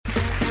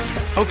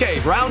Okay,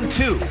 round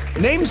two.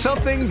 Name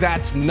something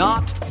that's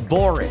not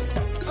boring.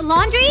 A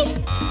laundry?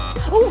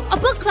 Ooh, a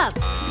book club.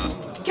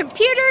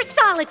 Computer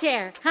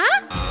solitaire,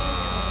 huh?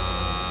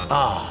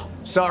 Ah,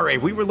 sorry,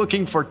 we were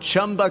looking for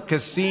Chumba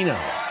Casino.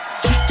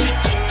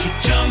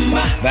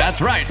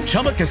 That's right,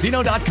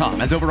 ChumbaCasino.com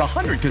has over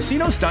 100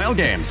 casino-style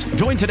games.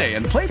 Join today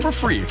and play for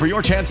free for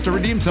your chance to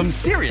redeem some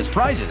serious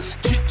prizes.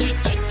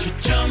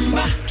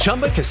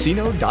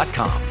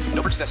 ChumbaCasino.com.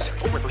 No purchase necessary.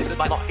 Void where prohibited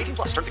by law. 18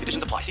 plus terms and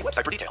conditions apply. See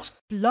website for details.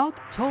 Blog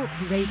Talk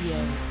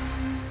Radio.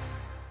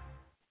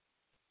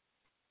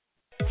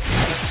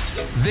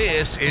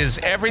 This is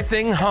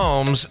Everything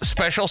Home's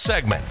special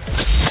segment.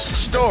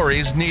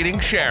 Stories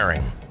needing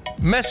sharing.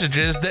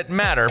 Messages that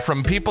matter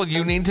from people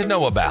you need to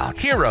know about.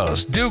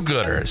 Heroes,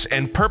 do-gooders,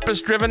 and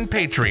purpose-driven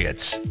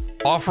patriots.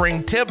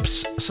 Offering tips,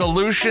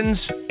 solutions,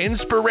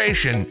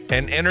 inspiration,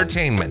 and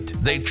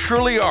entertainment. They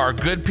truly are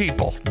good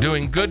people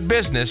doing good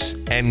business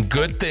and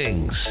good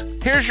things.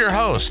 Here's your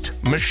host,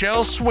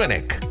 Michelle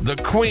Swinick,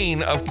 the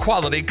queen of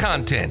quality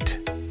content.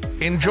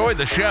 Enjoy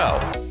the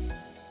show.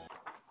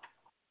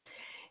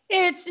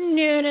 It's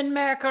noon in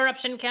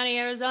Corruption County,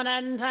 Arizona,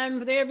 and time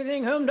for the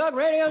Everything Home Dog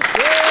Radio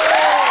Show.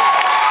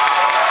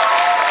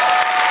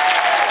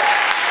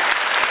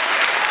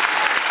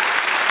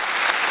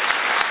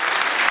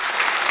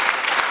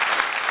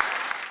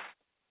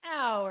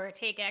 Our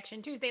Take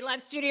Action Tuesday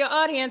live studio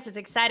audience is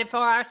excited for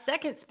our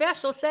second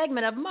special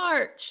segment of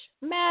March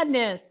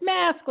Madness,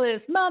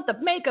 Maskless, month of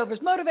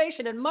makeovers,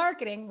 motivation, and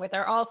marketing with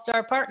our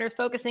all-star partners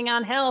focusing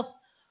on health,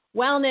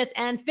 wellness,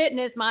 and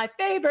fitness, my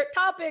favorite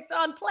topics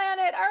on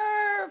planet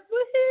Earth.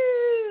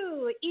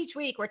 Woohoo! Each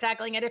week, we're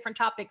tackling a different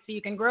topic so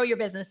you can grow your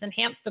business,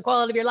 enhance the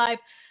quality of your life,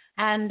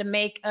 and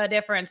make a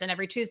difference. And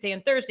every Tuesday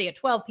and Thursday at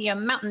 12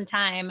 p.m. Mountain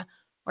Time,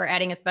 we're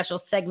adding a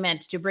special segment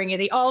to bring you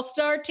the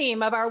all-star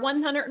team of our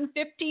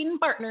 115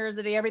 partners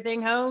of the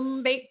Everything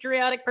Home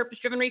Patriotic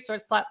Purpose-Driven Resource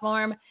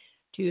Platform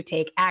to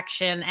take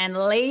action and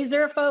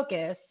laser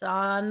focus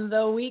on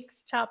the week's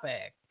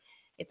topic.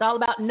 It's all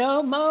about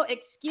no more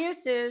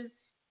excuses.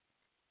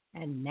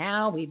 And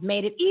now we've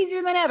made it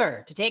easier than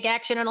ever to take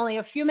action in only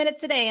a few minutes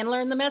a day and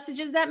learn the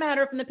messages that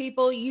matter from the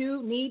people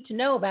you need to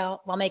know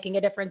about while making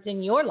a difference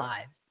in your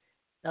lives,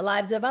 the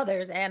lives of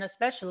others, and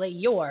especially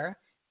your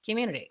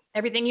community.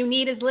 Everything you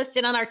need is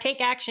listed on our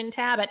Take Action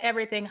tab at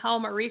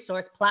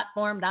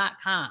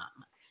everythinghomeresourceplatform.com.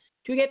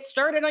 To get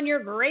started on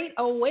your great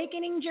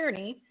awakening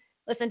journey,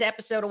 listen to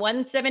episode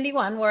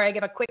 171, where I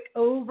give a quick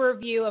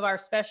overview of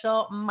our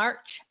special March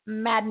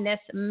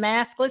Madness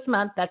Maskless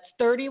month. That's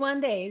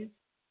 31 days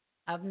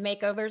of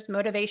makeovers,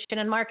 motivation,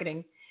 and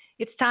marketing.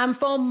 It's time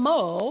for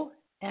Mo,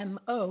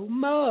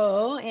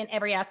 M-O, in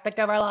every aspect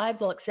of our lives,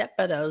 well, except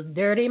for those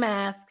dirty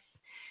masks.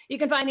 You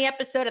can find the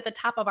episode at the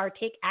top of our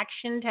Take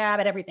Action tab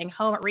at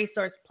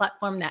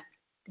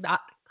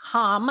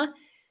everythinghomeresourceplatform.com.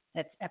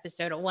 That's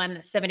episode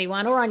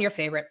 171, or on your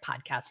favorite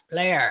podcast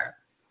player.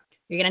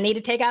 You're going to need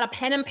to take out a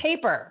pen and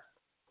paper.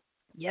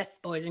 Yes,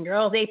 boys and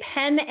girls, a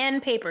pen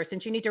and paper,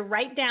 since you need to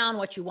write down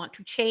what you want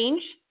to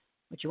change,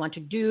 what you want to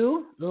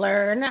do,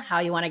 learn, how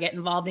you want to get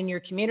involved in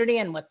your community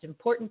and what's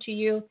important to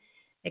you,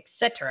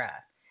 etc.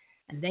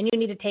 And then you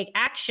need to take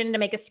action to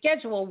make a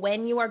schedule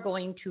when you are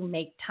going to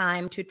make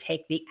time to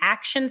take the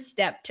action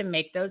step to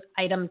make those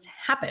items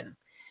happen.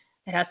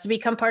 It has to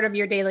become part of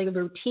your daily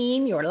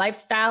routine, your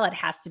lifestyle. It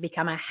has to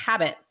become a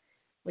habit,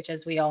 which,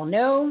 as we all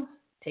know,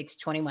 takes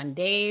 21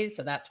 days.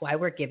 So that's why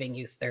we're giving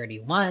you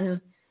 31,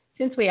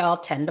 since we all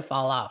tend to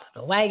fall off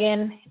the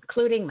wagon,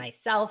 including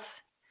myself.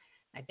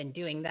 I've been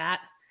doing that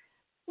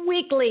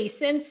weekly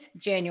since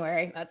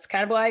January. That's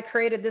kind of why I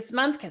created this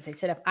month, because I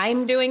said if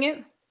I'm doing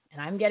it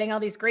and I'm getting all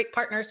these great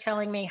partners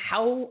telling me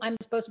how I'm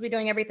supposed to be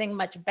doing everything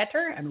much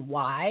better and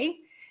why,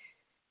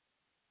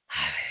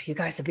 you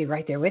guys will be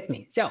right there with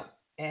me. So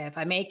if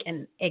I make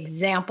an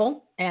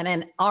example and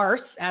an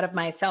arse out of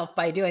myself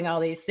by doing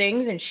all these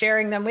things and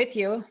sharing them with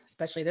you,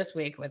 especially this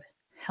week with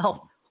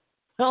health,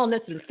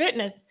 wellness, and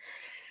fitness,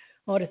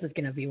 oh, this is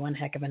going to be one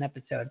heck of an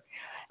episode.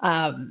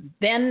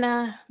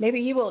 Then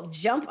maybe you will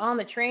jump on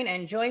the train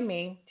and join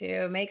me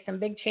to make some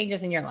big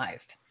changes in your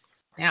life.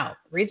 Now,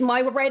 the reason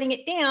why we're writing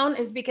it down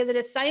is because it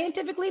is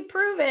scientifically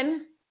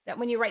proven that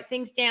when you write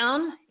things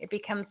down, it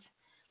becomes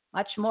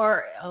much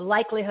more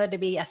likelihood to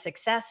be a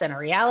success and a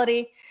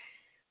reality.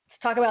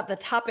 Let's talk about the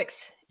topics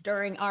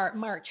during our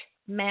March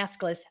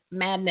Maskless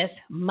Madness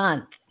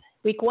Month.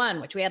 Week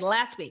 1, which we had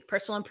last week,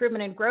 personal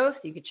improvement and growth.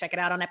 You can check it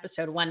out on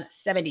episode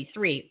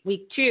 173.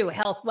 Week 2,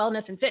 health,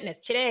 wellness, and fitness.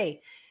 Today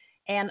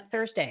and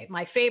Thursday,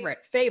 my favorite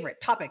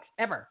topics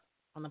ever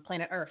on the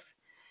planet Earth.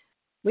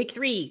 Week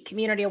 3,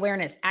 community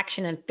awareness,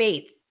 action, and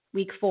faith.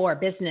 Week 4,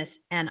 business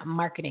and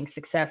marketing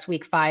success.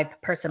 Week 5,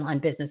 personal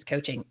and business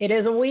coaching. It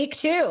is week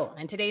 2,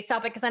 and today's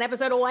topic is on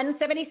episode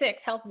 176,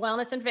 health,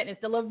 wellness, and fitness,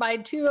 delivered by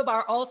 2 of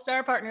our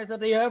all-star partners of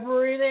the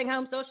Everything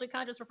Home Socially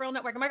Conscious Referral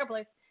Network and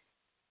Marketplace.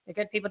 The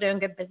good people doing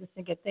good business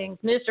and good things.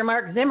 Mr.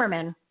 Mark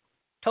Zimmerman,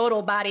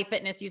 total body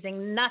fitness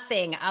using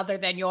nothing other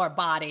than your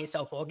body,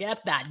 so forget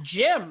that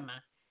gym.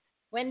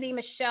 Wendy,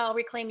 Michelle,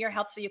 reclaim your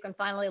health so you can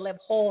finally live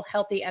whole,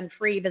 healthy, and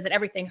free. Visit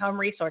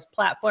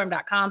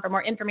everythinghomeresourceplatform.com for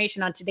more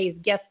information on today's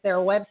guests, their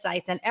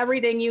websites, and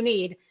everything you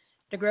need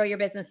to grow your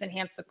business,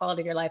 enhance the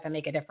quality of your life, and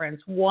make a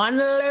difference. One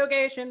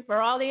location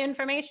for all the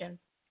information.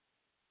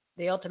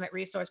 The ultimate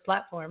resource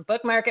platform.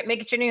 Bookmark it,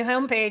 make it your new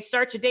homepage.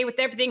 Start your day with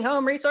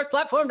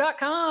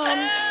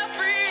everythinghomeresourceplatform.com.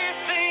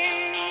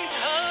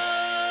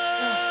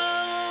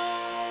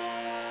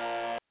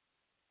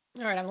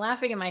 All right, I'm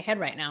laughing in my head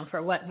right now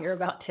for what you're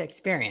about to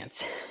experience.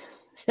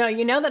 So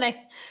you know that I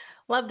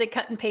love to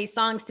cut and paste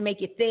songs to make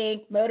you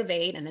think,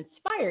 motivate, and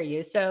inspire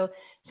you. So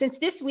since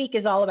this week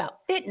is all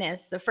about fitness,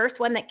 the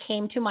first one that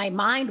came to my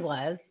mind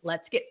was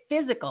Let's Get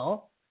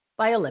Physical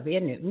by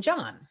Olivia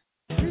Newton-John.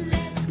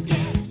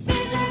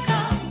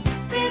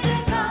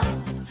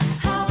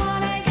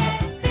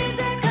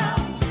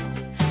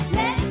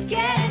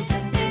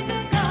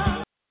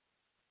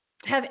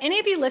 Have any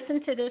of you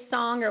listened to this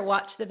song or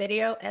watched the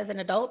video as an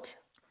adult?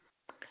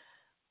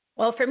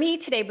 Well, for me,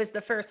 today was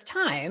the first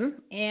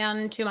time,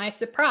 and to my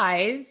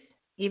surprise,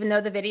 even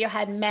though the video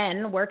had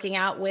men working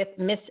out with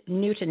Miss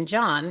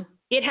Newton-John,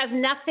 it has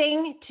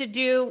nothing to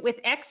do with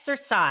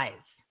exercise.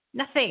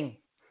 Nothing.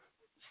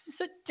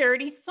 It's a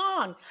dirty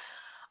song.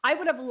 I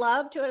would have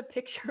loved to have a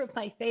picture of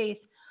my face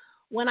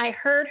when I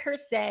heard her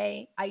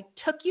say, I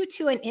took you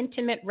to an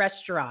intimate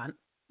restaurant,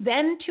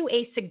 then to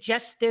a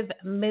suggestive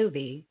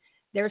movie.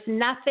 There's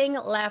nothing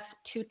left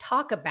to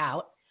talk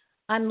about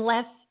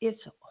unless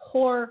it's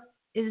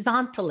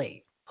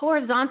horizontally.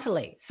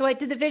 So I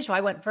did the visual.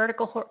 I went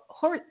vertical.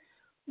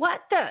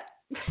 What the?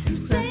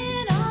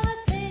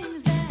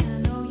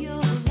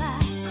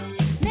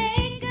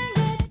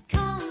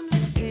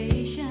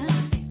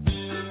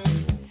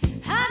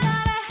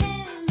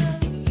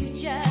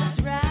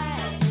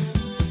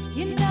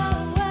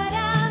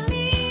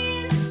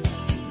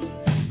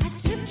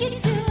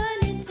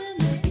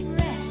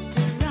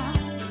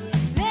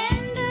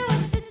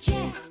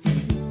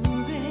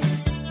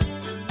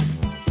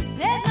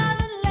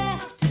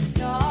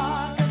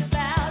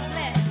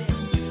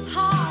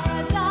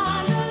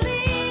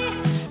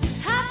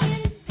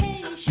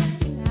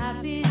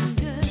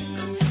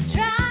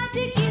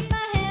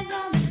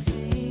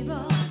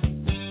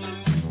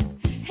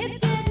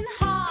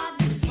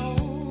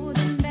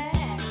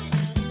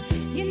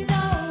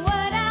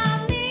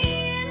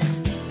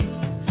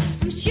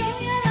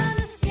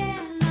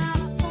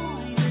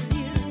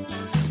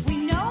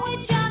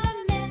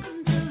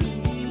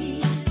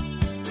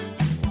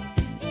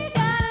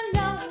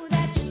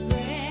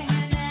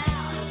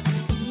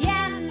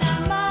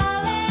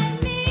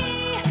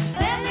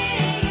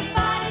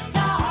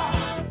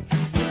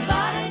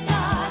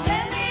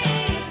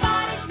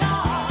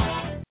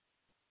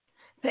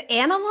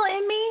 Animal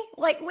in me?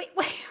 Like, wait,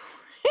 what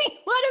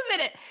a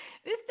minute.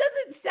 This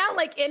doesn't sound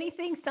like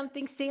anything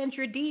something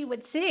Sandra Dee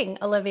would sing,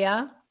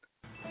 Olivia.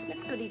 This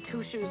goody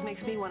two-shoes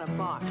makes me want to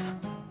box.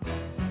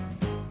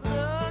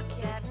 Look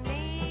at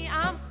me,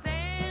 I'm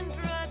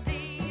Sandra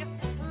Dee,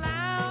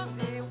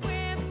 lousy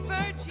with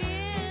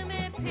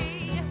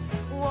virginity.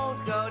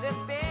 Won't go to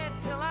bed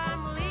till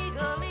I'm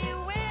legally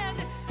wed.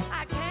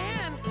 I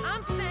can,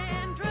 I'm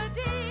Sandra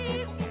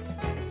Dee.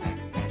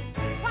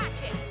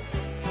 Watch it.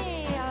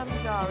 Hey,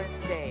 I'm Doris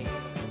Day.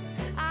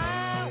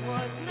 I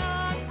was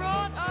not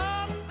brought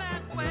up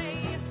that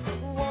way.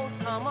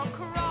 Won't come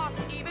across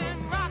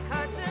even rock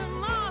hudson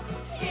moss.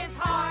 It's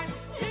hard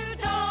to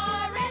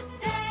Doris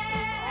Day.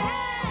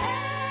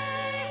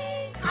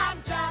 I'm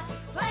just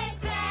plain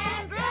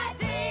Sandra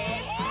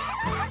Dee.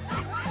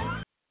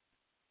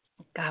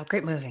 God,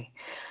 great movie.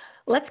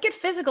 Let's Get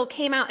Physical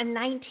came out in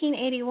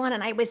 1981,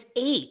 and I was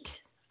 8.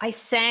 I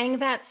sang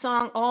that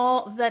song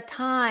all the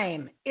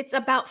time. It's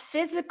about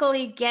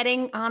physically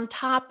getting on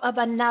top of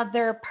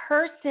another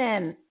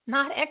person,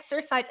 not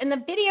exercise. And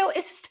the video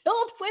is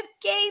filled with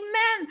gay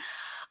men.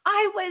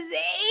 I was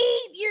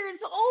 8 years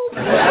old.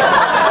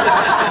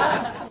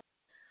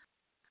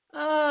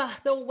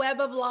 The web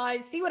of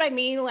lies. See what I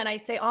mean when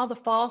I say all the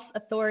false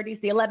authorities,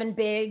 the 11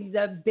 bigs,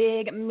 the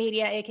big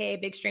media, aka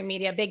big stream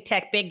media, big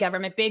tech, big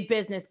government, big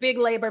business, big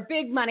labor,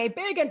 big money,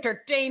 big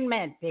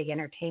entertainment. Big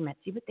entertainment.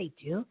 See what they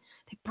do?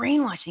 They're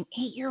brainwashing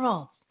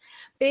 8-year-olds.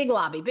 Big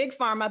lobby, big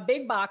pharma,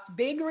 big box,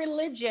 big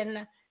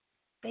religion.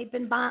 They've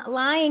been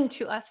lying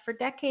to us for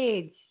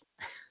decades.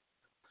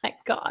 My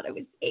God, I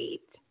was 8. I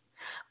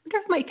wonder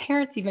if my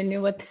parents even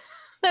knew what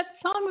that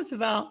song was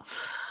about.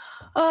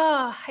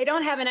 Oh, I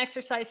don't have an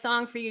exercise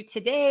song for you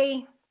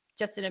today,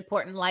 just an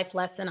important life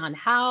lesson on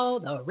how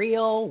the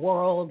real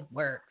world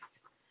works.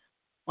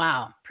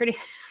 Wow, pretty.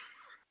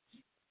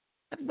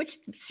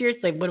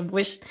 Seriously, would have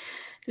wished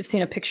to have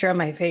seen a picture of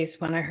my face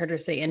when I heard her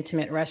say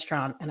intimate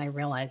restaurant, and I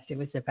realized it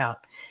was about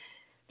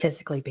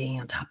physically being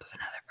on top of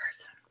another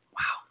person.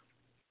 Wow.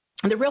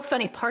 And the real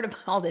funny part of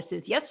all this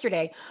is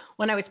yesterday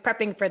when I was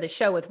prepping for the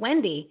show with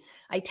Wendy,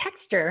 I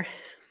text her.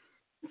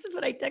 This is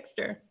what I text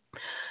her.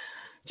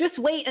 Just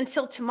wait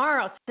until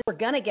tomorrow. We're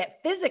going to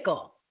get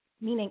physical,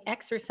 meaning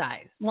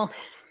exercise. Well,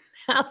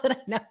 now that I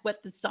know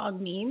what the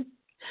song means,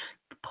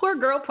 the poor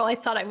girl probably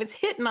thought I was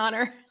hitting on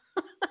her.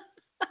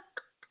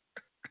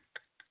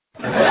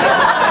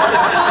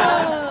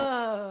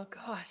 Oh,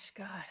 gosh,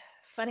 God.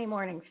 Funny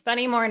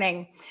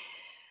morning.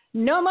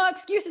 No more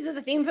excuses is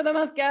the theme for the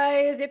month,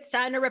 guys. It's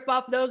time to rip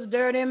off those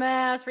dirty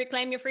masks,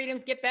 reclaim your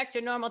freedoms, get back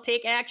to normal,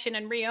 take action,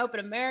 and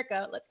reopen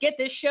America. Let's get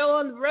this show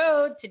on the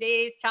road.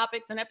 Today's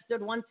topics on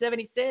episode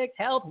 176,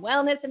 health,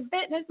 wellness, and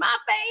fitness, my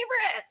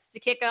favorites. To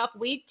kick off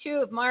week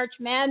 2 of March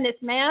Madness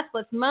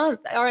Maskless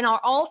Month, are in our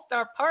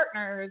all-star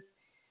partners.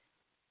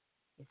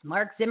 It's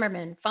Mark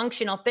Zimmerman,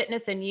 functional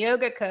fitness and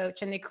yoga coach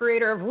and the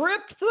creator of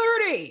Rip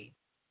 30.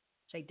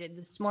 I did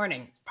this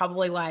morning. It's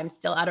probably why I'm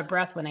still out of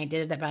breath when I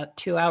did it about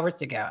 2 hours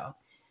ago.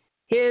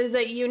 His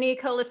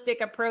unique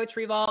holistic approach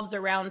revolves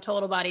around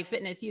total body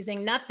fitness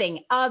using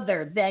nothing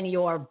other than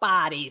your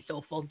body.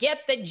 So forget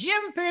the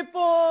gym,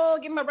 people.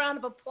 Give him a round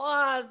of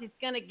applause. He's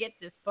going to get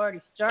this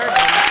party started.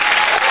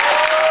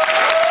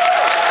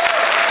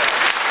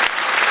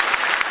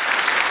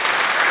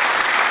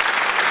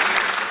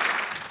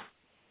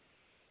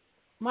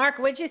 Mark,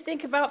 what did you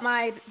think about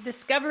my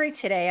discovery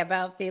today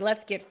about the Let's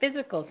Get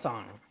Physical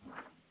song?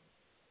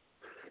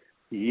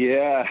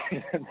 Yeah,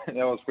 that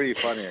was pretty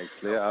funny,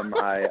 actually.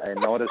 I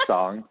know the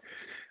song.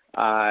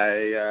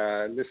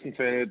 I listened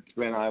to it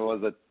when I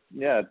was a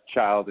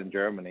child in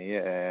Germany,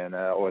 and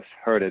I always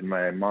heard it in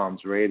my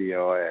mom's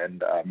radio,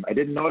 and I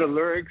didn't know the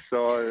lyrics,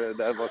 so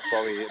that was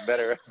probably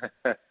better.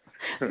 Yeah,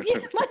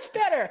 much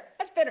better.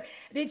 That's better.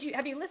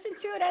 Have you listened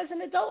to it as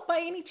an adult by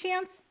any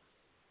chance?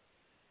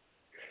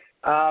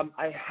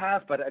 I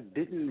have, but I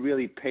didn't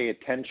really pay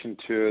attention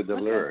to the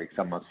lyrics,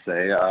 I must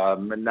say.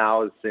 And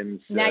now,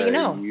 since you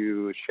know.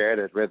 You shared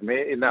it with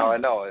me, now I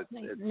know. It's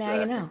now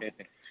you know.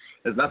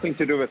 It's nothing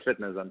to do with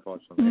fitness,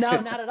 unfortunately. No,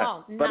 not at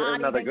all. But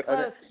not even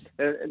close.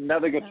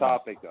 Another good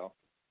topic, though,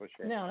 for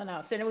sure.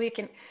 No. So we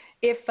can,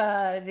 if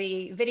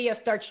the video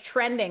starts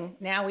trending,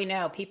 now we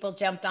know. People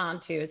jumped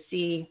on to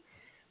see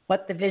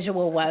what the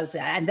visual was,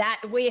 and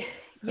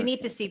you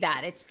need to see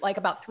that. It's like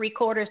about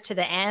 3/4 to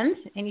the end,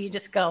 and you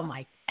just go,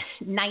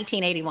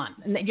 1981.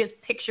 And then just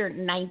picture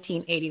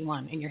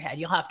 1981 in your head.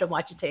 You'll have to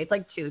watch it today. It's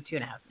like 2.5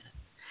 minutes.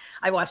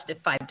 I watched it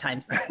 5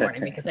 times this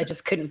morning because I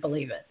just couldn't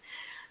believe it.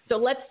 So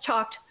let's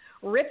talk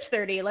Rip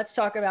 30. Let's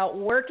talk about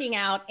working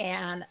out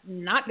and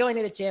not going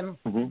to the gym.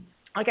 Mm-hmm.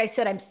 Like I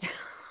said,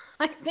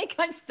 I think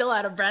I'm still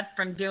out of breath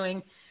from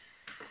doing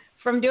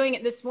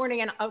it this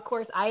morning. And of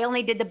course, I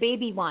only did the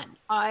baby one.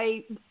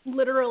 I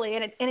literally,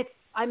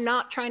 I'm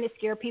not trying to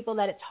scare people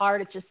that it's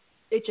hard.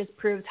 It just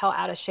proves how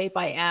out of shape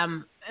I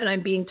am. And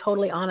I'm being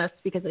totally honest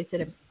because I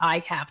said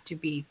I have to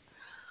be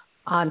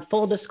on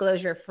full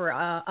disclosure for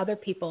other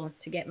people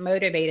to get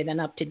motivated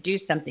enough to do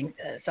something.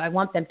 So I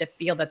want them to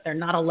feel that they're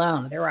not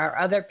alone. There are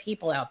other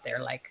people out there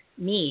like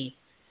me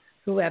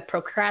who have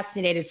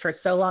procrastinated for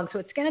so long. So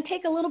it's going to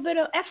take a little bit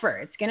of effort.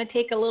 It's going to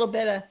take a little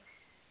bit of,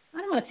 I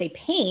don't want to say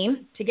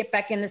pain to get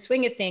back in the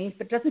swing of things,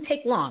 but it doesn't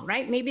take long,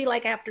 right? Maybe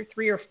like after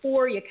 3 or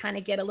 4, you kind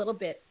of get a little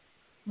bit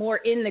more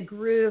in the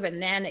groove,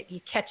 and then you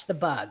catch the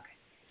bug.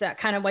 Is that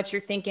kind of what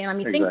you're thinking? I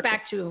mean, exactly. Think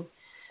back to,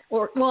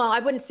 I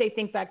wouldn't say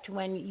think back to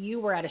when you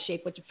were out of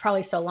shape, which is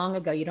probably so long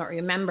ago you don't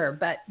remember,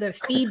 but the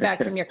feedback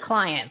from your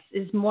clients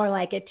is more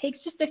like it takes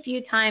just a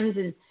few times,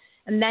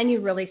 and then you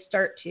really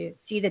start to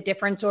see the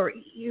difference, or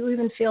you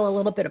even feel a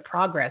little bit of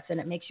progress, and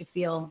it makes you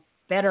feel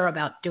better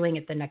about doing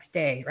it the next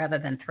day rather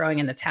than throwing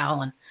in the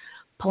towel and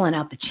pulling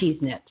out the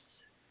cheese nips.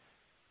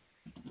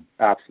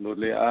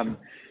 Absolutely.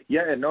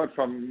 I know it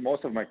from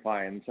most of my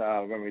clients.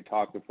 When we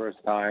talk the first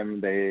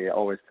time, they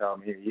always tell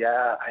me,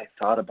 I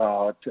thought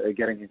about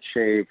getting in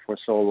shape for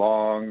so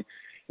long.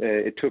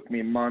 It took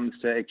me months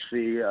to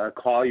actually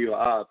call you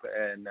up,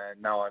 and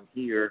now I'm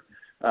here,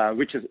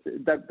 which is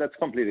that's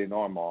completely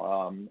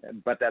normal.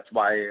 But that's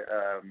why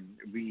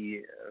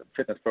we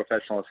fitness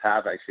professionals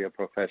have actually a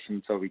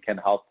profession, so we can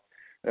help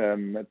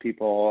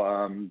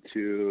people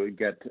to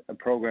get a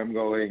program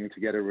going, to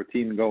get a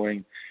routine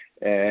going.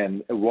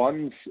 And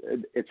once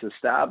it's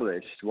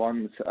established,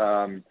 once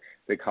the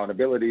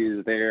accountability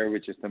is there,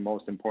 which is the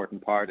most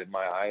important part in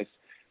my eyes,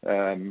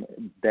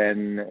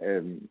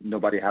 then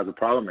nobody has a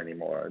problem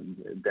anymore.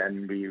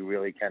 Then we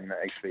really can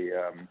actually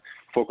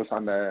focus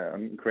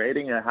on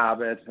creating a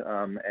habit,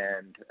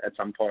 and at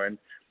some point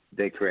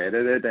they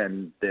created it,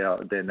 and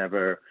they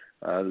never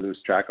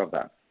lose track of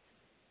that.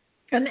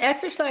 And the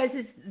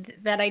exercises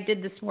that I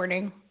did this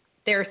morning,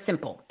 they're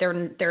simple.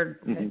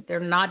 They're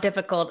not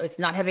difficult. It's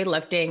not heavy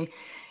lifting.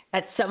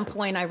 At some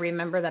point, I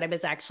remember that I was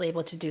actually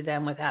able to do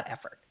them without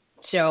effort.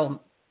 So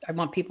I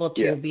want people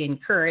to be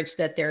encouraged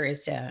that there's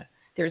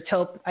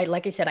hope.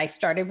 Like I said, I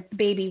started with the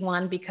baby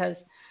one because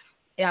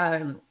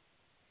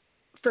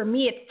for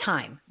me, it's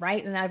time,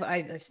 right? And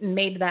I've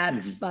made that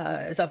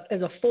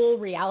as a full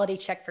reality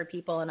check for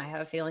people, and I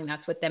have a feeling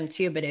that's with them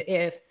too. But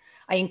if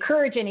I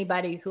encourage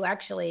anybody who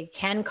actually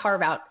can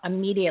carve out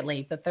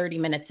immediately the 30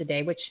 minutes a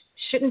day, which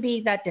shouldn't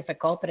be that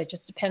difficult, but it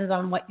just depends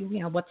on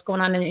what's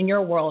going on in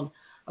your world.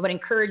 I would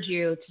encourage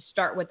you to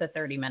start with the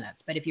 30 minutes.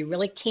 But if you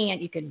really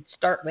can't, you can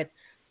start with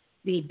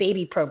the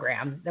baby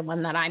program, the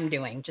one that I'm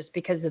doing, just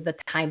because of the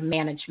time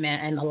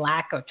management and the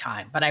lack of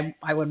time. But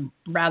I would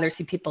rather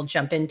see people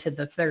jump into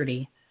the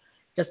 30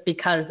 just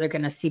because they're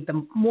going to see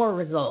the more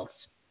results.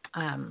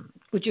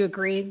 Would you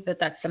agree that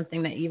that's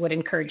something that you would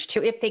encourage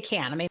too, if they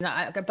can? I mean,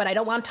 but I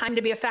don't want time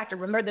to be a factor.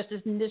 Remember,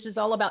 this is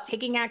all about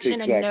taking action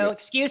and no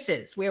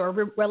excuses.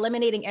 We're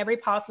eliminating every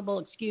possible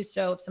excuse.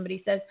 So if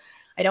somebody says,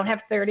 I don't have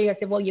 30, I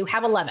say, well, you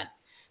have 11.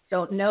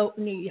 So no,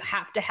 you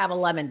have to have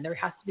 11. There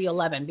has to be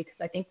 11 because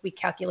I think we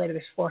calculated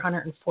there's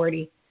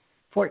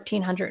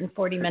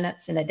 1,440 minutes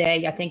in a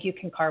day. I think you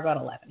can carve out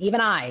 11.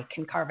 Even I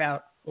can carve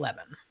out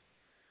 11.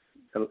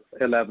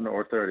 11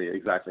 or 30,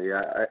 exactly.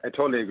 Yeah, I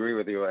totally agree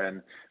with you.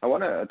 And I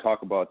want to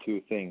talk about two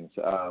things.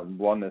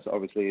 One is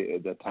obviously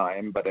the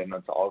time, but then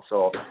it's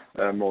also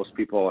most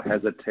people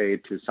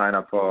hesitate to sign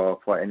up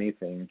for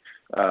anything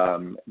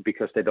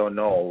because they don't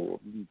know.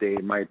 They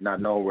might not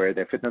know where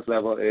their fitness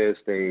level is.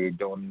 They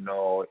don't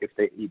know if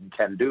they even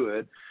can do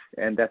it.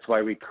 And that's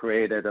why we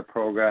created a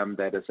program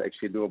that is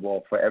actually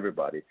doable for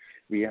everybody.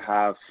 We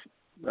have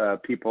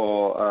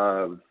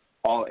people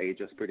all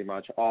ages, pretty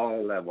much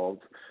all levels,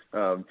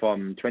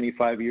 from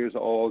 25 years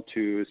old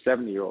to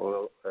 70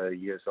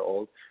 years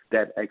old,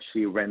 that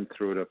actually went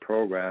through the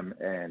program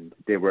and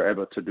they were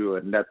able to do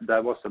it. And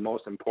that was the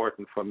most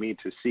important for me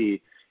to see.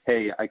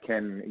 Hey, I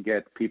can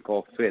get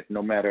people fit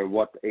no matter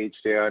what age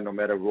they are, no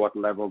matter what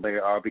level they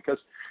are. Because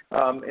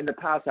in the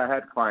past, I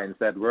had clients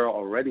that were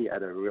already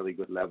at a really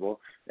good level,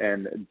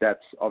 and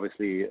that's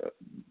obviously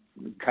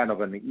kind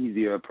of an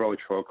easier approach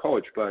for a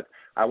coach. But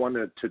I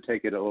wanted to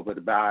take it a little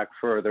bit back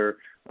further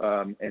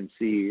and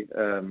see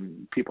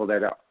people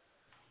that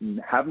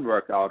haven't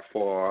worked out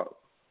for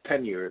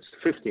 10 years,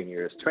 15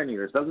 years, 20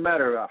 years. Doesn't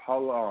matter how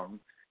long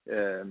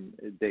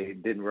they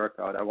didn't work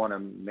out. I want to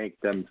make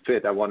them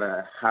fit. I want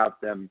to have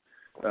them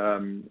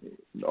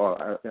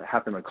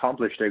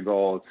accomplish their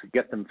goals,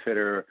 get them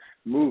fitter,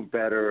 move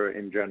better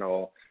in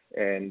general.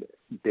 And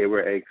they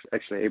were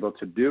actually able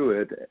to do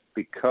it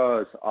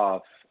because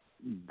of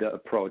the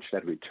approach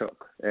that we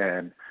took.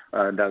 And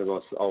that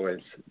was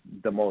always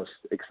the most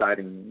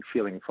exciting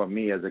feeling for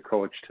me as a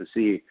coach, to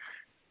see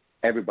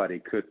everybody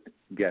could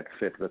get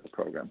fit with the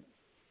program.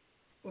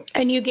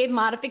 And you gave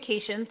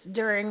modifications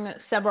during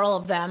several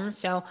of them.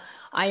 So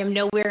I am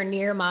nowhere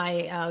near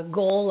my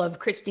goal of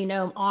Kristi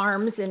Noem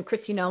arms and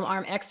Kristi Noem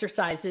arm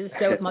exercises.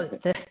 So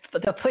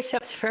the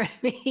push-ups for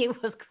me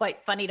was quite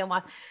funny to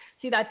watch.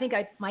 See, I think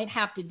I might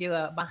have to do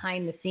a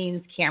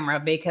behind-the-scenes camera,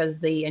 because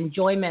the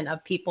enjoyment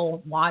of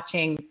people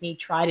watching me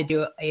try to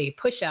do a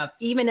push-up,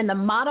 even in the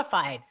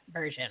modified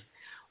version,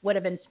 would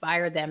have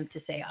inspired them to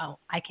say, oh,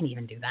 I can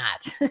even do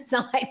that. So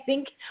I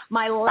think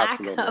my lack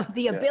of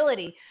the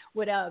ability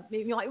would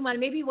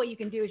maybe what you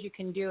can do is you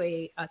can do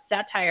a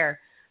satire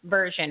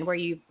version where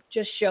you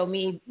just show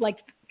me like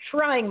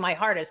trying my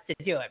hardest to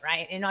do it,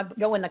 right? And I'll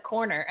go in the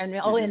corner and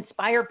I'll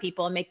inspire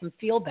people and make them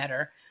feel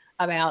better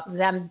about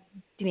them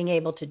being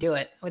able to do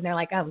it. When they're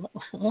like, oh,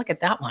 look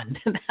at that one.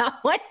 That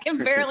one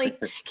can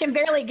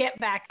barely get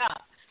back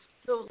up.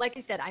 So like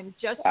I said, I'm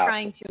just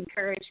trying to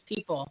encourage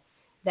people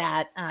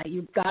that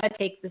you've got to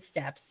take the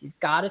steps. You've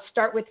got to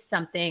start with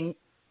something.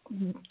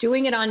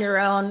 Doing it on your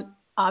own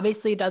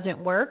obviously doesn't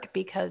work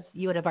because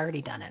you would have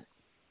already done it.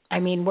 I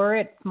mean, we're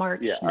at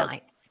March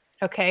 9th.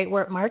 Okay,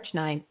 we're at March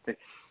 9th.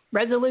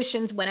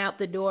 Resolutions went out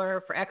the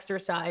door for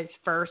exercise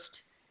first,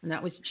 and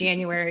that was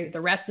January. The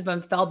rest of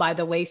them fell by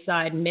the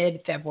wayside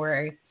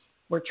mid-February.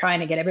 We're trying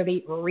to get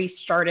everybody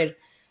restarted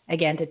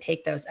again to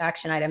take those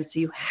action items. So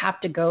you have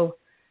to go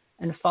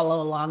and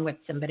follow along with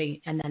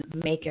somebody and then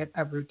make it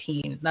a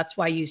routine. That's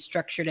why you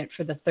structured it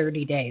for the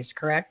 30 days,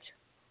 correct?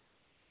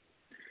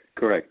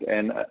 Correct.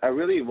 And I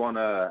really want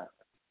to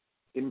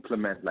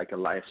implement like a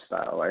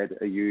lifestyle, right?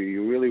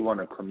 You really want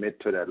to commit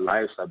to that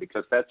lifestyle,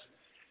 because that's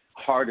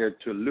harder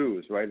to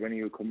lose, right? When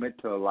you commit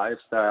to a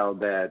lifestyle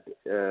that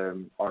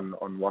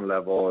on one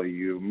level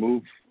you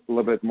move a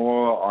little bit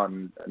more,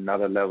 on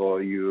another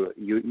level you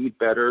eat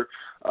better,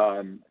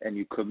 and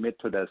you commit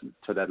to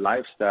that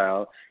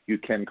lifestyle, you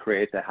can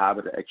create the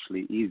habit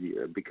actually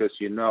easier, because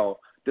you know,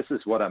 this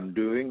is what I'm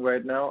doing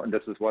right now, and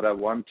this is what I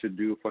want to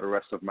do for the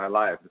rest of my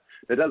life.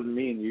 That doesn't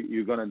mean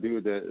you're going to do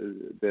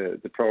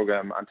the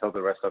program until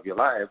the rest of your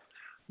life,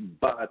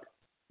 but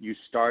you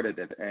started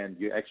it and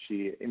you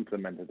actually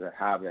implemented the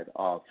habit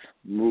of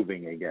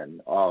moving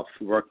again, of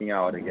working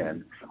out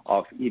again,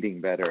 of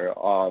eating better,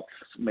 of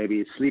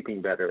maybe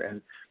sleeping better.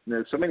 And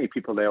there's so many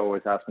people, they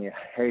always ask me,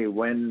 hey,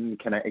 when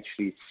can I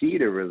actually see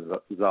the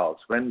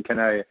results? When can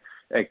I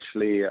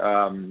actually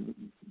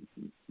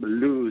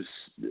lose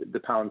the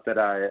pounds that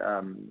I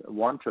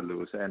want to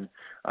lose? And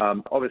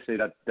obviously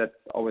that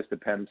always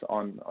depends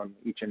on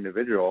each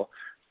individual.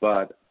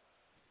 But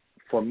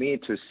for me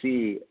to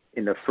see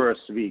in the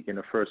first week, in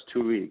the first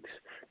 2 weeks,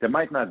 there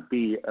might not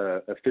be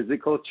a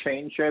physical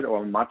change yet,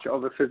 or much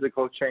of a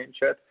physical change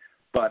yet,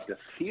 but the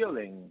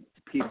feeling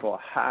people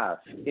have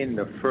in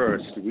the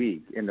first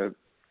week, in the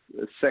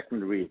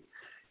second week,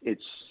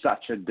 it's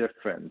such a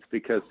difference,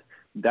 because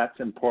that's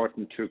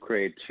important to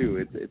create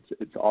too.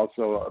 It's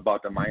also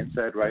about the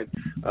mindset, right?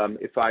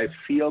 If I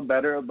feel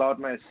better about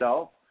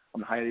myself,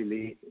 I'm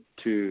highly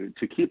to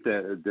keep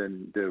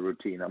the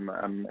routine.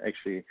 I'm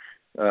actually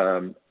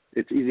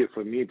it's easier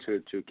for me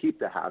to keep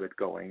the habit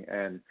going.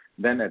 And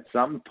then at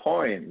some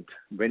point,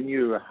 when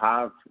you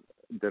have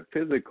the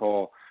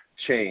physical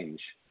change,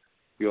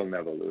 you'll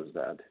never lose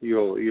that.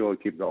 You'll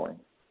keep going.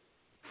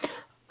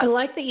 I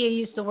like that you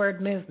used the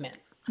word movement,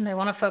 and I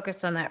want to focus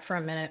on that for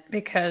a minute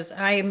because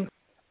I'm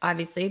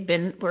obviously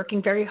been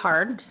working very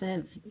hard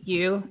since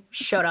you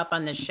showed up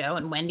on this show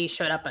and Wendy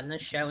showed up on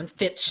this show and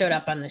Fitz showed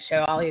up on the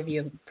show, all of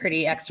you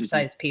pretty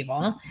exercise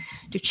people,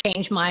 to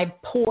change my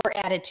poor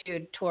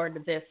attitude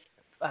toward this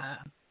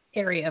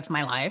area of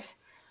my life.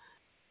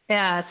 So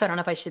I don't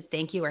know if I should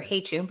thank you or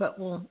hate you, but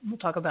we'll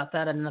talk about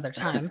that at another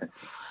time.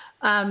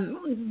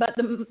 But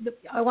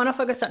I want to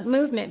focus on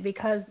movement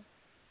because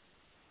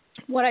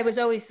what I was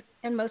always,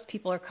 and most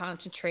people are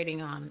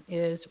concentrating on,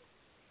 is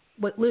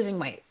losing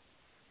weight.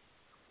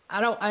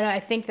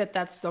 I think that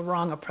that's the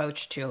wrong approach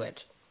to it.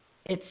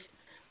 It's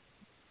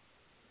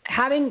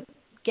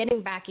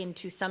getting back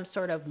into some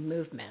sort of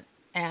movement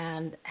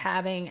and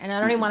I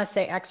don't even want to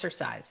say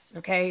exercise.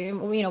 Okay.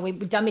 We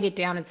dummied it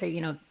down and say,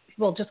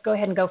 well, just go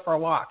ahead and go for a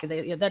walk.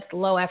 That's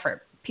low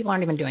effort. People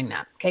aren't even doing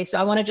that. Okay. So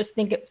I want to just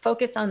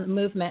focus on the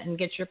movement and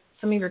get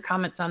some of your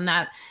comments on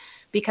that,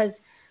 because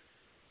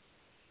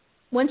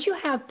once you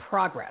have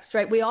progress,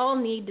 right, we all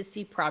need to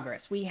see progress.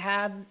 We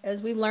have, as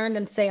we've learned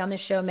and say on this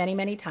show many,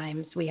 many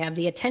times, we have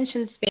the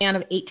attention span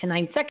of 8 to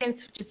 9 seconds,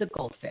 which is a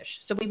goldfish.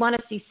 So we want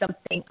to see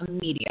something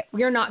immediate.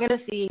 You're not going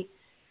to see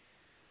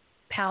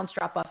pounds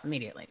drop off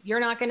immediately. You're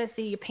not going to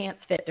see your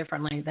pants fit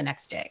differently the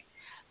next day.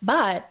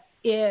 But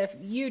if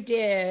you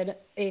did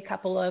a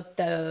couple of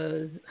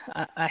those,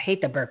 I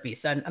hate the burpees.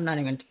 So I'm not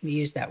even going to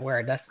use that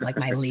word. That's like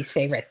my least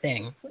favorite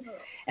thing.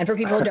 And for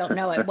people who don't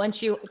know it, once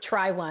you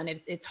try one,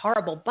 it's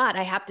horrible. But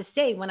I have to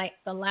say,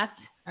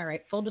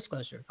 full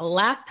disclosure, the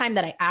last time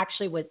that I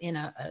actually was in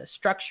a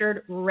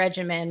structured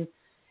regimen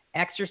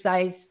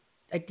exercise,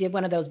 I did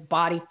one of those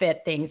body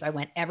fit things. I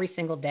went every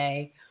single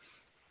day.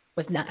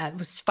 It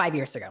was 5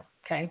 years ago.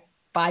 Okay.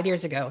 5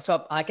 years ago.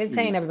 So like I was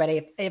saying,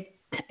 everybody,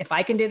 if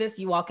I can do this,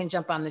 you all can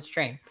jump on this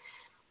train.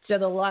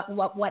 So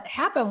what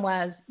happened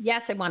was,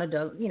 yes, I wanted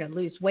to,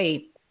 lose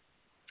weight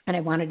and I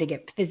wanted to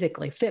get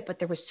physically fit, but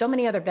there were so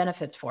many other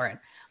benefits for it.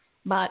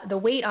 But the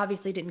weight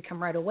obviously didn't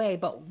come right away.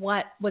 But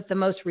what was the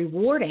most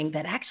rewarding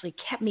that actually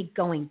kept me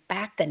going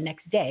back the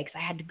next day, because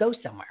I had to go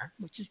somewhere,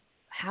 which is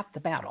half the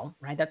battle,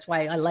 right? That's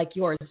why I like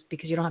yours,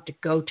 because you don't have to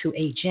go to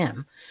a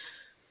gym.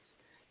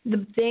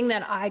 The thing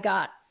that I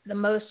got the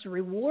most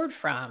reward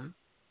from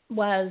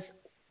was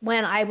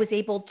when I was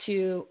able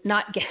to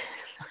not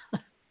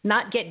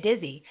get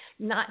dizzy,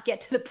 not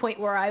get to the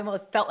point where I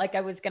almost felt like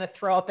I was going to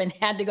throw up and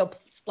had to go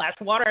splash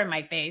water in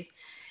my face.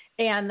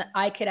 And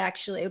I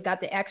got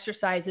the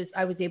exercises,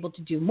 I was able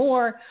to do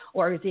more,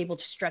 or I was able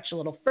to stretch a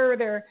little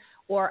further,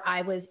 or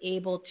I was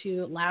able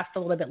to last a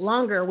little bit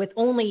longer with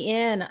only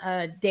in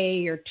a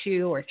day or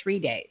 2 or 3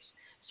 days.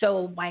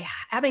 So by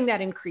having that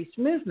increased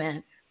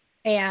movement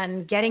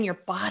and getting your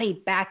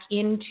body back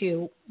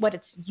into what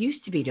it's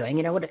used to be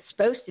doing, what it's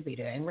supposed to be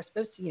doing. We're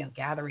supposed to,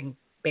 gathering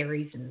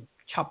berries and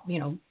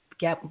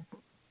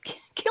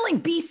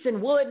killing beasts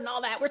and wood and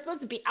all that. We're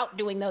supposed to be out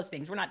doing those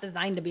things. We're not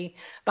designed to be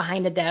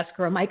behind a desk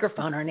or a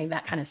microphone or any of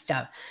that kind of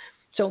stuff.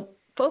 So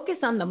focus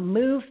on the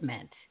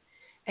movement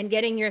and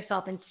getting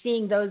yourself and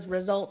seeing those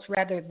results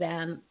rather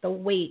than the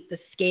weight, the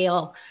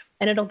scale,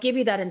 and it'll give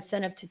you that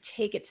incentive to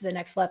take it to the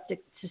next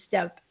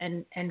step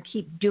and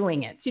keep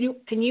doing it. So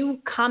can you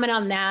comment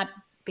on that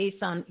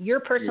based on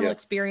your personal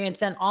experience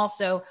and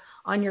also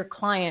on your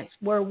clients,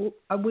 where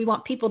we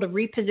want people to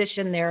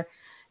reposition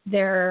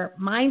their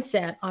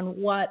mindset on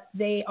what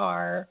they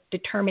are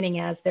determining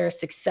as their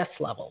success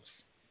levels?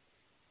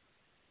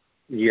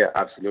 Yeah,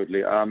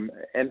 absolutely. And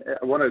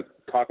I want to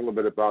talk a little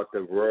bit about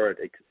the word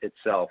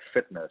itself,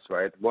 fitness,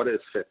 right? What is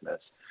fitness?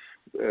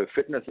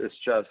 Fitness is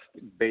just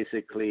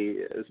basically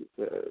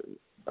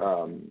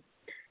a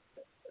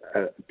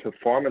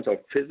performance or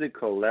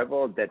physical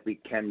level that we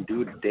can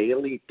do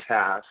daily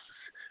tasks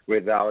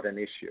without an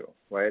issue,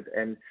 right?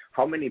 And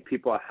how many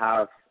people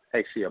have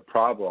actually a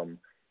problem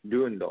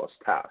doing those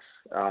tasks?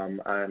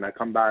 And I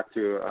come back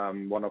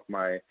to one of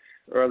my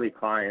early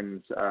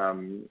clients.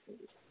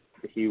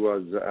 He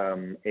was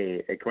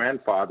a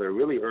grandfather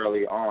really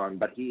early on,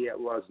 but he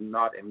was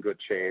not in good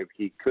shape.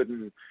 He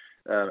couldn't,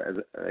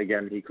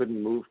 he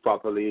couldn't move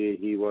properly.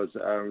 He was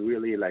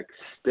really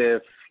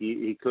stiff.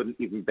 He couldn't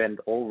even bend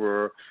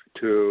over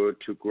to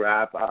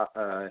grab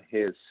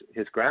his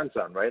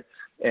grandson, right?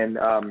 And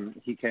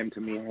he came to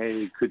me,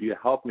 hey, could you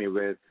help me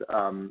with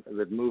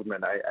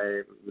movement?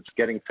 I was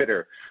getting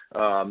fitter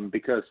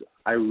because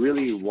I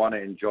really want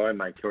to enjoy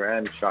my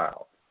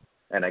grandchild.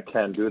 And I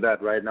can't do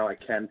that right now. I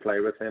can't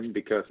play with him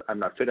because I'm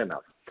not fit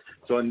enough.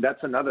 So, and that's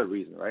another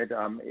reason, right?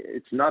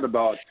 It's not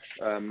about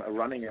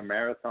running a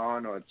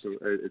marathon, or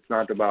it's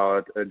not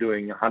about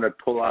doing 100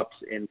 pull-ups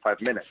in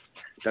 5 minutes.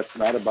 That's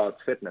not about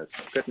fitness.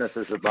 Fitness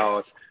is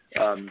about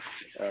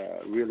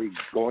really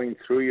going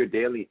through your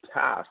daily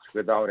tasks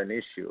without an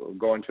issue,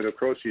 going to the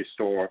grocery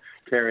store,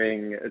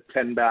 carrying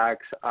 10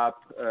 bags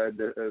up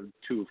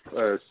two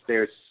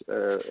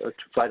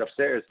flight of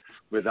stairs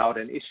without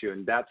an issue.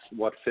 And that's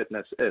what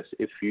fitness is.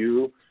 If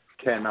you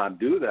cannot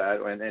do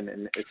that,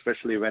 and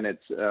especially when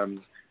it's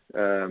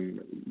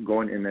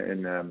going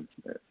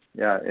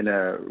in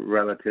a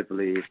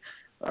relatively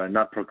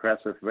not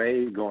progressive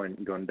way,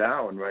 going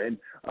down, right?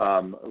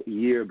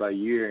 Year by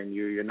year, and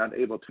you're not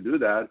able to do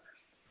that,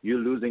 you're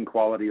losing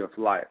quality of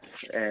life.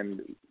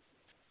 And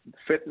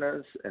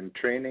fitness and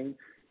training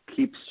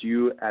keeps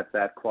you at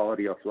that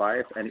quality of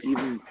life, and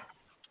even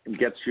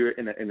gets you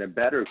in a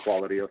better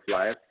quality of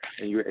life,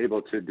 and you're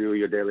able to do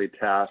your daily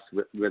tasks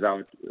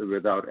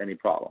without any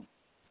problem.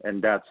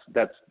 And that's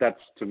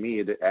to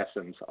me the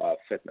essence of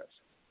fitness.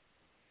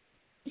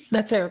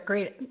 That's a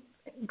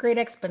great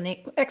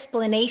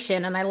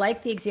explanation, and I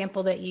like the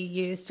example that you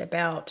used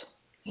about,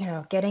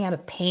 getting out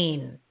of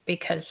pain,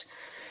 because,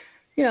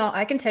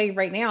 I can tell you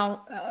right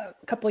now,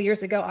 a couple of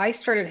years ago, I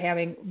started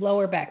having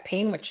lower back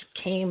pain, which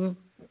came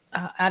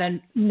out of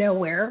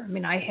nowhere. I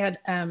mean, I had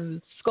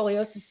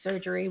scoliosis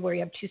surgery where you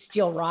have two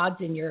steel rods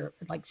and you're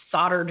like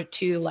soldered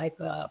to like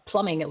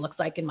plumbing, it looks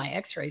like in my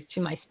x-rays,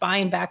 to my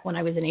spine back when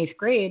I was in 8th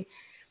grade.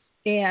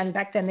 And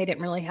back then they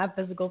didn't really have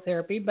physical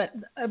therapy, but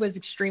I was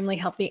extremely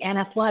healthy and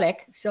athletic,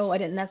 so I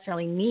didn't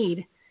necessarily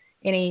need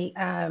any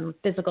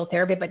physical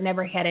therapy, but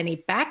never had any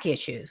back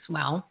issues.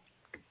 Well,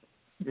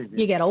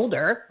 you get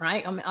older,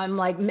 right? I'm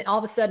like,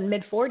 all of a sudden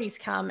mid-40s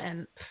come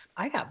and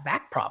I got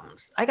back problems.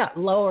 I got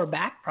lower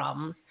back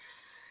problems,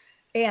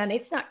 and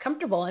it's not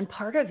comfortable. And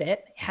part of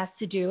it has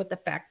to do with the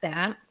fact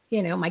that,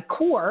 my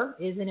core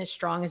isn't as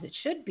strong as it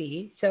should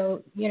be.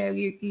 So,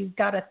 you've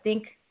got to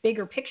think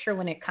bigger picture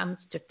when it comes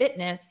to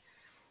fitness.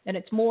 And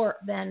it's more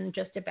than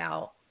just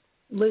about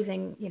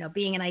losing,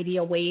 being an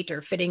ideal weight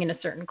or fitting in a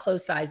certain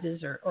clothes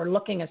sizes or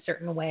looking a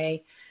certain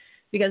way.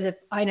 Because if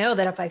I know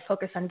that if I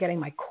focus on getting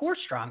my core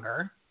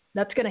stronger,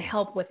 that's going to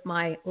help with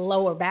my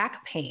lower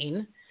back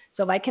pain.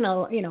 So if I can,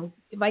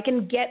 if I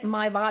can get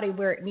my body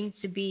where it needs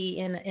to be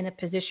in a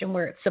position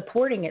where it's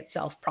supporting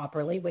itself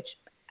properly, which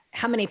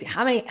how many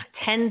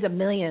tens of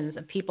millions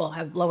of people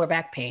have lower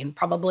back pain,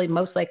 probably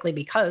most likely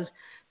because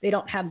they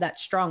don't have that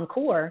strong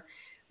core,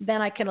 then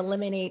I can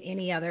eliminate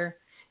any other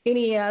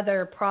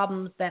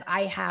problems that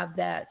I have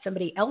that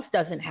somebody else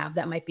doesn't have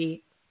that might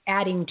be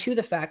adding to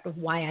the fact of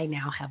why I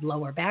now have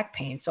lower back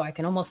pain. So I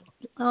can almost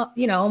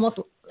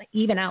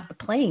even out the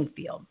playing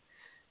field.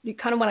 Do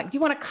you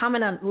want to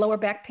comment on lower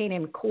back pain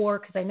and core?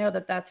 Because I know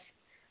that's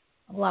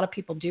a lot of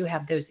people do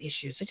have those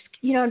issues. So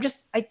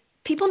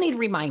people need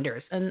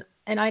reminders, and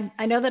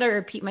I know that I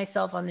repeat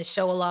myself on this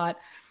show a lot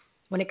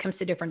when it comes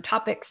to different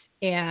topics,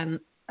 and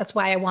that's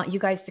why I want you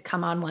guys to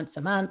come on once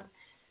a month.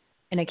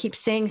 And I keep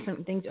saying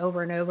some things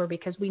over and over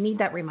because we need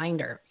that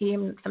reminder.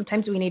 Even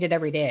sometimes we need it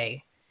every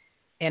day.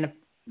 And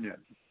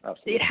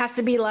absolutely. It has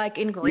to be like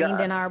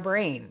ingrained in our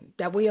brain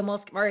that we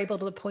almost are able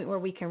to the point where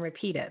we can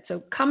repeat it.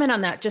 So comment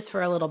on that just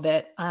for a little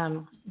bit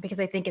because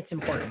I think it's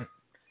important.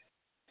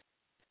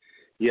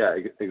 Yeah,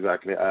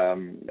 exactly.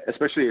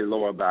 Especially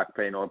lower back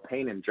pain or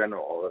pain in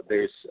general.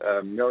 There's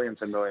millions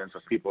and millions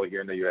of people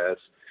here in the U.S.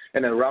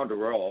 and around the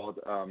world,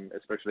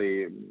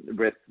 especially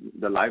with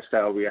the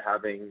lifestyle we are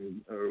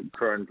having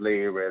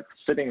currently with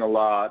sitting a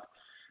lot.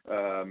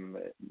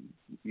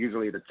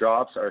 Usually the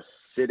jobs are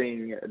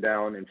sitting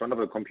down in front of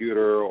a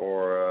computer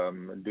or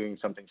doing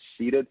something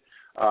seated,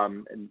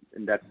 and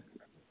that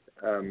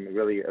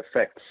really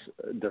affects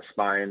the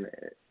spine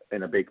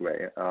in a big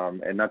way,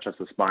 and not just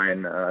the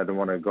spine. I don't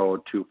want to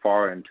go too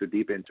far and too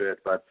deep into it,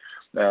 but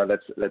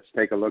let's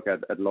take a look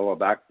at lower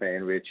back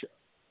pain, which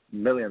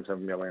millions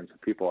and millions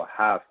of people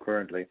have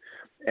currently,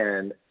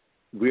 and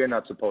we're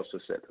not supposed to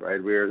sit,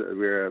 right?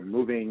 We're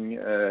moving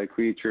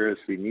creatures.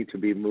 We need to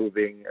be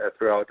moving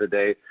throughout the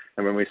day,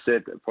 and when we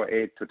sit for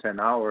 8 to 10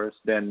 hours,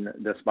 then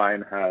the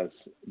spine has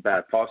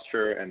bad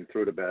posture, and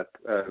through the bad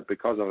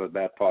because of the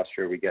bad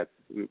posture, we get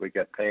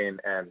pain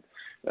and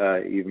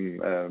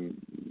even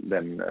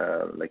then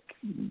like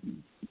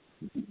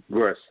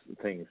worse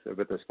things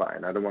with the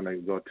spine. I don't want to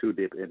go too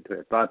deep into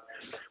it, but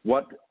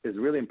what is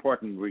really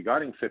important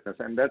regarding fitness,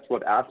 and that's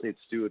what athletes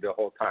do the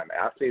whole time.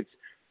 Athletes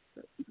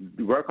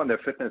work on their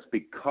fitness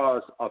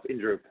because of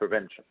injury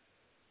prevention.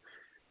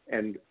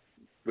 And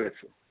with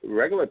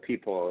regular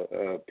people,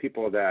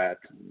 people that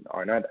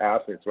are not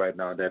athletes right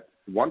now that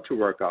want to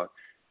work out,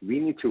 we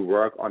need to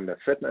work on the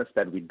fitness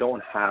that we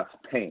don't have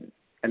pain.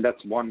 And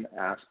that's one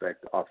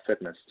aspect of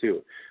fitness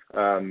too,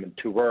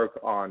 to work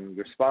on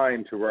your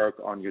spine, to work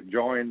on your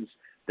joints,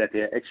 that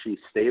they're actually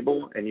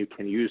stable and you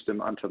can use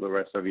them until the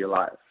rest of your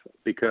life.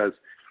 Because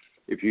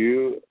if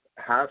you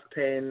have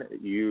pain,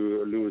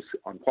 you lose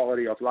on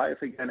quality of life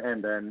again,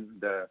 and then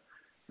the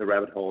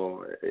rabbit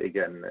hole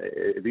again,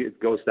 it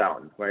goes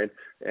down, right?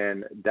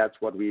 And that's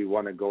what we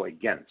want to go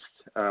against.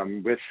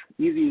 With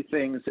easy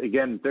things,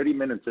 again, 30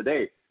 minutes a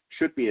day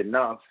should be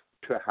enough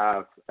to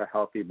have a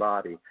healthy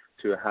body,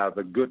 to have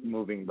a good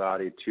moving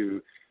body,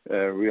 to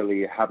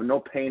really have no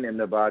pain in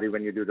the body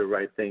when you do the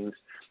right things.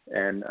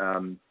 And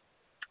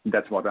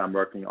that's what I'm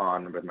working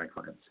on with my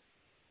clients.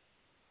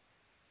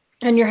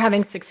 And you're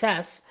having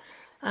success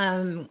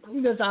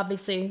because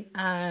obviously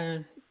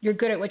you're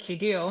good at what you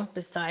do.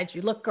 Besides,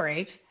 you look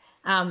great.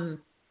 The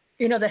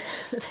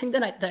thing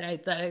that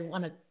I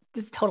want to,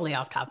 this is totally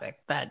off topic,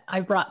 but I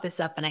brought this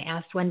up and I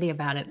asked Wendy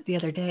about it the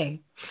other day.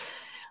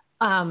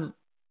 I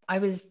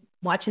was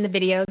watching the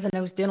videos and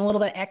I was doing a little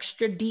bit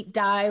extra deep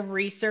dive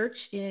research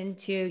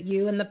into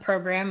you and the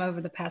program over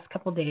the past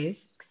couple of days.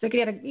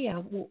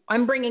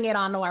 I'm bringing it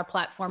onto our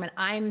platform and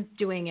I'm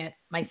doing it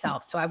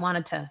myself. So I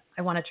wanted to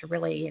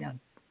really,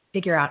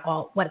 figure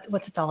out what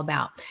it's all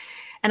about.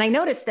 And I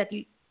noticed that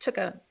you took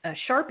a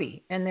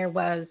Sharpie and there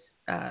was,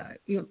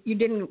 you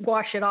didn't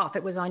wash it off.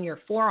 It was on your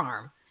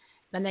forearm.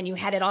 And then you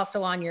had it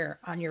also on your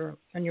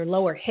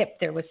lower hip.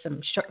 There was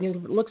some,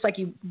 it looks like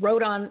you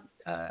wrote on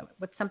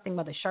with something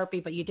with a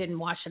Sharpie, but you didn't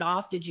wash it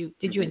off. Did you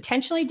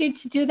intentionally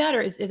do that?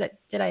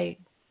 Or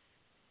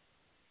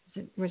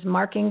was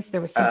markings?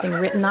 There was something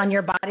written on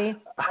your body?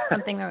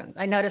 Something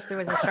I noticed there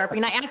was a Sharpie.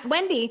 And I asked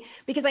Wendy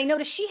because I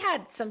noticed she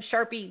had some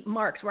Sharpie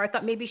marks where I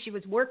thought maybe she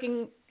was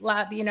working,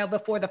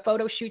 before the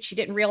photo shoot. She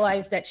didn't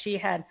realize that she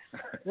had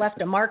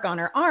left a mark on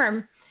her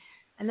arm.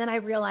 And then I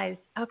realized,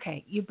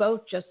 okay, you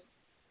both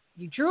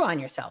you drew on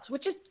yourselves,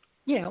 which is,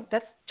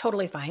 that's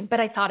totally fine. But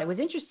I thought it was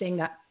interesting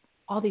that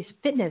all these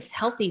fitness,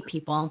 healthy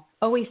people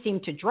always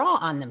seem to draw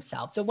on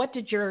themselves. So what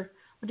did your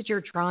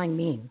drawing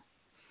mean?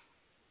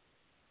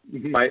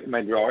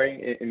 My drawing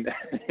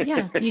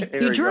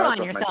you drew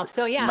on yourself.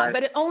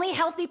 But only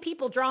healthy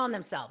people draw on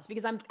themselves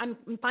because I'm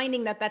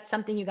finding that that's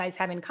something you guys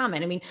have in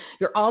common. I mean,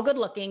 you're all good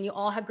looking, you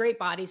all have great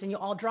bodies, and you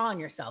all draw on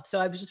yourself. So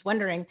I was just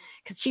wondering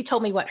because she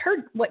told me what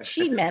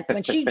she meant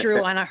when she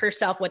drew on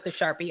herself with the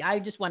Sharpie. I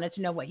just wanted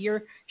to know what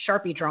your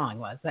Sharpie drawing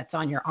was that's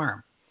on your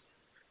arm.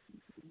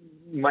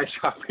 My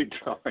Sharpie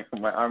drawing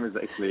on my arm is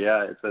actually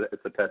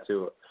it's a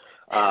tattoo.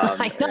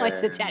 I know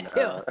it's a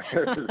tattoo.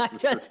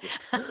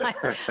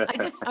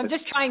 I'm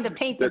just trying to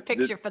paint the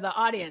picture for the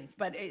audience,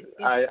 but it's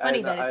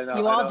funny that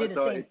you all do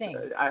the same thing.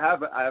 I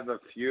have a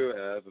few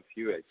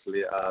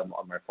actually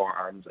on my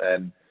forearms,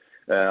 and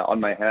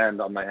on my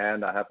hand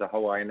I have the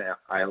Hawaiian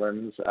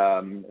Islands,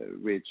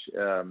 which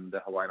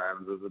the Hawaiian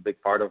Islands is a big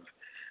part of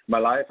my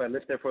life. I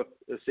lived there for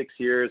 6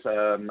 years.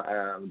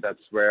 That's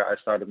where I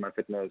started my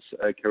fitness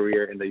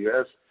career in the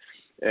U.S.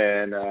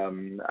 And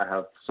I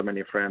have so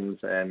many friends,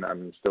 and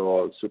I'm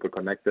still super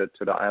connected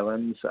to the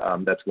islands.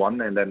 That's one.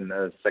 And then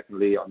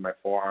secondly, on my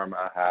forearm,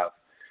 I have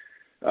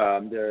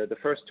the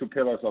first two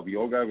pillars of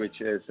yoga, which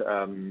is,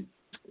 the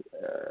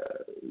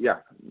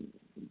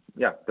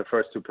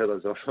first two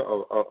pillars of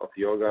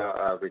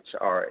yoga, which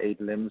are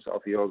 8 limbs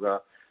of yoga.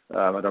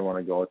 I don't want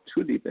to go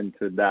too deep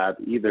into that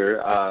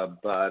either,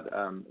 but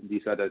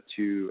these are the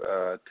two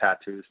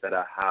tattoos that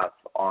I have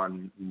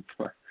on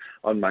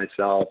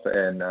myself,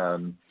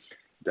 and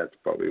that's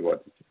probably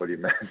what you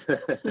meant.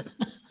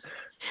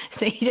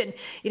 So you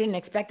didn't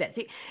expect that.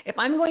 See, if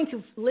I'm going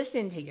to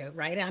listen to you,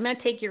 right, and I'm going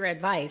to take your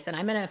advice, and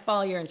I'm going to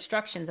follow your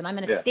instructions, and I'm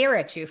going to stare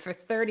at you for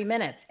 30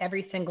 minutes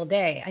every single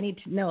day, I need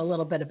to know a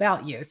little bit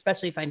about you,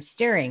 especially if I'm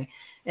staring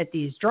at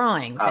these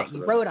drawings that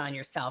you wrote on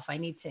yourself. I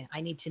need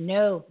to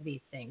know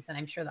these things, and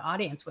I'm sure the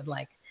audience would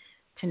like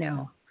to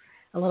know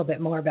a little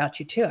bit more about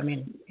you too. I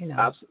mean,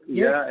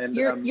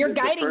 you're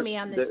guiding me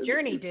on this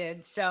journey,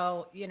 dude.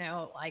 So,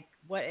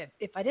 what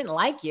if I didn't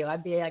like you,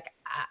 I'd be like,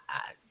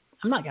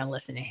 I'm not going to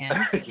listen to him.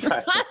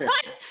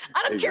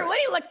 I don't care what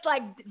he looks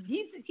like.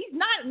 He's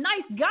not a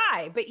nice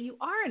guy, but you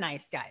are a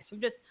nice guy. So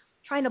I'm just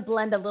trying to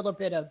blend a little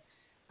bit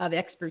of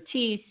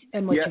expertise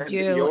in what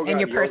you do and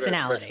your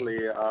personality.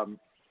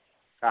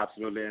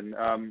 Absolutely. And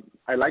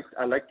I like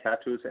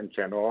tattoos in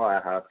general.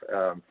 I have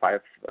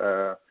 5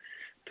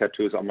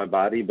 tattoos on my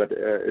body, but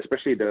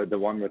especially the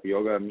one with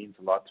yoga means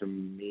a lot to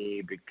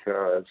me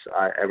because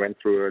I went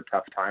through a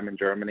tough time in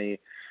Germany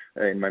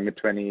in my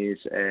mid-20s,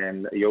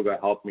 and yoga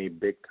helped me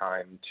big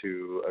time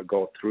to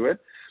go through it.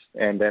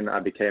 And then I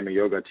became a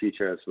yoga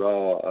teacher as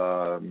well.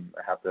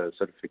 I have the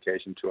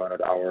certification,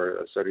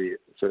 200-hour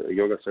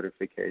yoga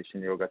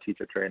certification, yoga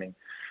teacher training,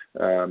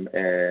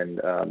 and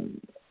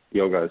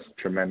yoga is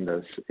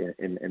tremendous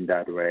in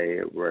that way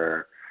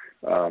where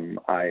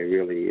I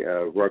really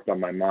worked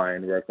on my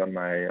mind, worked on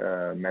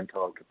my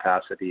mental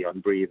capacity, on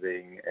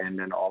breathing, and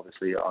then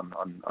obviously on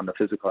the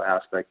physical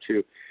aspect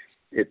too.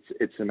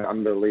 It's an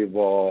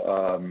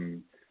unbelievable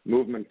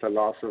movement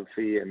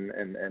philosophy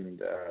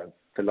and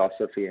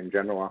philosophy in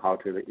general, how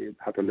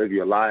to live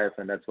your life,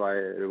 and that's why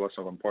it was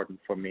so important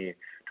for me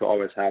to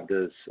always have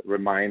this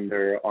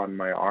reminder on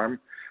my arm,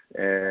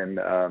 and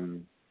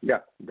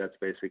that's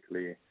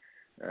basically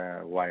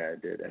why I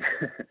did it.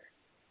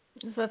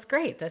 So that's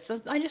great. I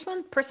just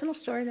want a personal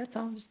story. That's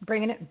all. Just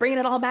bringing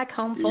it all back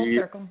home full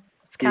circle.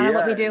 It's kind of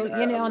what we do,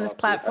 on this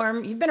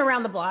platform. You've been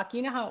around the block.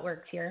 You know how it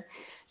works here.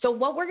 So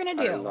what we're going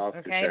to do,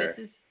 okay?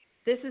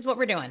 This is what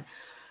we're doing.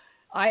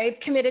 I've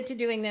committed to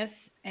doing this,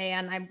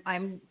 and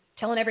I'm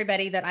telling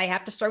everybody that I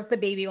have to start with the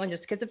baby one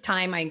just because of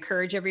time. I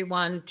encourage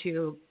everyone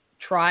to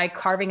try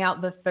carving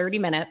out the 30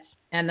 minutes,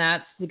 and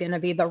that's going to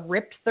be the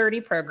Ripped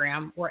 30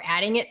 program. We're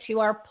adding it to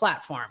our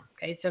platform.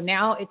 Okay, so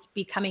now it's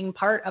becoming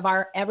part of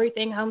our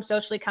Everything Home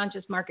Socially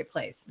Conscious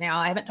Marketplace. Now,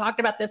 I haven't talked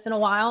about this in a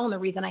while, and the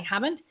reason I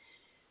haven't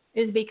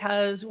is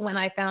because when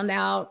I found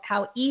out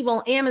how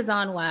evil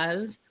Amazon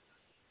was,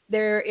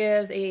 there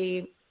is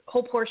a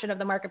whole portion of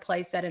the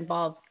marketplace that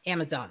involves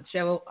Amazon.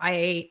 So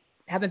I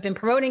haven't been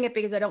promoting it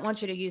because I don't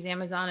want you to use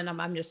Amazon, and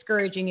I'm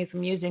discouraging you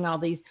from using all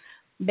these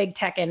big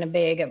tech and a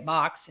big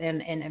box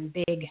and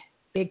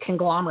big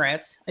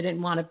conglomerates. I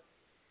didn't want to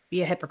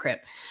be a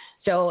hypocrite.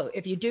 So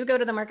if you do go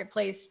to the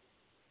marketplace,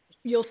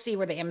 you'll see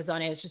where the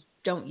Amazon is. Just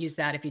don't use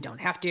that if you don't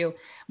have to.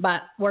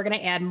 But we're going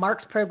to add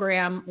Mark's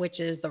program, which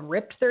is the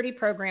Ripped 30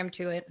 program,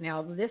 to it.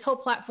 Now, this whole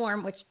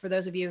platform, which for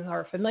those of you who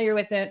are familiar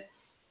with it,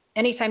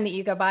 anytime that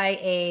you go buy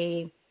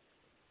a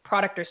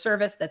product or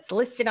service that's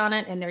listed on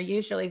it, and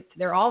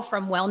they're all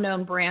from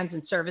well-known brands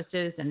and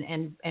services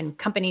and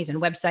companies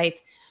and websites,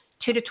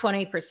 2 to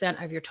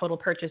 20% of your total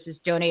purchase is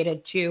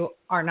donated to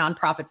our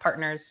nonprofit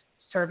partners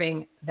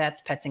serving vets,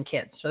 pets, and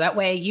kids. So that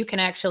way you can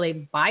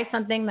actually buy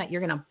something that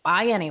you're going to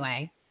buy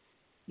anyway.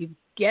 You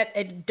get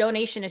a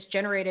donation is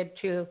generated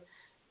to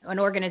an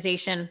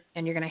organization,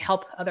 and you're going to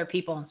help other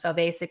people. So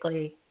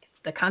basically,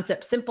 the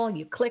concept's simple.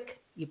 You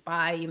click, you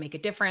buy, you make a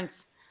difference.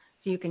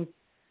 So you can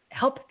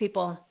help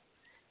people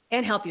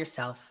and help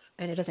yourself,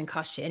 and it doesn't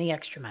cost you any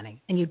extra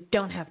money, and you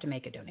don't have to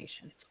make a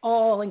donation. It's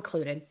all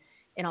included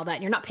in all that.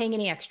 And you're not paying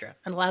any extra,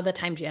 and a lot of the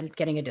times you end up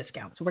getting a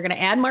discount. So we're going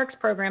to add Mark's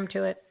program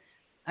to it.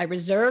 I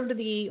reserved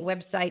the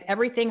website,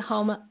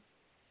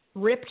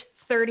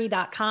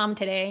 everythinghomeRipped30.com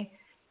today.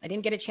 I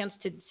didn't get a chance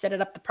to set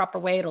it up the proper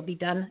way. It'll be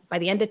done by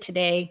the end of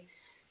today,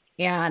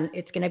 and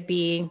it's going to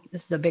be, this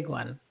is a big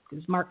one,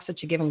 because Mark's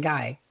such a giving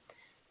guy.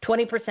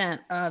 20%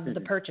 of the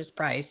purchase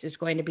price is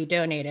going to be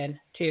donated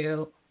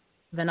to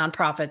the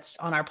nonprofits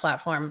on our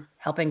platform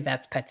helping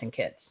vets, pets, and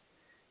kids.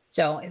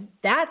 So if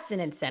that's an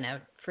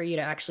incentive for you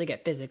to actually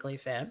get physically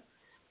fit,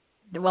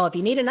 well, if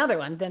you need another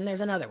one, then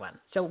there's another one.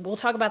 So we'll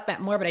talk about that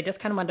more, but I just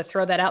kind of wanted to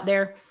throw that out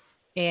there.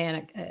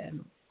 And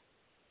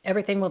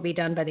everything will be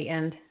done by the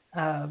end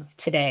of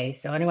today.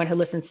 So anyone who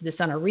listens to this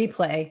on a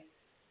replay,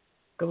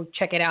 go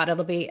check it out.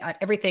 It'll be at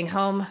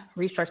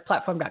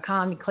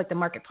everythinghomeresourceplatform.com. You click the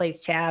Marketplace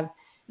tab.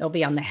 It'll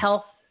be on the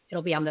health.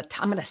 It'll be on the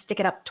I'm going to stick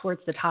it up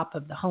towards the top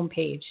of the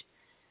homepage.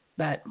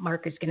 But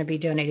Mark is going to be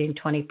donating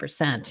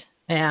 20%.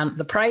 And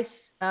the price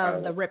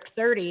of the Ripped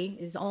 30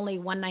 is only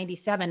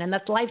 $197, and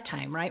that's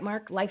lifetime, right,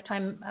 Mark?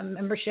 Lifetime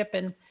membership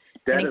and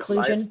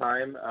inclusion.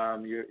 That is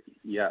lifetime.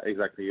 Yeah,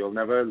 exactly. You'll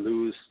never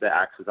lose the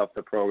access of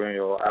the program.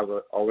 You'll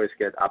always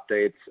get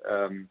updates,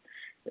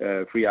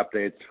 free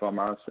updates from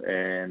us,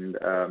 and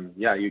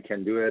you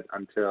can do it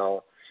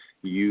until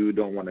you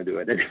don't want to do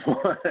it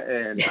anymore.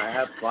 And I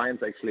have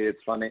clients, actually,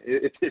 it's funny.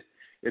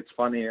 It's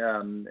funny.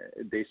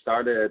 They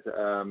started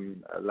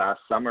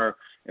last summer,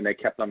 and they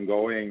kept on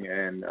going,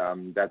 and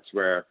that's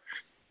where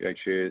you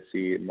actually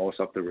see most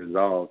of the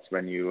results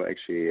when you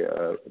actually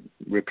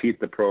repeat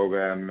the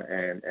program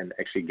and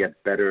actually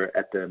get better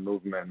at the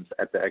movements,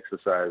 at the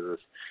exercises,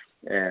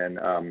 and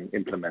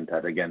implement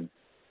that again.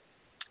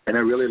 And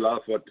I really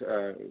love what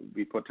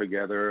we put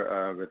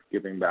together with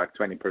giving back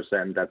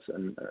 20%. That's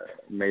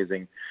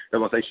amazing. That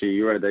was actually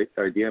your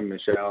idea,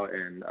 Michelle,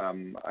 and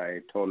I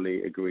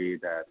totally agree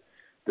that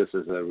this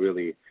is a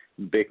really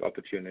big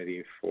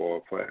opportunity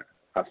for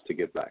us to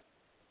give back.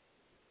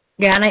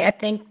 Yeah, and I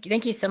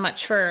thank you so much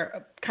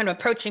for kind of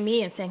approaching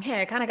me and saying,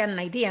 hey, I kind of got an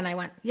idea. And I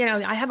went,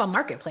 I have a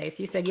marketplace.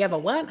 You said, you have a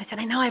what? I said,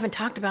 I know I haven't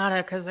talked about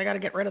it because I got to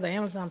get rid of the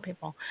Amazon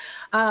people.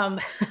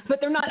 But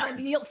they're not,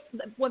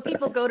 when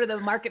people go to the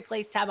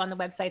marketplace tab on the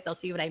website, they'll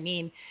see what I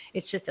mean.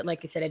 It's just that,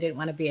 like you said, I didn't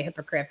want to be a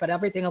hypocrite, but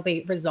everything will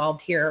be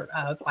resolved here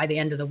by the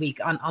end of the week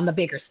on the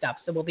bigger stuff.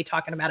 So we'll be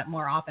talking about it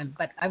more often.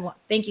 But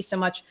thank you so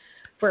much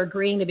for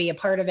agreeing to be a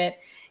part of it.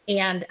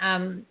 And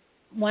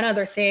one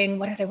other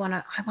thing, I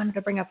wanted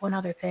to bring up one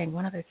other thing.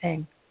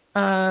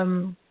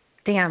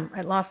 Damn,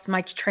 I lost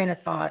my train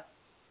of thought.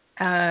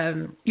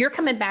 You're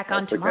coming back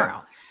on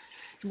tomorrow.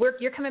 Okay.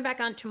 You're coming back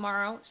on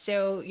tomorrow,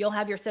 so you'll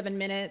have your 7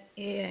 minute,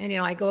 and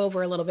I go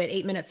over a little bit,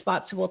 8 minute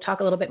spots, so we'll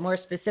talk a little bit more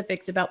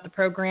specifics about the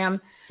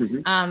program.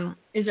 Mm-hmm.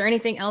 Is there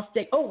anything else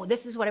this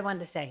is what I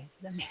wanted to say.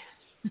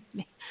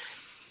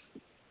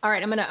 All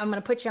right, I'm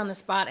gonna put you on the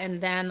spot, and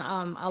then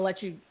I'll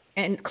let you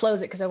and close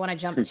it because I want to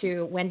jump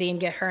to Wendy and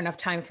get her enough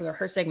time for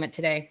her segment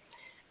today.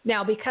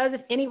 Now, because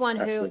of anyone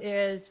who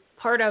is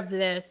part of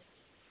this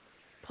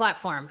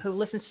platform, who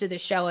listens to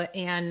this show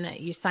and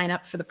you sign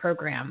up for the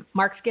program,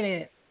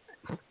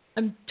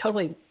 I'm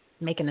totally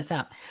making this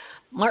up.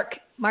 Mark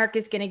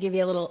is going to give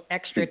you a little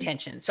extra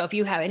attention. So if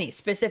you have any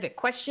specific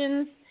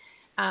questions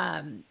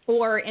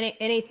or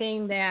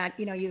anything that,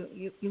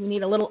 you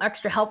need a little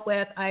extra help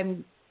with,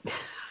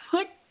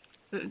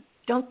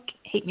 don't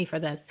hate me for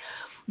this.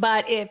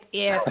 But if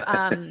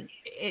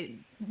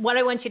what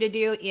I want you to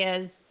do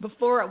is,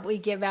 before we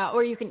give out,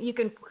 or you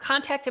can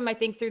contact him, I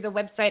think, through the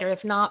website, or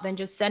if not, then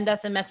just send us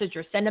a message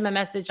or send him a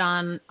message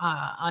on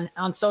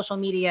social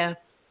media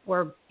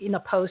or in a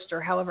post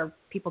or however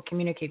people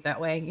communicate that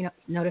way.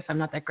 Notice I'm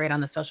not that great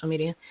on the social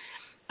media.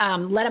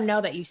 Let him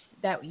know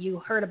that you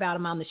heard about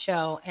him on the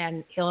show,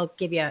 and he'll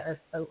give you a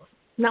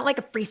not like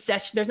a free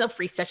session. There's no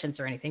free sessions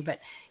or anything, but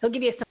he'll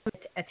give you some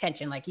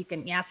attention. Like you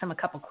can ask him a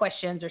couple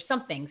questions or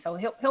something. So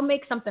he'll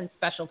make something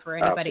special for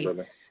anybody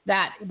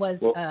that was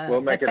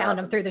that found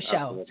him through the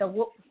show.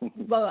 Absolutely.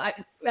 So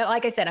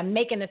like I said, I'm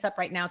making this up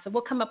right now. So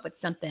we'll come up with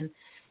something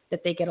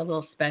that they get a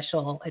little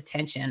special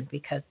attention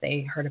because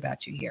they heard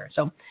about you here.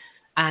 So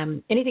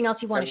anything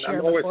else you want to share?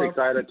 I'm always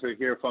excited to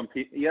hear from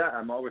people. Yeah,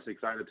 I'm always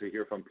excited to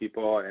hear from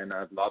people, and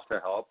I'd love to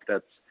help.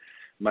 That's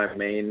my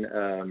main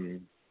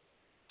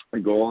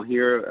goal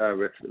here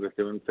with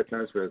doing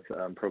fitness, with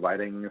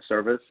providing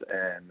service,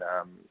 and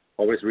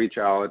always reach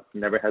out.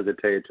 Never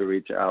hesitate to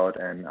reach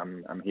out, and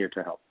I'm here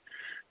to help.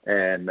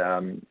 And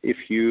if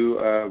you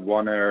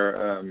want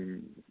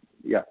to,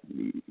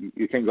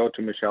 you can go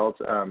to Michelle's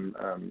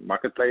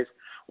marketplace,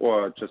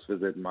 or just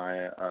visit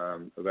my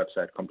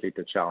website,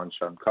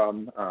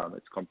 completethechallenge.com.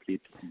 It's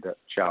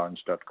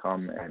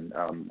completethechallenge.com, and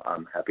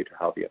I'm happy to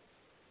help you.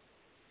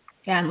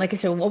 Yeah, and like I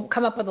said, we'll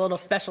come up with a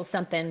little special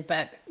something,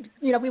 but,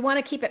 we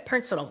want to keep it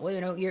personal.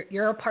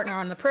 You're a partner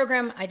on the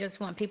program. I just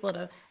want people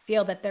to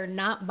feel that they're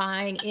not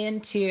buying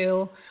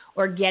into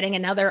or getting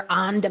another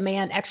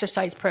on-demand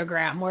exercise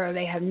program where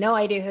they have no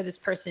idea who this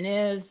person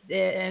is,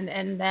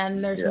 and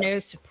then there's no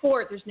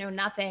support, there's no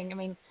nothing. I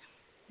mean,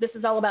 this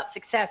is all about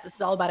success. This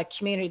is all about a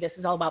community. This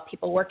is all about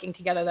people working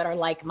together that are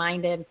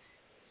like-minded.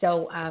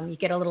 So you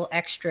get a little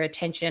extra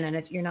attention,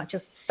 and you're not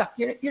just stuck.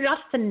 You're not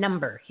just a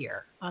number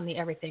here on the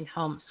Everything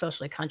Home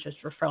Socially Conscious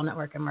Referral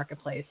Network and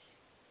Marketplace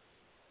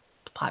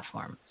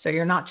platform. So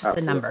you're not just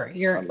a number.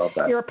 You're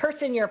a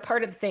person. You're a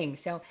part of the thing.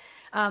 So,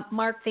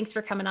 Mark, thanks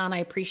for coming on. I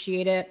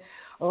appreciate it.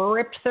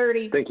 Ripped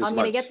 30. Thank you so much. I'm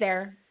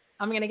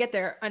going to get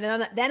there. And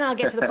then I'll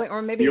get to the point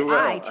where maybe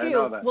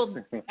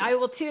I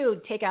will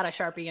too take out a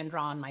Sharpie and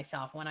draw on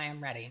myself when I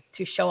am ready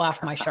to show off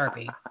my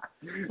Sharpie.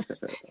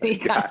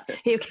 You've got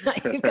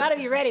to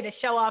be ready to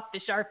show off the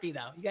Sharpie,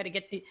 though. You got to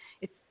get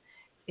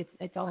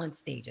it's all in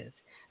stages.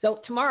 So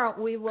tomorrow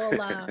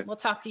we'll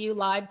talk to you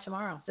live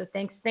tomorrow. So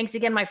thanks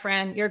again, my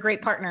friend. You're a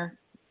great partner.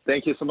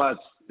 Thank you so much.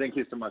 Thank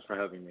you so much for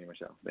having me,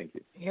 Michelle. Thank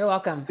you. You're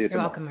welcome. You're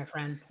welcome, my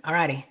friend. All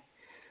righty.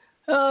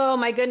 Oh,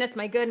 my goodness.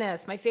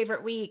 My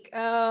favorite week.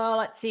 Oh,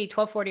 let's see,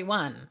 12:41.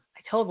 I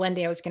told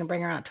Wendy I was going to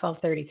bring her on at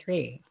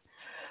 12:33.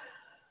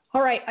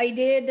 All right, I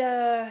did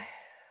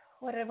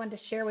what I wanted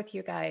to share with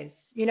you guys.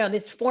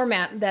 This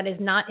format that is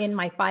not in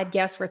my 5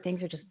 guests where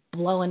things are just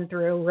blowing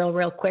through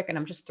real quick, and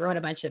I'm just throwing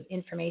a bunch of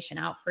information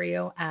out for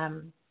you.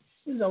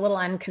 This is a little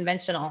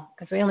unconventional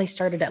because we only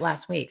started it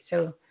last week.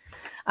 So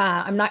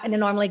I'm not going to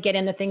normally get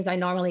into things I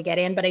normally get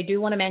in, but I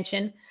do want to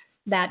mention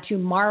that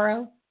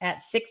tomorrow at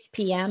 6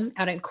 p.m.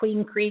 out in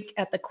Queen Creek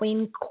at the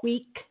Queen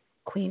Creek.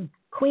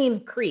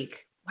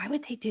 Why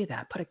would they do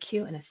that? Put a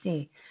Q and a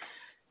C.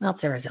 Well,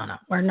 it's Arizona.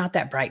 We're not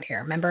that bright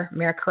here. Remember?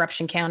 Mayor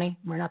Corruption County?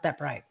 We're not that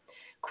bright.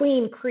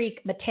 Queen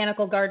Creek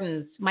Botanical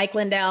Gardens, Mike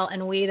Lindell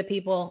and We the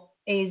People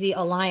AZ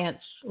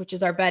Alliance, which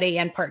is our buddy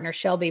and partner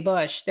Shelby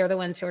Bush. They're the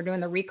ones who are doing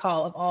the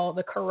recall of all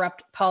the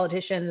corrupt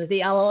politicians,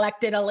 the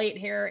elected elite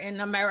here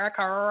in America,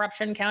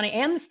 Corruption County,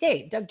 and the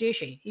state. Doug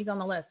Ducey, he's on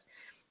the list.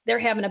 They're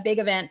having a big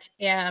event,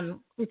 and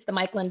it's the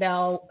Mike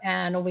Lindell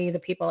and We the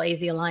People AZ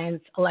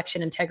Alliance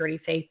Election Integrity,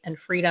 Faith, and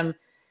Freedom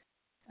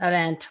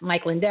event.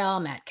 Mike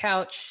Lindell, Matt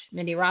Couch,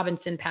 Mindy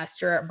Robinson,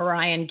 Pastor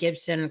Brian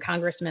Gibson,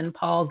 Congressman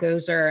Paul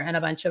Gozer, and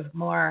a bunch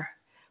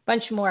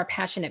more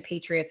passionate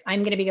patriots. I'm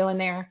going to be going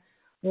there.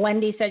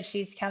 Wendy said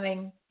she's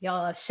coming.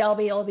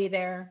 Shelby will be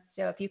there.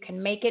 So if you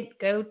can make it,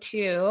 go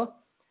to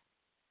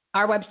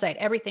our website,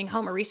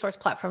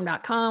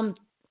 everythinghomeresourceplatform.com.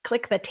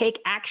 Click the Take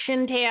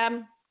Action tab.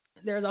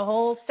 There's a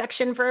whole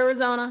section for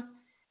Arizona.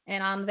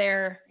 And on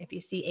there, if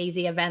you see AZ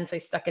events,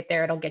 I stuck it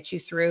there. It'll get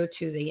you through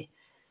to the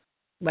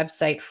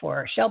website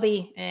for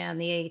Shelby. And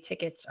the A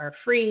tickets are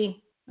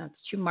free. That's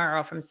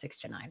tomorrow from 6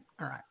 to 9.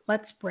 All right.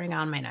 Let's bring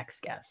on my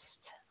next guest.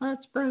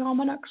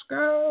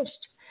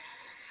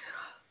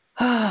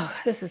 Oh,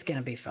 this is going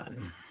to be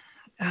fun.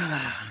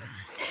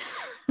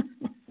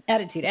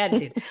 Attitude.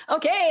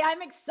 Okay,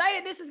 I'm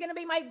excited. This is going to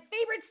be my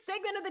favorite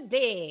segment of the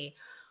day.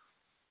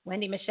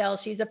 Wendy Michelle,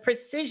 she's a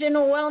precision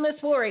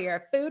wellness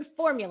warrior, food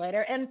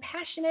formulator, and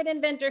passionate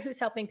inventor who's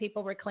helping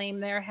people reclaim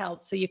their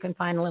health so you can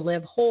finally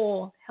live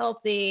whole,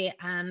 healthy,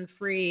 and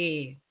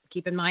free.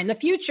 Keep in mind, the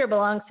future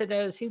belongs to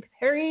those who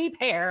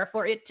prepare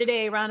for it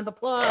today. Round of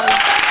applause.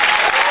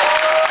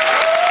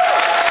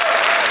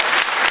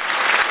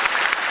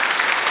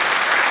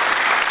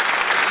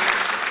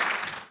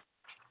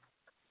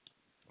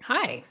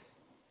 Hi.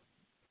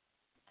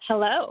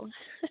 Hello.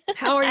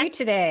 How are you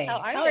today? How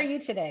are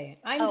you today?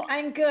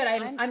 I'm good.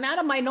 I'm out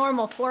of my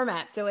normal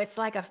format, so it's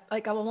like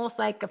almost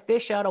like a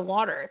fish out of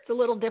water. It's a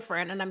little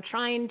different, and I'm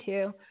trying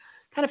to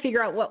kind of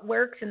figure out what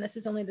works. And this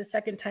is only the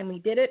second time we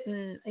did it,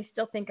 and I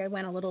still think I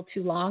went a little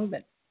too long,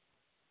 but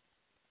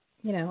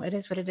it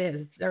is what it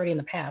is. It's already in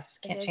the past.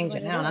 Can't change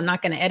it now. And I'm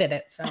not going to edit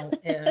it. So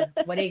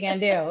what are you going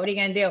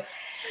to do?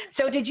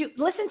 So did you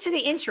listen to the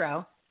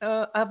intro?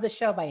 of the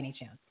show by any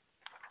chance?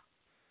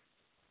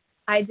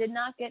 I did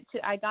not get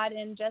to. I got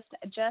in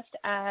just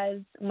as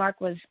Mark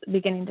was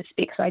beginning to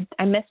speak, so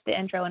I missed the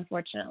intro,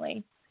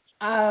 unfortunately.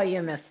 Oh,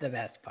 you missed the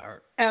best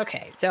part.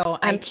 Okay, so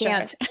I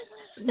can't.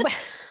 Sure.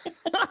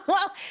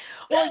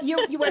 well,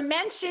 you were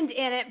mentioned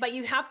in it, but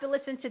you have to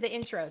listen to the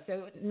intro.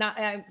 So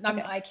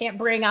I can't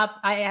bring up.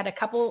 I had a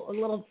couple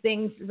little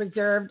things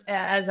reserved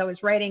as I was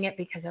writing it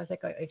because I was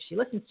like, if she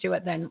listens to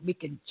it, then we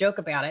could joke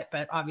about it.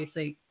 But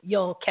obviously,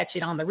 you'll catch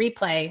it on the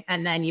replay,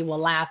 and then you will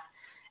laugh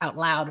out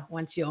loud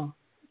once you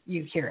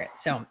hear it.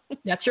 So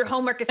that's your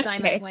homework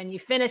assignment. Okay. When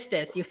you finish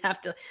this, you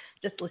have to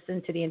just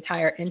listen to the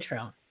entire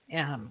intro.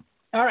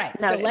 All right,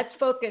 so let's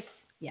focus.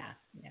 Yeah,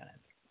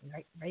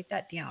 write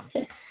that down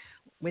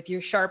with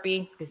your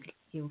Sharpie, because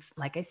you,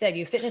 like I said,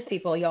 you fitness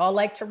people, you all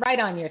like to write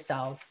on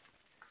yourselves.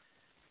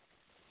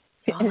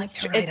 You all like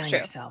to write on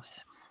yourselves.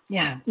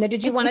 Yeah. Now,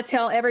 did you want to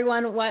tell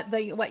everyone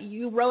what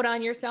you wrote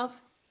on yourself?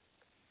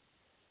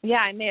 Yeah,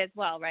 I may as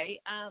well, right?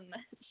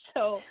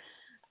 So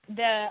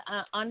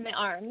on my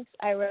arms,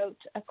 I wrote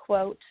a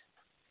quote.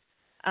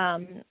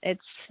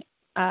 It's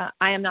I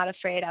am not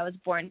afraid. I was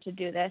born to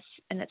do this,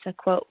 and it's a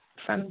quote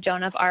from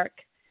Joan of Arc,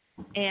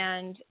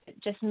 and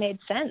it just made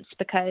sense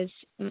because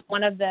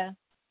one of the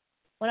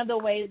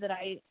ways that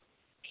I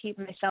keep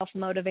myself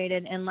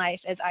motivated in life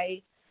is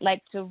I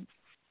like to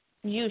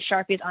use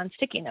Sharpies on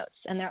sticky notes,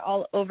 and they're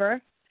all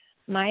over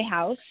my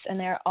house, and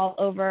they're all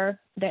over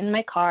in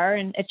my car,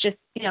 and it's just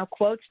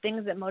quotes,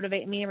 things that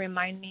motivate me and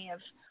remind me of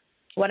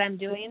what I'm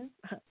doing.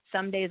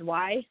 Some days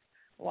why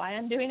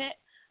I'm doing it.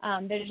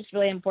 They're just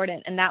really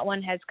important, and that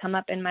one has come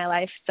up in my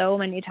life so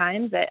many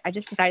times that I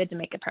just decided to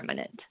make it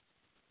permanent.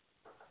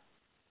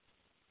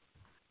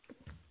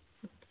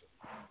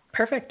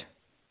 Perfect.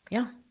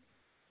 Yeah.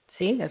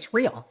 See, that's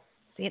real.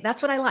 See,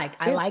 that's what I like.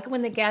 I like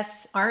when the guests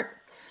aren't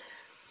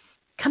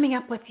coming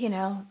up with,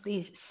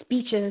 these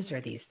speeches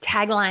or these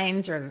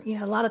taglines, or,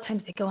 a lot of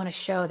times they go on a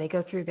show, they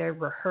go through their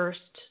rehearsed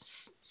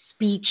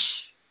speech,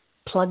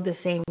 plug the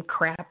same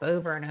crap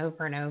over and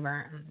over and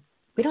over.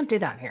 We don't do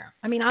that here.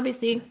 I mean,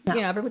 obviously,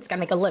 everyone's got to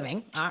make a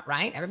living,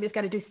 right? Everybody's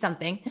got to do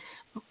something.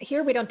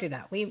 Here, we don't do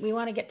that. We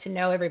want to get to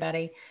know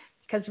everybody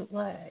because,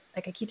 like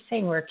I keep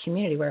saying, we're a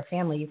community, we're a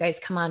family. You guys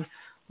come on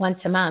once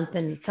a month,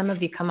 and some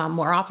of you come on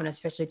more often,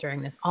 especially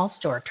during this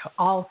all-star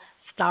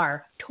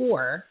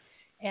tour,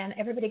 and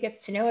everybody gets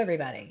to know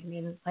everybody. I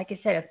mean, like I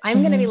said, if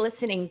I'm going to be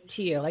listening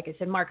to you, like I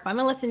said, Mark, if I'm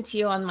going to listen to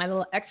you on my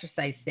little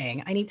exercise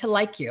thing, I need to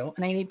like you,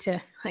 and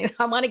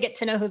I want to get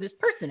to know who this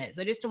person is.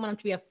 I just don't want it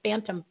to be a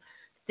phantom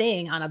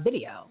thing on a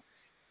video.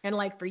 And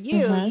like for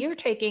you, you're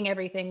taking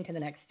everything to the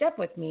next step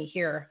with me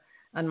here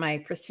on my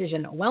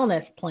precision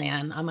wellness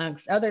plan,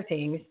 amongst other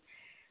things.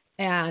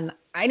 And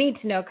I need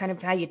to know kind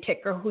of how you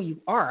tick or who you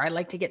are. I'd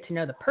like to get to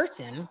know the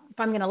person if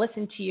I'm going to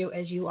listen to you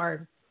as you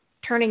are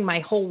turning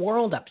my whole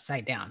world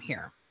upside down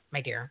here,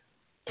 my dear.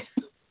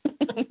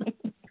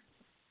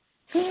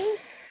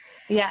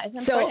 Yeah, it's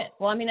important.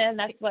 Well, I mean, and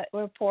that's what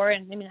rapport,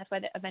 and I mean, that's why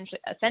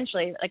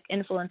essentially, like,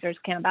 influencers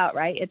came about,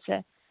 right?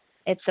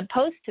 It's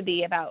supposed to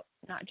be about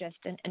not just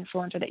an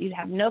influencer that you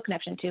have no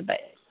connection to, but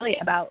really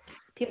about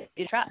people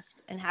you trust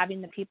and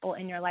having the people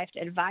in your life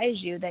to advise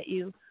you that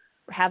you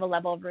have a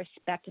level of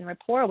respect and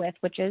rapport with,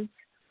 which is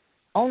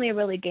only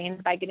really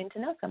gained by getting to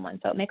know someone.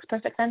 So it makes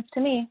perfect sense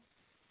to me.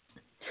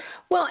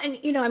 Well, and,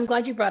 I'm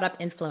glad you brought up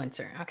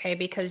influencer, okay,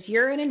 because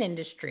you're in an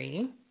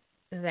industry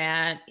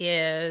that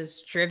is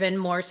driven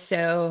more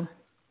so,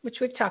 which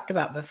we've talked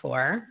about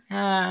before,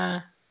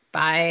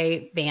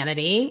 by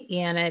vanity,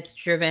 and it's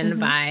driven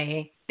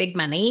by big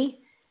money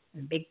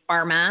and big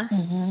pharma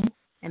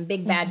and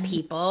big bad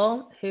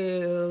people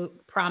who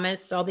promise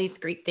all these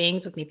great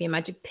things with maybe a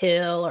magic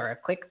pill or a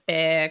quick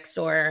fix,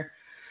 or,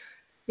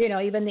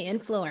 even the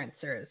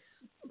influencers.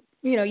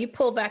 You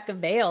pull back the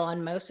veil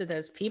on most of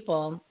those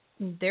people,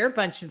 they're a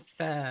bunch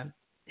of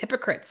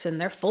hypocrites, and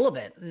they're full of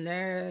it. And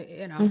they're,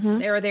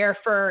 they're there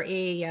for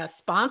a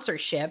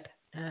sponsorship,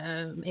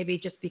 maybe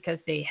just because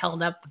they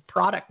held up the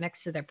product next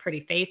to their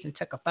pretty face and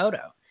took a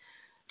photo.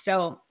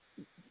 So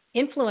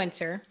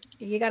influencer,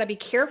 you got to be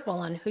careful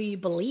on who you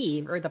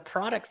believe or the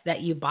products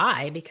that you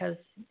buy, because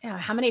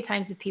how many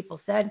times have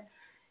people said,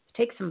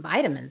 take some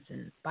vitamins,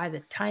 and by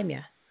the time you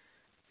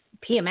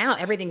pee them out,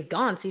 everything's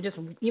gone. So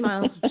you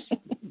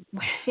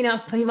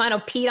might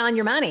have peed on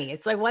your money.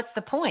 It's like, what's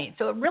the point?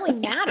 So it really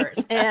matters.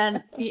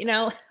 And,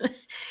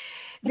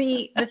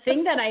 the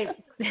thing that it's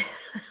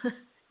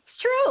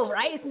true,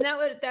 right? Isn't that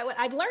what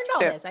I've learned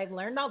all this? I've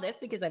learned all this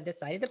because I've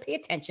decided to pay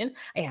attention.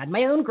 I had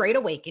my own great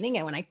awakening.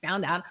 And when I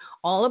found out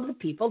all of the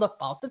people, the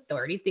false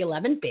authorities, the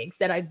 11 bigs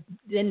that I've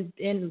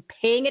been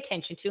paying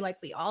attention to, like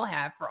we all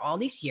have for all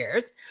these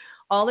years,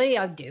 all they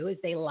do is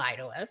they lie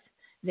to us.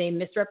 They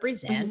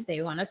misrepresent.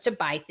 They want us to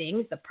buy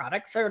things. The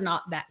products are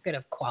not that good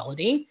of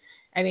quality.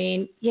 I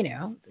mean,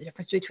 the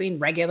difference between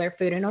regular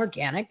food and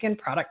organic and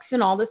products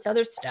and all this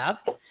other stuff.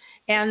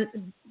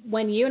 And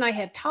when you and I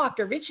had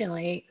talked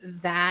originally,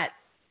 that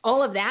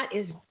all of that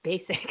is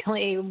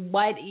basically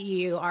what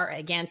you are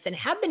against and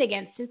have been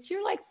against since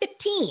you're like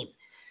 15.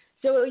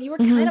 So you were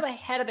kind of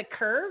ahead of the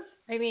curve.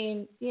 I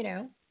mean, you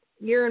know,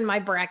 you're in my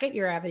bracket.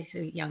 You're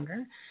obviously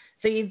younger.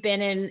 So you've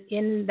been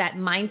in that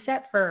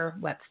mindset for,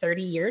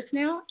 30 years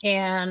now?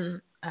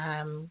 And,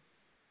 I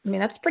mean,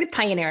 that's pretty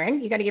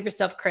pioneering. You got to give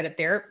yourself credit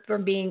there for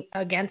being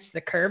against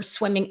the curve,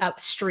 swimming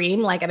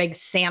upstream like a big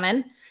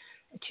salmon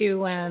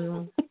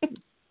to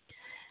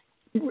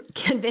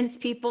convince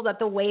people that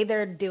the way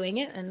they're doing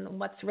it and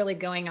what's really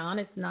going on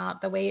is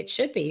not the way it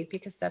should be,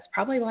 because that's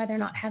probably why they're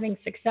not having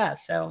success.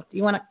 So do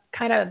you want to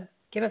kind of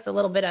give us a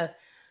little bit of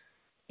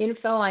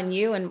info on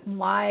you and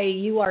why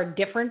you are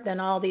different than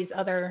all these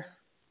other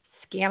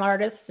scam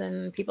artists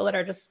and people that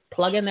are just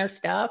plugging their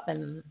stuff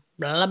and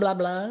blah, blah,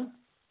 blah?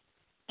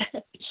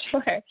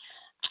 Sure.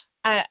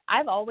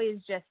 I've always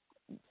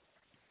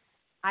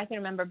I can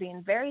remember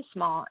being very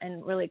small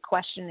and really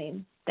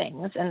questioning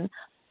things. And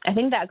I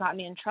think that got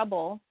me in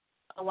trouble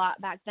a lot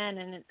back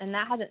then. And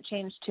that hasn't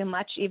changed too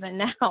much even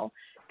now.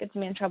 It gets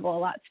me in trouble a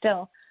lot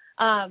still.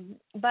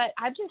 But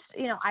I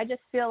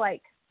just feel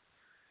like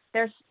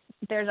there's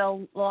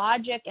a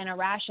logic and a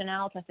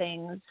rationale to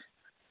things,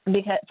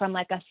 because from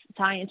like a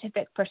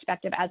scientific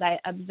perspective, as I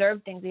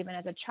observed things even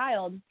as a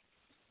child,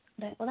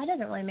 that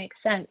doesn't really make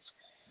sense.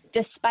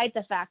 Despite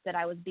the fact that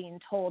I was being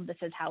told this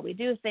is how we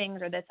do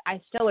things or this,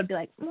 I still would be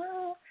like,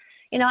 well,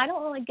 I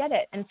don't really get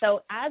it. And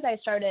so as I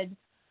started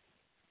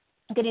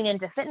getting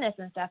into fitness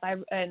and stuff,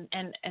 and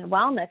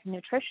wellness and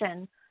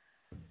nutrition,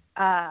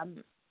 I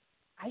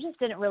just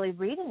didn't really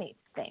read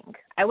anything.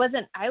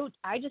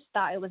 I just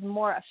thought it was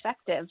more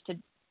effective to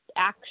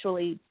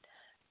actually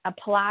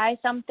apply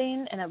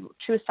something in a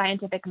true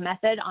scientific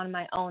method on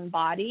my own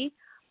body,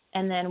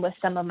 and then with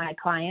some of my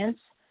clients,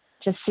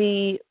 to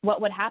see what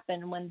would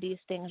happen when these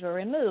things were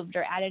removed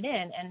or added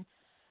in. And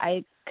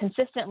I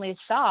consistently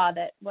saw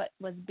that what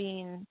was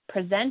being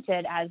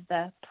presented as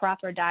the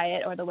proper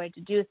diet or the way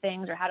to do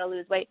things or how to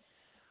lose weight,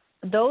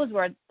 those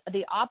were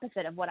the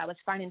opposite of what I was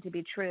finding to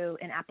be true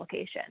in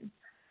application.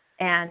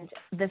 And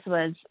this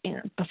was,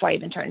 before I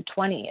even turned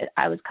 20,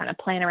 I was kind of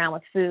playing around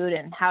with food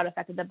and how it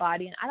affected the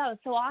body. And I thought it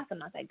was so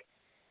awesome. I was like,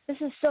 this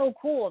is so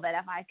cool that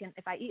if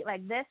I eat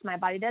like this, my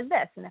body does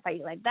this. And if I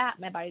eat like that,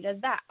 my body does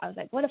that. I was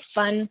like, what a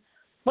fun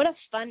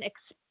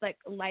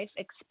life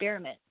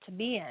experiment to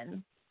be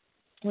in.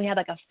 We had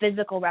like a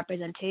physical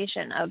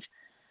representation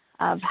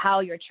of how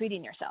you're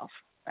treating yourself,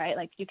 right?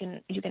 Like you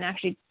can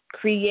actually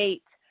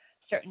create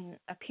certain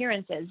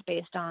appearances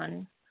based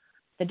on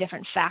the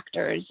different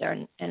factors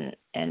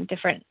and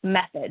different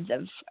methods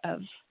of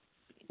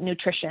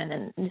nutrition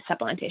and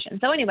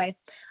supplementation. So anyway,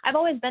 I've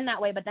always been that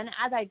way. But then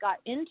as I got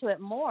into it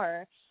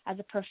more as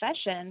a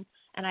profession,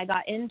 and I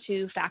got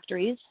into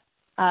factories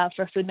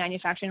for food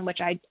manufacturing, which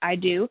I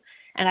do,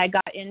 and I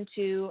got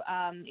into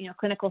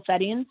clinical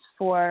settings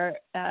for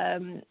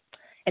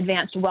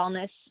advanced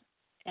wellness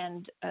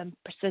and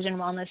precision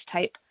wellness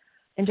type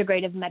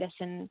integrative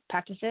medicine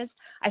practices,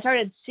 I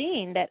started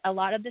seeing that a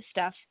lot of this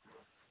stuff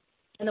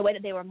and the way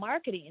that they were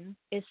marketing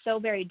is so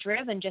very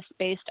driven just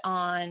based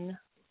on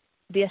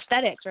the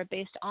aesthetics or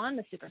based on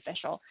the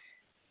superficial.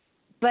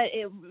 But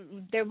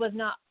there was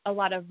not a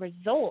lot of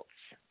results,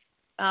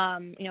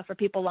 for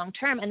people long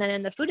term. And then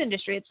in the food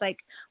industry, it's like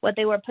what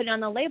they were putting on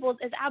the labels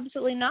is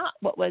absolutely not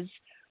what was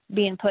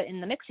being put in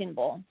the mixing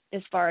bowl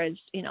as far as,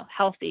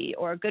 healthy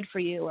or good for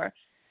you.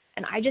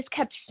 And I just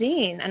kept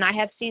seeing, and I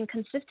have seen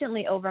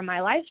consistently over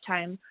my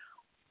lifetime,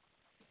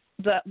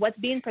 what's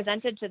being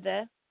presented to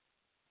the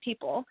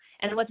people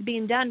and what's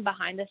being done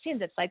behind the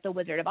scenes. It's like the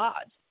Wizard of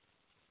Oz.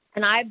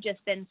 And I've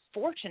just been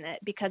fortunate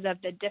because of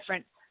the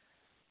different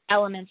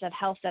elements of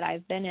health that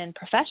I've been in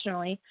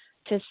professionally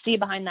to see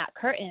behind that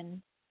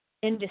curtain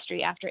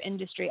industry after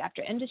industry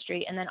after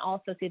industry, and then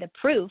also see the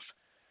proof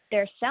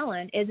they're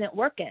selling isn't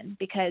working,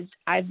 because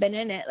I've been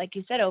in it, like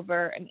you said,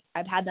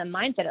 I've had the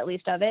mindset at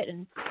least of it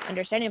and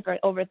understanding for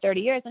over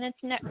 30 years, and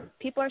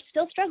people are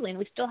still struggling.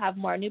 We still have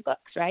more new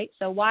books, right?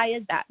 So why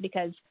is that?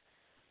 Because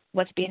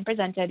what's being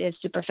presented is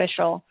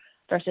superficial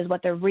versus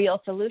what the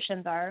real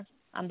solutions are.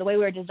 The way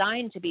we're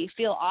designed to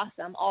feel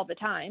awesome all the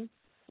time,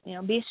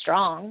 be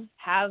strong,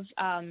 have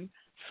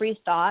free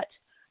thought,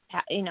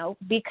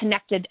 be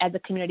connected as a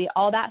community,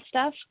 all that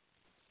stuff,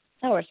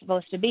 that we're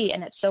supposed to be,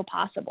 and it's so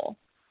possible.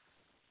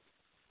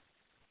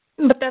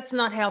 But that's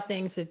not how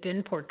things have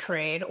been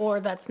portrayed, or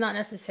that's not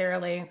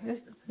necessarily,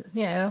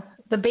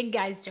 the big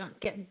guys don't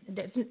get,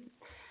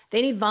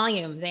 they need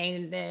volume.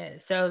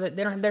 So that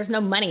there's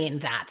no money in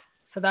that.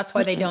 So that's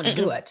why they don't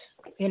do it,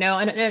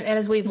 and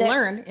as we've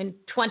learned in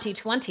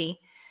 2020,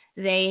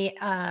 they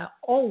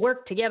all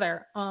work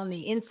together on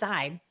the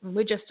inside.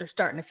 We just are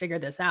starting to figure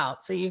this out.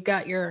 So you've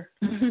got your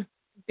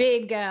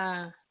big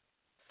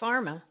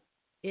pharma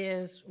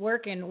is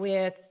working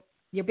with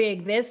your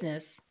big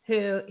business,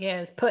 who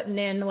is putting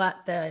in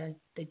the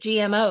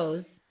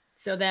GMOs.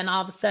 So then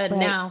all of a sudden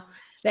now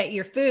that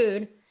your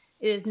food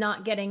is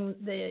not getting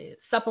the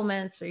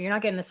supplements, or you're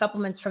not getting the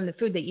supplements from the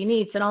food that you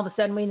need, so all of a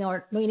sudden we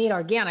need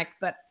organic,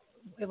 but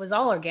it was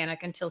all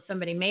organic until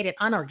somebody made it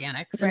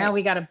unorganic. So now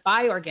we got to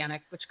buy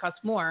organic, which costs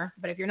more.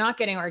 But if you're not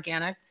getting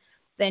organic,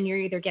 then you're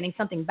either getting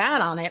something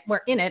bad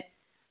in it,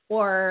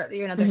 or,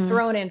 they're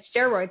throwing in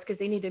steroids because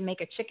they need to make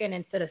a chicken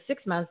instead of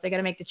 6 months. They got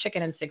to make the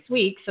chicken in 6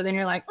 weeks. So then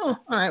you're like, oh,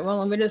 all right, well,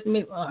 let me just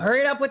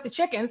hurry it up with the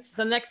chickens.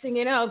 So next thing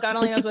you know, God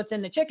only knows what's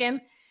in the chicken.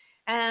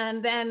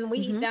 And then we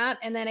eat that,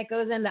 and then it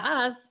goes into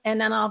us. And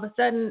then all of a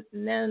sudden,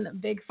 then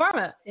Big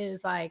Pharma is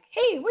like,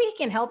 hey, we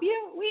can help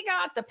you. We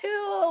got the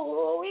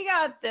pill. We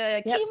got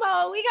the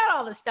chemo. We got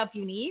all the stuff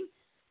you need.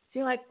 So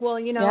you're like, well,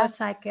 it's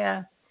like,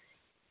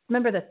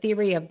 remember the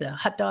theory of the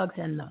hot dogs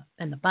and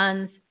the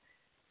buns?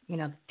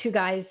 The two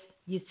guys,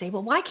 you'd say,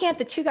 well, why can't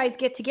the two guys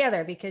get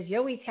together? Because you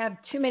always have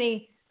too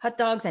many hot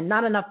dogs and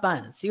not enough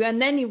buns.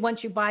 Once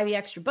you buy the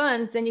extra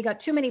buns, then you got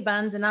too many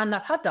buns and not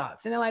enough hot dogs.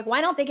 And they're like, why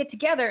don't they get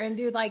together and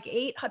do like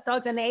 8 hot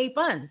dogs and 8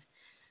 buns?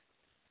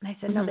 And I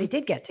said, no, they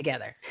did get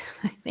together.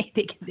 they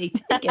did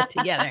get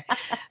together.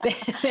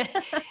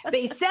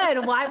 They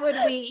said, why would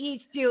we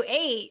each do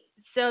 8?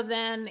 So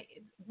then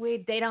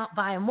they don't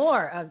buy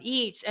more of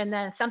each, and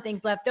then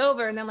something's left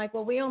over. And I'm like,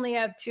 well, we only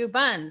have 2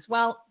 buns.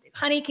 Well,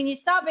 honey, can you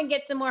stop and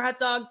get some more hot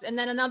dogs and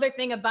then another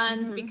thing of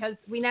buns because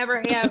we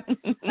never have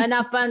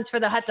enough buns for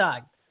the hot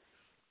dog.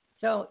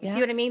 So you see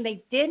what I mean?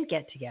 They did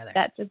get together.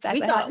 That's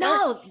exactly we thought,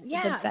 how it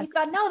we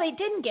thought, no, they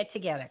didn't get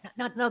together.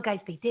 No, guys,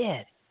 they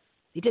did.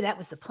 They did. That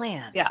was the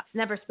plan. Yeah. It's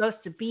never supposed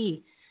to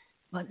be,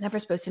 never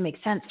supposed to make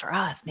sense for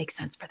us, make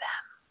sense for them.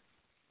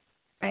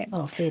 Right.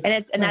 Oh,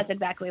 and that's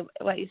exactly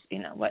what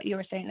what you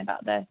were saying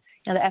about the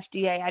the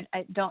FDA.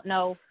 I don't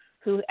know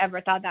who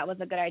ever thought that was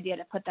a good idea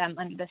to put them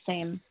under the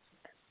same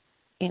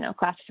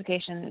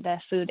classification. The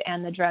food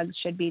and the drugs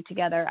should be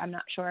together. I'm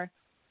not sure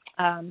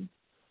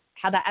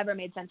how that ever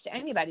made sense to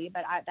anybody,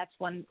 but that's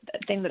one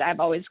thing that I've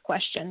always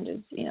questioned is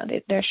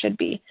they should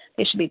be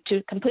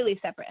 2 completely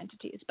separate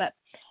entities. But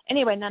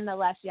anyway,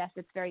 nonetheless, yes,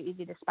 it's very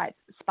easy to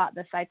spot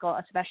the cycle,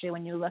 especially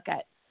when you look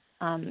at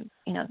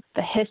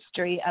the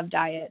history of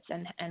diets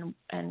and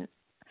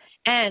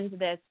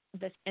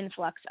this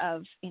influx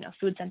of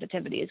food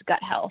sensitivities,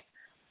 gut health,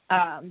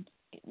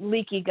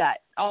 leaky gut,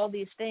 all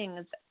these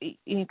things.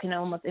 You can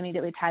almost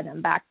immediately tie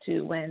them back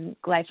to when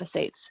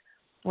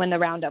when the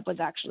Roundup was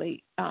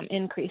actually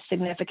increased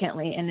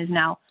significantly and is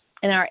now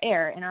in our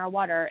air, in our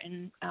water,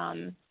 in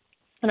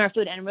our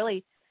food. And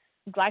really,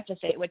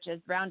 glyphosate, which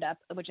is Roundup,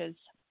 which is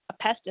a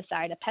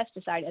pesticide. A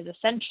pesticide is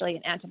essentially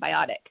an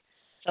antibiotic.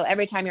 So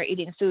every time you're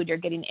eating food, you're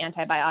getting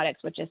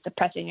antibiotics, which is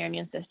suppressing your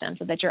immune system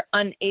so that you're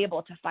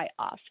unable to fight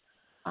off,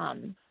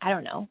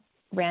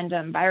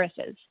 random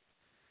viruses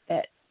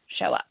that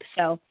show up.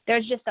 So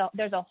there's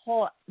a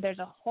whole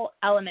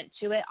element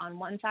to it on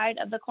one side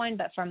of the coin.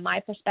 But from my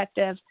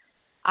perspective,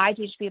 I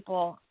teach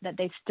people that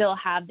they still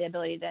have the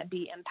ability to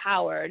be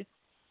empowered.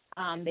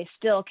 They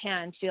still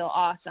can feel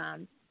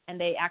awesome, and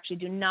they actually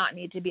do not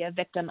need to be a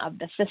victim of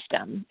the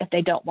system if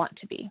they don't want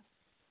to be.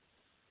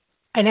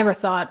 I never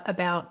thought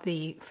about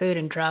the Food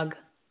and Drug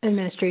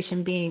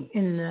Administration being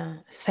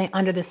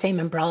under the same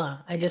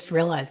umbrella. I just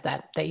realized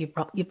that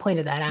you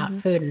pointed that out,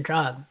 food and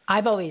drug.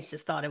 I've always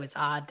just thought it was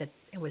odd that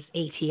it was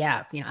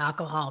ATF,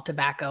 alcohol,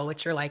 tobacco,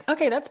 which are like,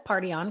 okay, that's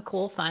party on,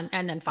 cool, fun,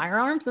 and then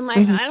firearms. I'm like,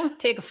 I don't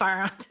take a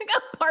firearm to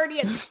go party,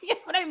 you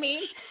know what I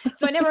mean?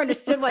 So I never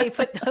understood why you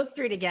put those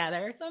 3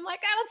 together. So I'm like,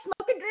 I don't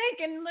smoke and drink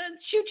and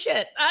shoot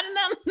shit. I don't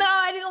know. No,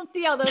 I don't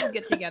see how those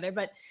get together.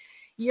 But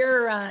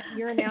your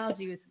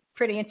analogy was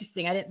pretty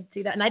interesting. I didn't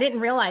see that, and I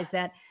didn't realize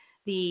that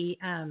the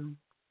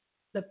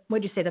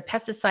what'd you say? The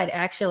pesticide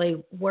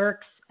actually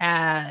works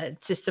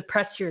to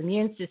suppress your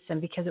immune system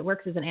because it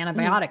works as an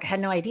antibiotic. I had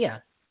no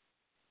idea.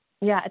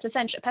 Yeah, it's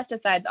essential.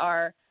 Pesticides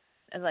are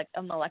like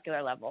a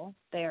molecular level.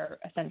 They are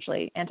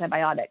essentially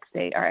antibiotics.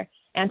 They are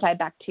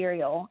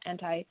antibacterial,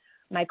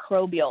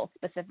 antimicrobial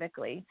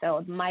specifically.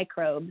 So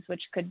microbes,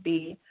 which could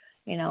be,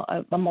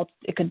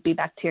 it could be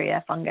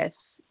bacteria, fungus,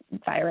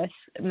 virus,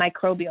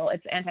 microbial.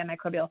 It's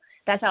antimicrobial.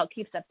 That's how it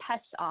keeps the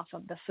pests off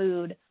of the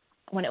food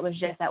when it was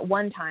just at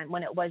one time,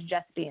 when it was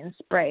just being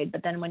sprayed.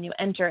 But then when you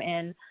enter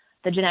in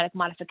the genetic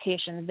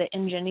modifications, the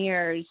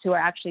engineers who are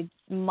actually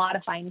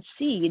modifying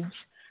seeds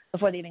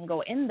before they even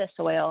go in the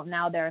soil,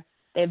 now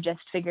they've just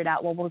figured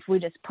out, well, if we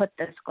just put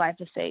this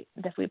glyphosate,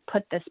 if we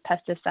put this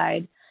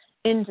pesticide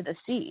into the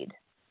seed,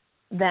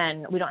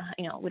 then we don't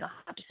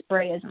have to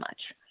spray as much.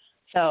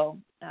 So,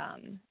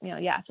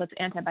 so it's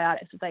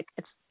antibiotics.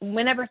 It's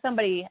whenever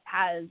somebody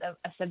has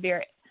a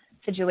severe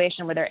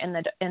situation where they're in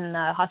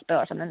the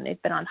hospital or something,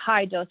 they've been on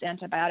high dose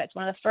antibiotics,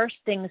 one of the first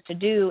things to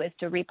do is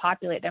to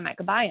repopulate their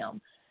microbiome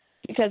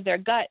because their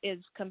gut is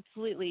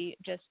completely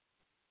just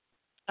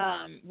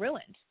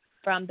ruined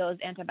from those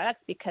antibiotics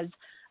because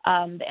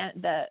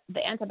the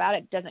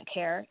antibiotic doesn't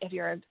care if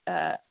you're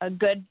a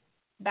good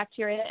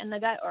bacteria in the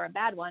gut or a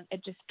bad one.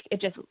 It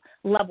just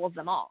levels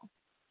them all.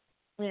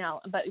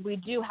 But we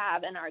do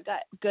have in our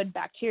gut good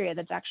bacteria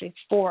that's actually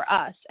for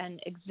us and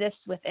exists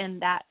within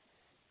that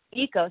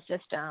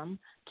ecosystem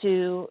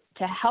to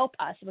help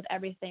us with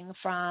everything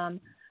from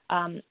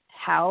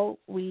how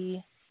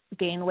we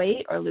gain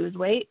weight or lose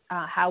weight,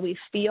 how we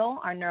feel,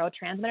 our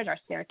neurotransmitters, our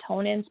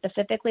serotonin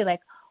specifically, like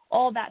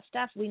all that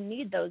stuff. We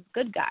need those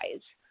good guys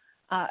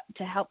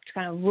to help to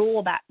kind of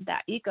rule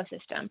that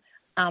ecosystem.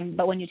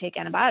 But when you take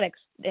antibiotics,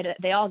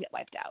 they all get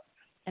wiped out.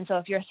 And so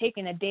if you're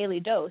taking a daily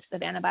dose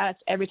of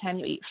antibiotics every time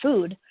you eat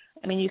food,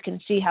 I mean, you can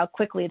see how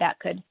quickly that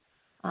could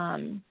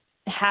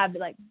have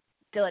like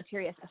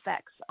deleterious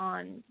effects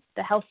on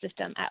the health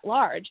system at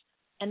large.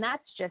 And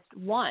that's just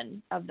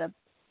one of the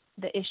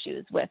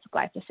issues with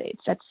glyphosates.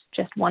 That's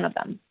just one of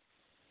them.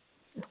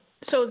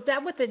 So is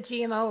that what the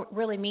GMO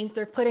really means?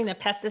 They're putting the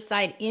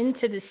pesticide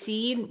into the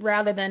seed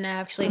rather than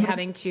actually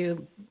having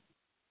to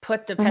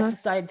put the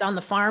pesticides on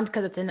the farm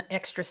because it's an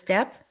extra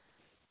step?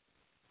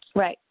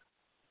 Right.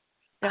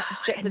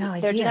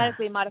 They're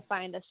genetically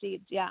modifying the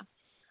seeds. Yeah.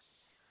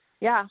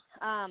 Yeah.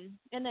 And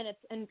then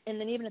and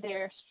then even if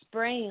they're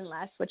spraying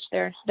less, which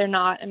they're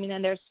not, I mean,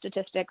 and there's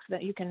statistics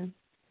that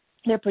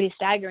they're pretty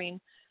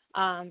staggering.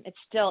 It's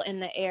still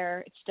in the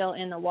air. It's still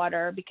in the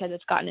water because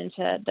it's gotten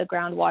into the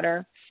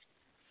groundwater.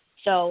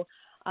 So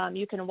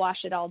you can wash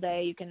it all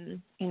day. You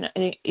can,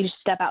 you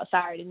step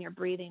outside and you're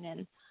breathing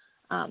in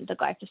the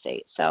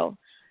glyphosate. So,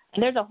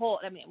 and there's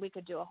we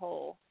could do a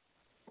whole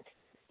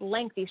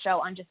lengthy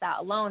show on just that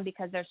alone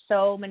because there's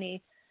so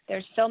many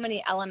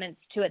elements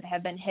to it that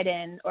have been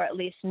hidden or at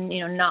least,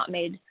 not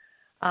made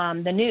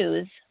the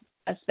news,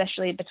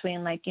 especially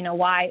between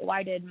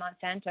why did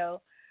Monsanto,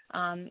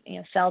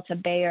 sell to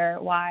Bayer?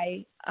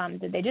 Why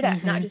did they do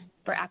that? Not just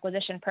for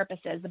acquisition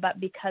purposes,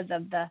 but because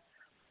of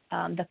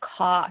the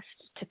cost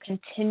to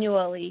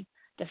continually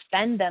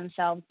defend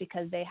themselves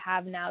because they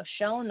have now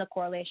shown the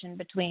correlation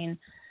between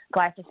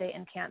glyphosate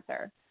and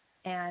cancer.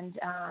 And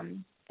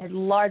as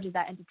large as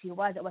that entity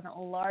was, it wasn't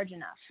large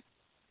enough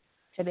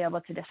to be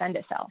able to defend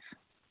itself.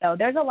 So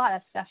there's a lot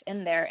of stuff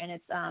in there, and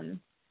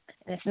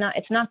it's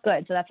not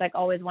good. So that's like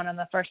always one of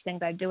the first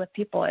things I do with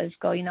people is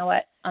go, you know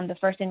what? The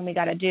first thing we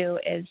got to do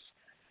is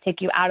take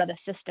you out of the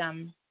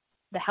system,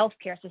 the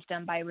healthcare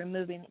system, by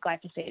removing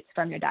glyphosates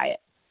from your diet.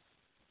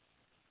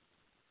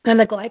 And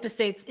the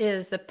glyphosate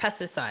is the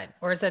pesticide,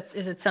 or is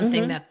it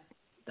something that?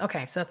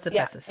 Okay, so that's the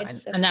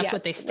pesticide, and that's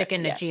what they stick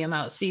in the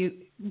GMOs. So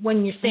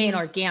when you're saying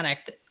organic,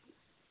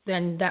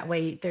 then that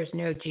way there's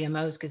no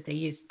GMOs because they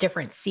use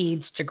different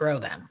seeds to grow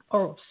them,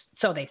 or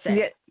so they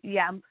say.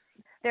 Yeah,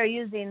 they're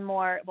using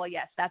more. Well,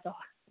 yes, that's a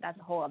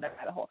whole other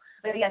rabbit hole.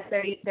 But yes,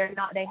 they have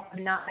not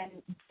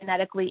been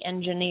genetically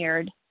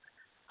engineered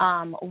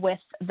with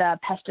the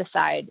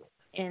pesticide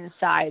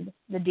inside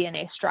the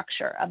DNA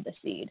structure of the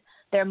seed.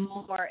 They're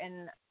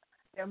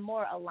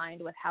more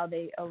aligned with how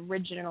they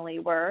originally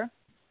were,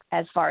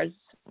 as far as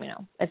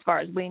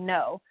we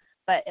know.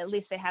 But at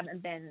least they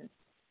haven't been,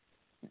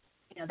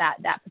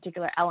 that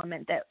particular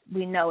element that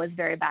we know is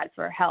very bad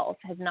for health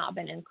has not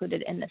been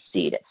included in the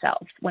seed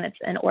itself when it's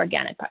an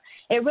organic.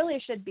 It really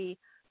should be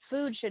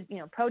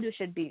produce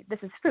should be, this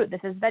is fruit,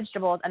 this is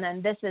vegetables, and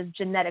then this is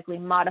genetically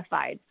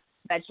modified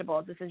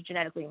vegetables, this is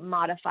genetically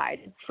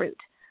modified fruit.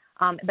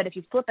 But if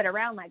you flip it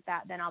around like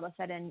that, then all of a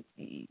sudden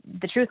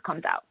the truth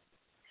comes out.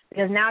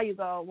 Because now you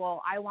go,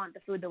 well, I want the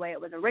food the way it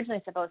was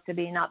originally supposed to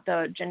be, not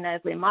the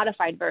genetically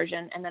modified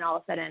version. And then all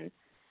of a sudden,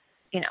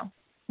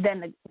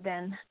 then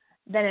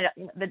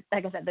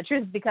like I said, the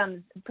truth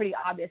becomes pretty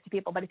obvious to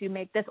people. But if you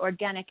make this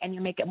organic and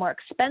you make it more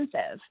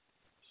expensive,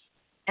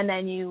 and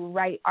then you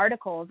write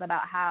articles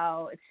about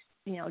how it's,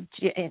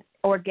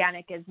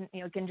 organic is,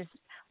 can just,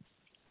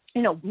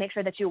 make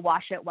sure that you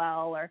wash it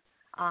well, or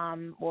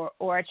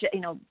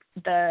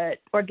the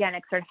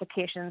organic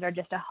certifications are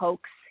just a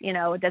hoax.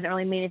 It doesn't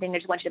really mean anything. They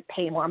just want you to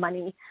pay more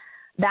money.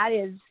 That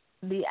is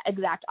the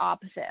exact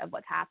opposite of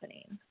what's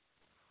happening.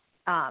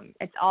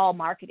 It's all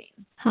marketing.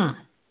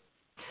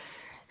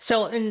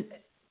 So,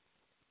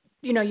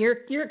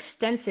 your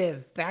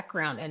extensive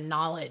background and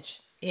knowledge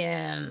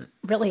in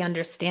really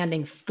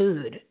understanding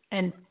food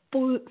and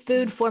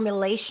food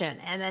formulation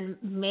and then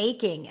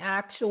making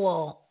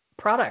actual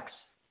products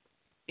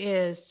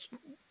is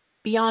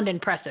beyond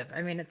impressive.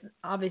 I mean,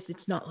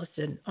 it's not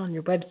listed on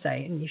your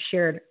website, and you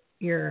shared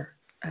your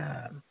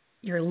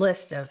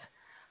list of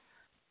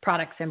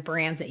products and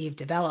brands that you've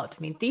developed.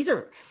 I mean,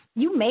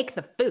 you make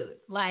the food.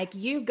 Like,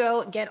 you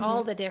go get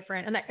all the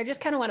different, and I just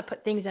kind of want to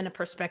put things into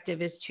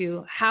perspective as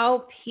to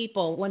how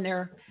people, when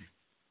they're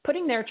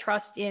putting their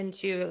trust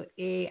into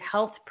a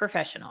health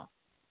professional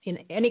in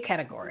any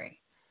category,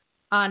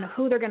 on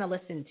who they're going to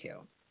listen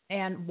to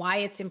and why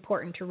it's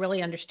important to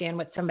really understand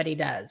what somebody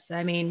does.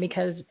 I mean,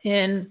 because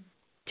in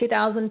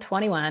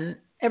 2021,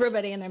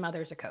 everybody and their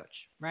mother's a coach,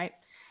 right?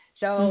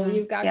 So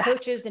you've got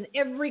coaches in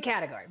every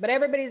category, but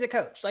everybody's a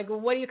coach. Like, well,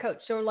 what do you coach?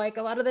 So, like,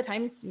 a lot of the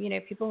times,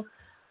 people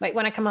might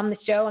want to come on the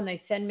show and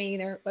they send me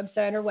their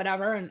website or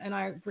whatever, and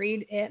I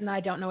read it and I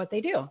don't know what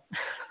they do.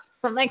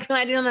 I'm like,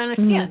 I don't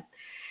understand.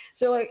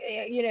 So,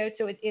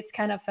 so it's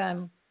kind of,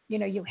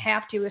 you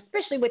have to,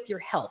 especially with your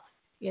health,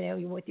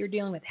 with you're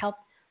dealing with health,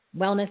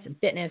 wellness, and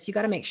fitness, you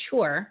got to make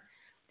sure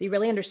that you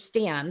really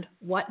understand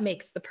what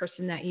makes the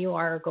person that you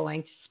are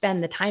going to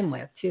spend the time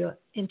with to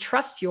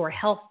entrust your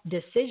health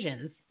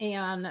decisions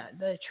and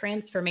the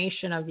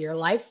transformation of your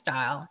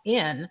lifestyle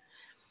in.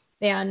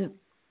 And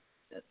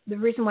the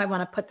reason why I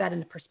want to put that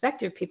into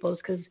perspective, people, is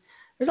because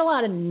there's a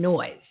lot of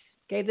noise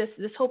Okay,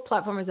 this whole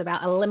platform is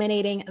about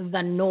eliminating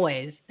the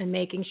noise and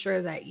making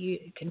sure that you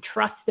can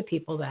trust the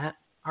people that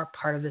are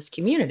part of this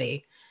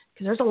community,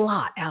 because there's a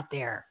lot out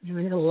there. I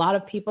mean, there's a lot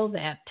of people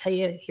that tell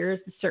you, here's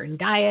a certain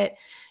diet,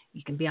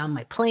 you can be on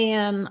my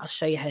plan, I'll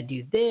show you how to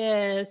do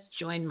this,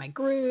 join my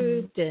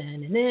group,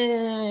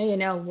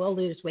 we'll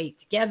lose weight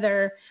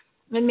together.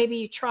 And maybe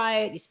you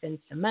try it, you spend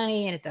some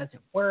money, and it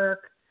doesn't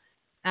work.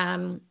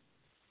 And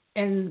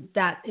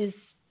that is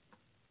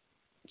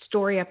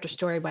story after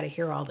story what I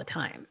hear all the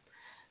time.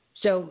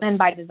 So, and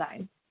by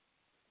design.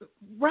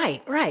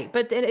 Right.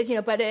 But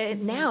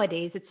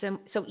nowadays it's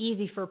so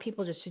easy for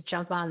people just to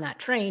jump on that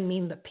train. I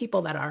mean, the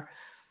people that are,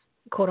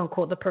 quote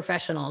unquote, the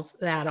professionals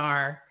that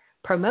are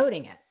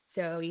promoting it.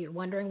 So you're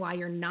wondering why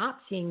you're not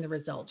seeing the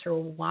results, or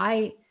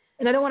why.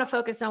 And I don't want to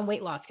focus on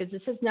weight loss, because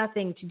this has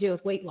nothing to do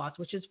with weight loss,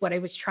 which is what I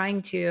was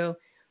trying to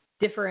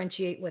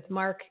differentiate with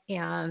Mark,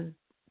 and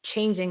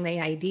changing the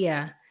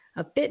idea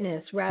of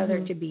fitness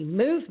rather to be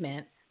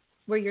movement,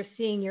 where you're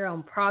seeing your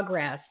own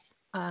progress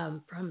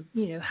from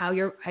how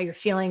you're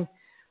feeling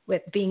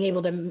with being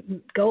able to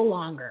go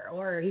longer,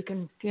 or you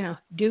can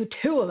do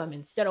 2 of them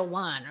instead of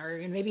 1,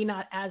 or maybe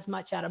not as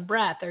much out of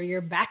breath, or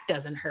your back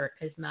doesn't hurt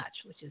as much,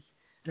 which is,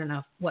 I don't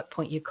know what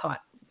point you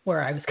caught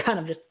where I was kind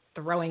of just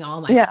throwing all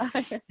my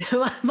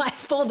my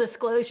full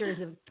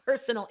disclosures of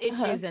personal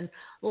issues and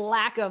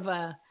lack of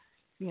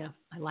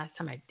last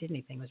time I did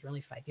anything was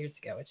really 5 years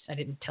ago, which I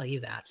didn't tell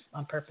you that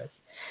on purpose.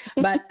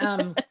 But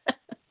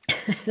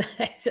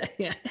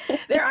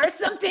there are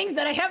some things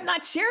that I have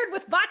not shared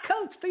with bot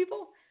coach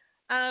people,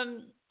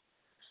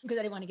 because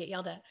I didn't want to get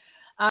yelled at.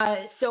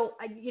 So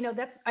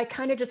I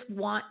kind of just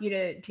want you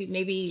to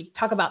maybe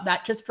talk about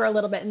that just for a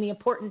little bit, and the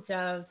importance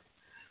of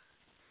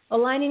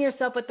aligning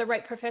yourself with the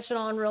right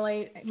professional. And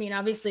really, I mean,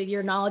 obviously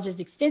your knowledge is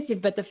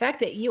extensive, but the fact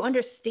that you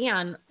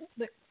understand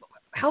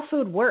how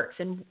food works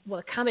and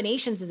what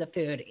combinations of the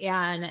food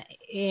and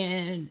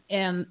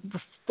the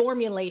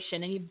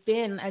formulation, and you've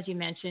been, as you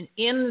mentioned,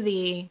 in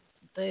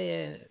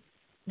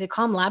they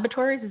call them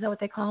laboratories, is that what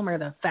they call them, or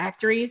the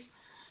factories,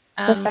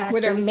 where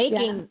they're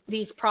making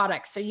these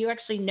products. So you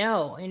actually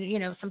know,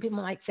 and some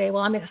people might say,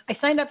 well, I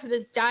signed up for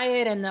this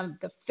diet, and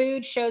the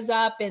food shows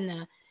up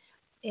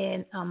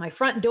on my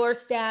front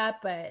doorstep,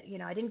 but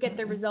I didn't get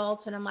the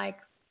results. And I'm like,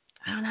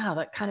 I don't know,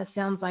 that kind of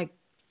sounds like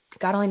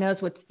God only knows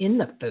what's in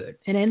the food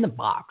and in the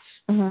box.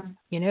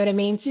 You know what I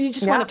mean? So you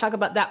just want to talk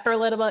about that for a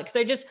little bit,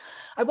 because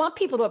I want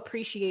people to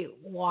appreciate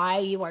why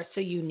you are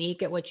so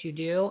unique at what you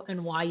do,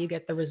 and why you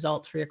get the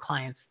results for your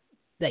clients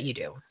that you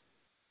do.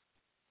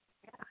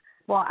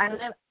 Well, I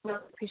really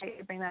appreciate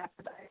you bringing that up,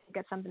 because I think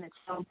it's something that's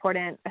so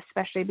important,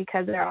 especially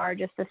because there are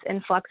just this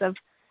influx of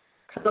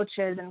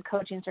coaches and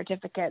coaching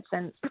certificates.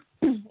 And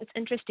it's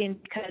interesting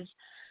because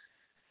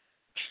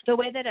the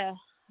way that a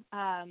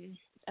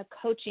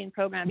coaching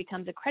program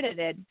becomes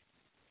accredited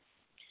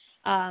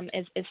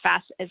is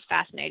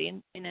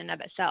fascinating in and of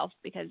itself,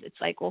 because it's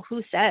like, well,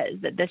 who says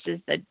that this is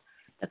the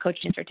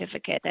coaching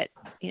certificate that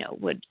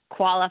would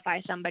qualify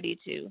somebody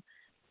to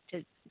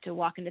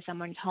walk into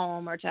someone's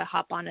home, or to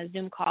hop on a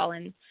Zoom call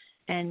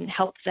and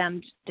help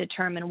them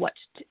determine what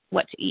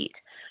to eat.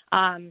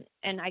 And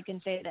I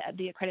can say that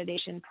the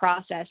accreditation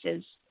process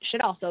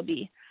should also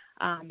be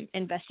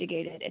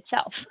investigated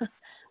itself,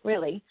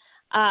 really.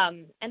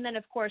 And then,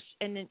 of course,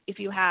 and if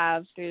you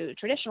have through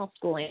traditional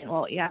schooling,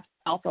 well, you have to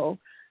also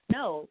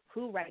know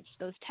who writes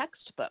those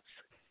textbooks.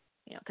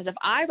 Because if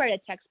I write a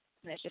textbook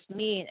and it's just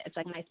me, it's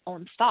like my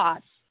own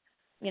thoughts,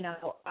 if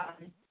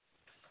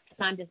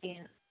I'm just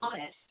being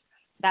honest,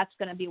 that's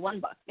going to be one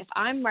book. If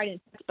I'm writing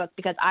a textbook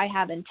because I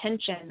have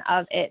intention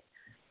of it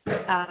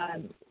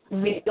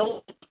really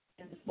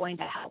going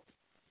to help,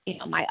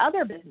 my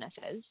other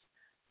businesses,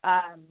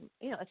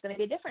 it's going to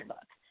be a different book.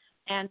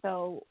 And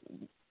so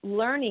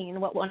learning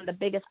what one of the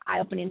biggest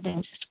eye-opening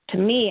things to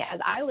me, as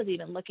I was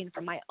even looking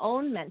for my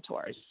own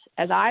mentors,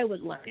 as I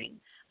was learning,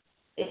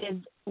 is,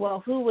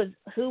 well, who was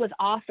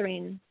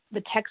authoring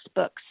the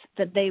textbooks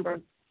that they were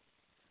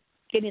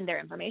getting their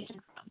information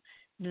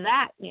from?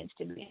 That needs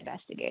to be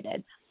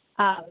investigated.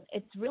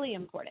 It's really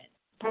important.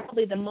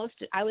 Probably the most,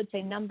 I would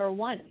say, number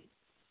one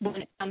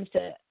when it comes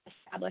to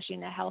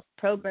establishing a health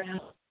program.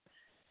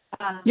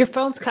 Your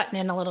phone's cutting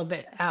in a little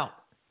bit out.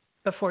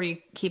 Before you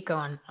keep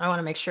going, I want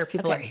to make sure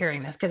people are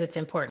hearing this, because it's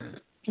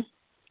important.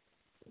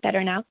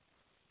 Better now?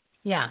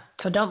 Yeah.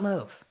 So don't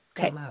move.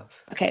 Okay. Don't move.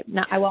 Okay.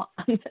 No, I won't.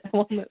 I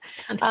won't move.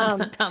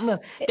 Don't move.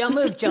 Don't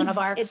move, Joan of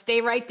Arc. Stay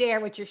right there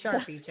with your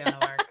Sharpie, Joan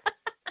of Arc.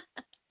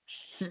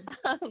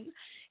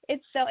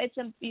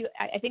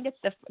 I think it's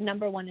the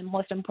number one and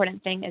most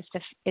important thing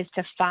is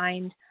to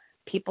find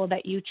people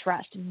that you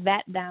trust,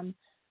 vet them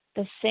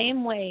the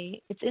same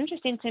way. It's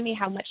interesting to me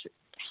how much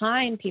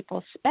time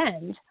people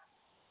spend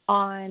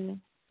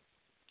on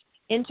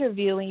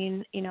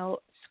interviewing,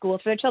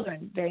 schools for their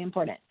children, very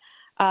important,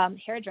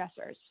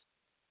 hairdressers,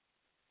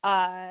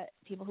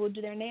 people who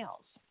do their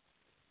nails,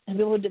 and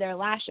people who do their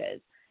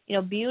lashes,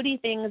 beauty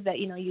things that,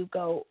 you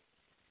go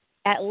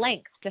at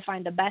length to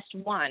find the best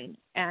one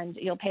and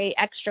you'll pay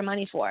extra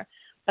money for.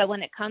 But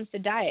when it comes to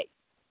diet,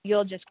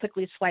 you'll just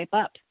quickly swipe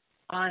up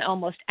on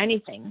almost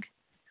anything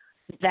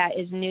that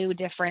is new,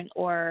 different,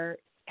 or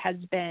has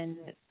been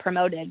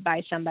promoted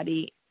by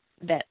somebody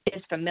that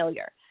is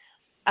familiar.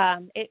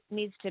 It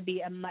needs to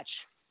be a much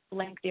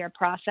lengthier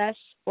process,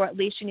 or at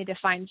least you need to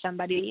find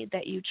somebody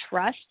that you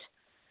trust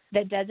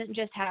that doesn't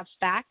just have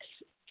facts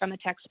from a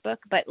textbook,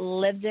 but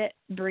lives it,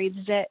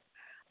 breathes it,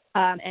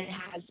 and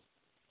has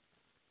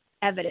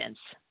evidence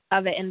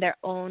of it in their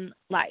own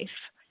life.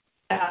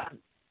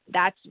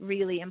 That's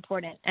really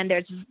important, and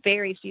there's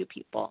very few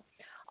people.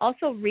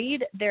 Also,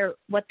 read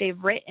what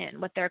they've written,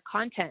 what their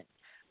content.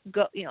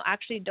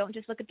 Actually don't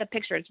just look at the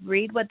pictures.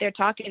 Read what they're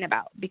talking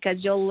about, because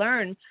you'll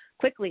learn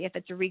quickly if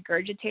it's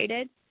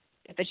regurgitated,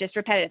 if it's just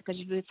repetitive, because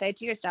you would say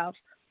to yourself,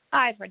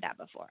 I've heard that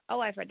before. Oh,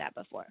 I've heard that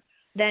before.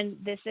 Then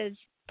this is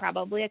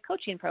probably a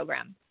coaching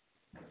program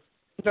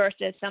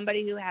versus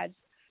somebody who has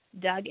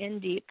dug in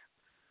deep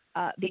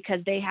because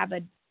they have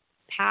a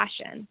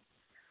passion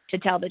to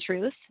tell the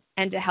truth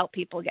and to help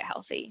people get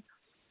healthy.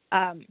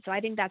 So I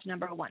think that's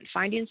number one,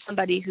 finding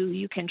somebody who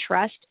you can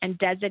trust and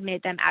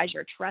designate them as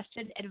your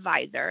trusted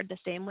advisor, the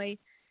same way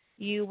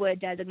you would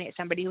designate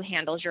somebody who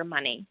handles your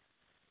money,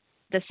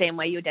 the same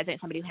way you would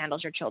designate somebody who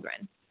handles your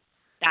children.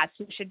 That's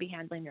who should be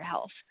handling your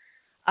health.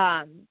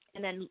 And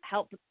then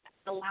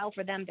allow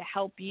for them to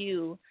help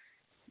you,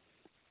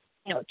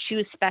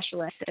 choose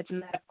specialists if it's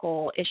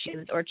medical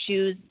issues, or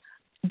choose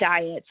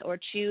diets, or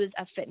choose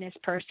a fitness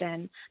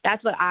person.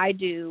 That's what I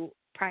do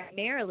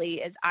primarily.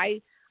 Is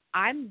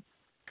I'm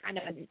kind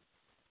of,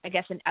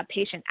 a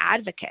patient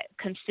advocate,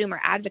 consumer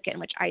advocate, in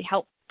which I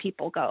help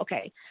people go,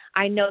 okay,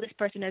 I know this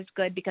person is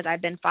good because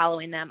I've been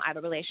following them. I have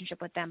a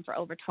relationship with them for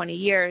over 20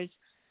 years.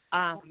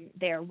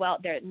 They're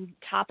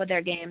top of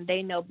their game.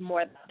 They know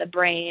more about the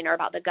brain or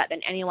about the gut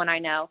than anyone I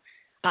know.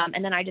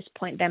 And then I just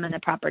point them in the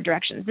proper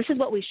directions. This is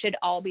what we should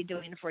all be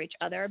doing for each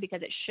other,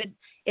 because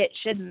it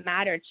should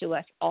matter to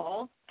us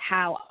all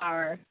how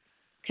our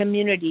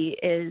community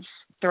is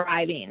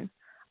thriving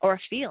or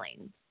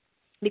feeling,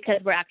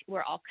 because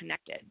we're all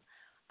connected.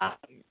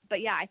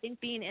 But yeah, I think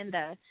being in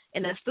the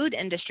food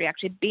industry,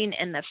 actually being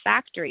in the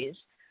factories,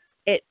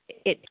 it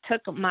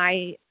took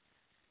my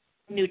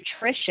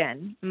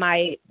nutrition,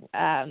 my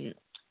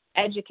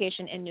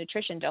education in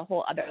nutrition to a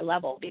whole other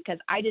level, because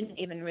I didn't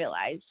even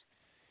realize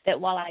that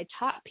while I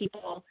taught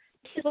people,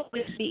 this is what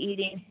we should be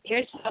eating,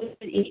 here's how we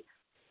should eat,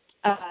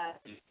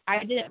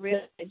 I didn't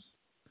realize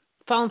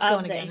Phone's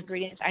going the again.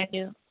 Ingredients I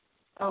knew.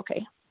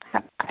 Okay.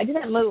 I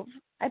didn't move.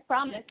 I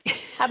promise.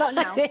 How about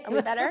now? Are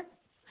we better?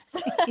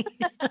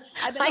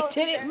 I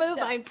didn't move.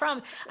 I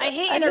promise. I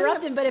hate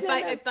interrupting, but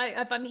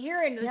if I'm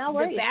hearing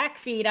the back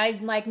feed,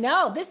 I'm like,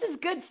 no, this is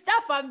good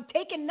stuff. I'm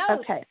taking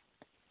notes. Okay.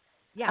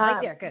 Yeah,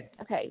 right there. Good.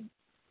 Okay.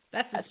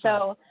 That's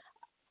so.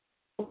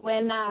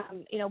 When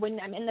I'm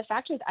in the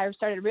factories, I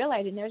started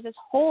realizing there's this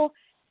whole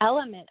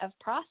element of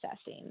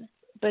processing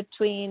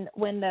between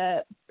when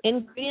the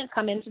ingredients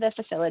come into the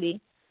facility.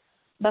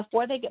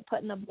 Before they get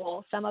put in the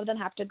bowl, some of them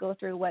have to go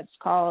through what's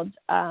called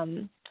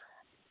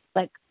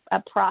like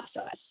a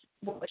process,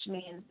 which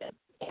means that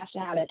it has to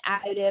have an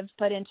additive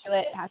put into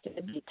it. It has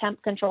to be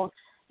temp controlled,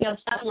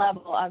 some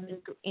level of,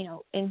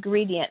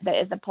 ingredient that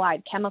is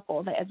applied,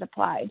 chemical that is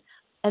applied,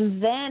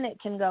 and then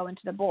it can go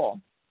into the bowl.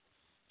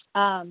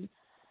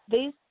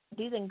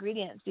 These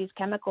ingredients, these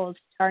chemicals,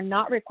 are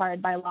not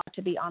required by law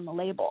to be on the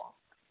label.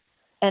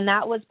 And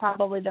that was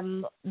probably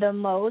the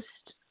most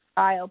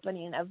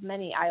eye-opening of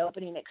many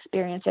eye-opening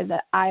experiences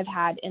that I've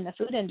had in the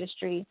food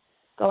industry,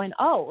 going,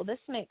 oh, this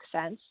makes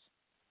sense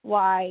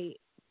why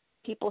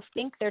people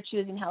think they're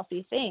choosing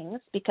healthy things,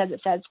 because it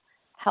says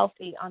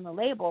healthy on the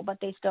label, but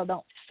they still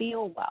don't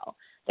feel well.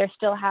 They're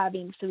still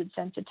having food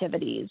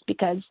sensitivities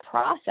because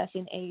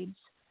processing aids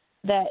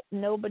that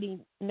nobody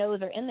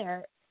knows are in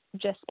there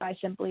just by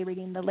simply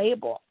reading the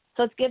label.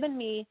 So it's given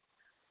me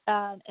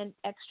an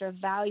extra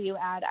value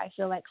add, I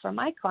feel like, for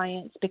my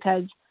clients,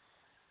 because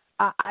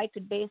I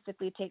could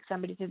basically take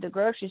somebody to the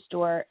grocery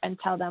store and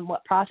tell them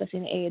what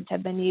processing aids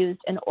have been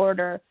used in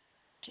order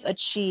to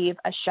achieve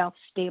a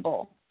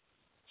shelf-stable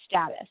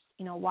status.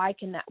 Why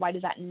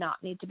does that not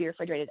need to be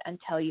refrigerated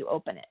until you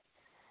open it?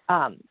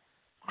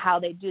 How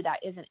they do that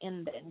isn't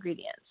in the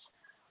ingredients,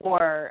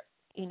 or,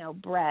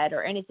 bread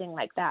or anything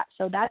like that.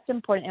 So that's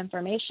important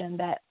information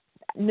that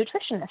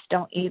nutritionists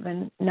don't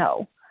even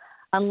know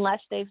unless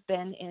they've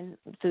been in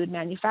food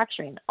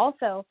manufacturing.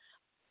 Also,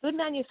 food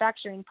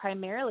manufacturing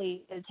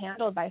primarily is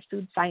handled by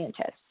food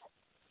scientists,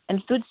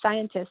 and food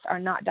scientists are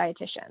not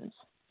dietitians,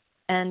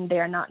 and they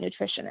are not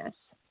nutritionists.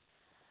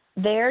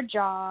 Their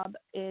job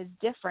is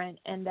different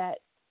in that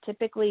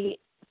typically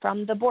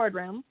from the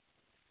boardroom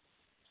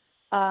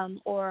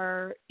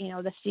or,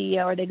 the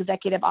CEO or the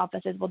executive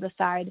offices will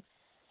decide,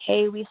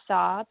 hey, we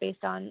saw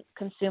based on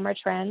consumer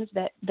trends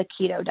that the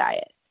keto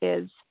diet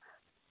is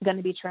going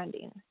to be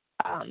trending.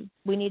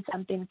 We need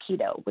something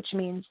keto, which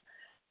means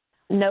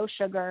no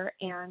sugar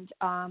and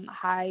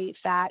high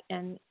fat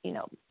and,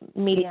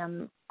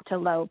 medium to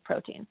low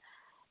protein.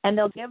 And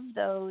they'll give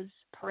those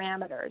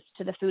parameters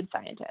to the food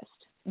scientist,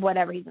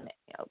 whatever he's,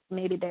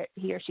 maybe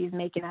he or she's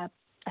making a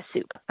a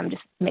soup. I'm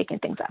just making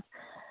things up.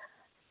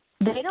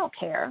 They don't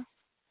care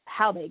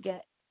how they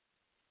get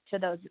to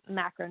those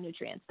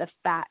macronutrients, the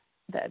fat,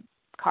 the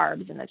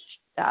carbs, and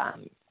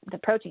the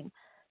protein.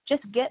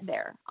 Just get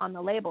there on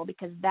the label,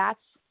 because that's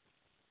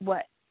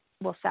what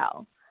will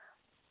sell.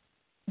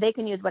 They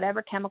can use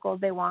whatever chemicals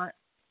they want.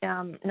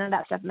 None of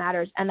that stuff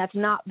matters, and that's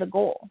not the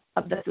goal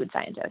of the food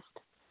scientist.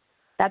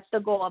 That's the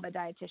goal of a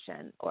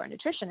dietitian or a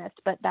nutritionist,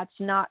 but that's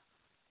not.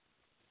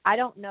 I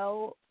don't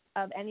know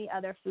of any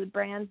other food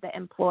brands that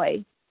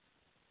employ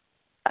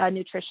a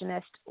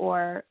nutritionist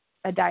or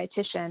a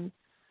dietitian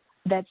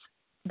that's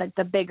like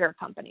the bigger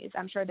companies.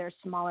 I'm sure there's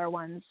smaller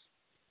ones,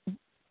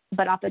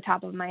 but off the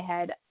top of my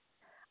head,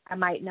 I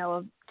might know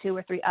of 2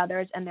 or 3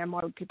 others, and they're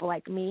more people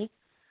like me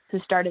who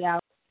started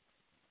out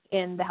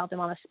in the health and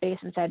wellness space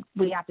and said,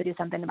 we have to do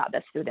something about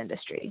this food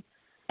industry.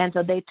 And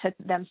so they took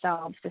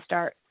themselves to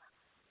start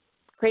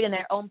creating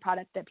their own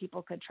product that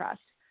people could trust.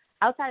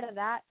 Outside of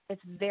that,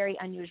 it's very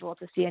unusual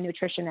to see a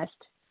nutritionist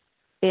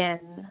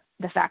in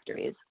the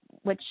factories,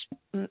 which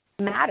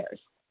matters,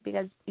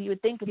 because you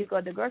would think if you go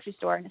to the grocery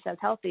store and it says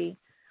healthy,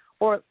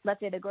 or let's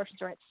say the grocery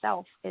store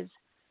itself is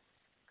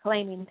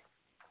claiming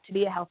to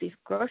be a healthy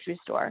grocery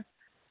store,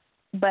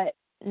 but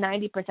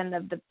 90%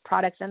 of the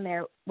products in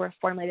there were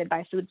formulated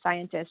by food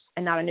scientists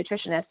and not a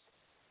nutritionist,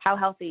 how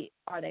healthy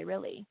are they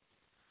really?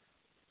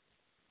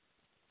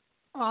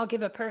 Well, I'll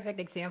give a perfect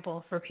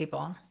example for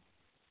people.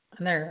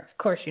 And there, of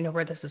course, you know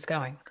where this is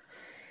going.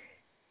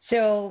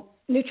 So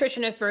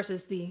nutritionist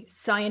versus the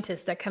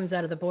scientist that comes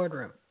out of the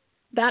boardroom.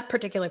 That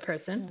particular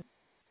person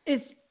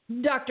is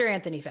Dr.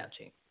 Anthony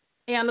Fauci.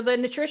 And the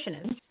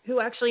nutritionist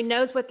who actually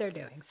knows what they're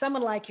doing,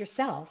 someone like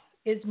yourself,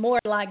 is more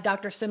like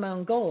Dr.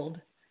 Simone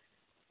Gold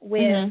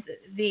with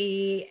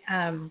the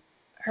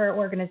her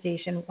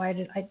organization.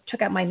 I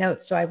took out my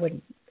notes so I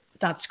would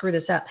not screw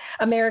this up.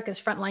 America's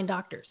Frontline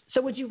Doctors.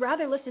 So would you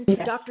rather listen to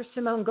Dr.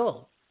 Simone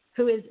Gold,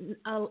 who is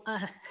a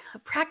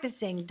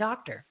practicing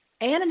doctor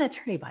and an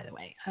attorney, by the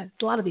way? A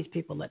lot of these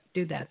people that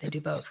do that, they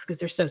do both because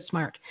they're so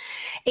smart.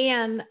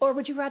 Or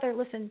would you rather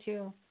listen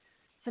to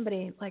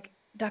somebody like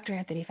Dr.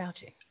 Anthony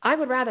Fauci? I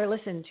would rather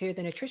listen to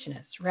the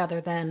nutritionist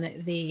rather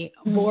than the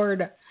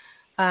board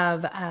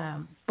of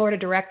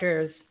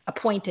directors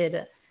appointed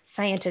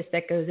scientist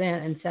that goes in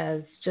and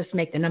says, just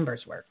make the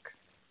numbers work.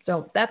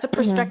 So that's a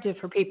perspective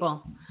for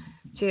people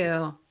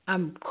to,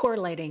 I'm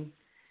correlating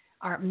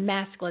our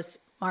Maskless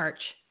March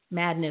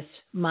Madness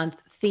Month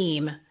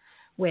theme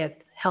with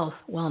health,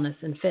 wellness,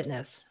 and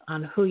fitness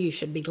on who you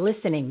should be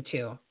listening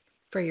to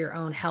for your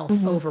own health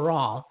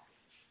overall.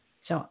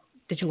 So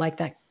did you like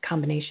that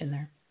combination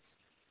there?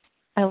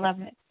 I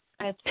love it.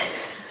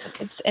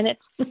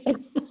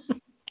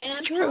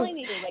 It's really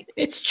needed. Like,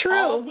 it's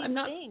true. I'm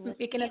not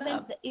picking it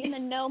up. Even the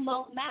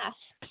no-mo masks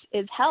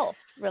is health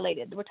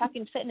related. We're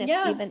talking fitness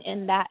even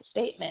in that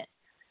statement.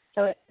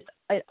 So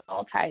it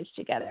all ties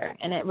together,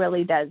 and it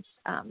really does.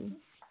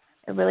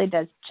 It really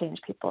does change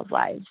people's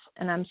lives,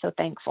 and I'm so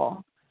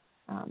thankful.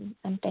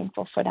 I'm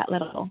thankful for that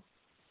little,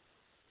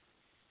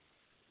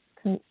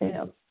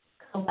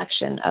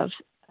 collection of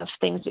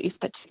things that you've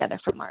put together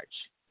for March.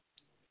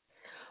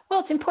 Well,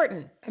 it's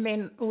important. I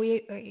mean,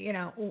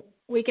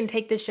 we can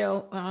take this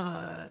show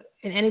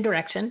in any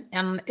direction,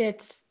 and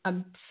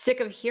I'm sick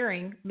of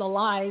hearing the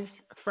lies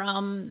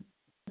from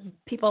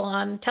people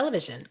on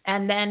television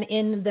and then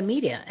in the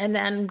media and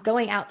then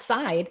going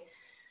outside,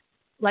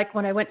 like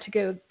when I went to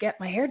go get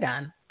my hair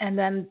done and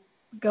then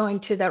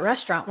going to that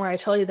restaurant where I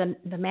told you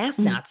the mask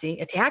Nazi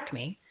attacked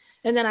me.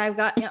 And then I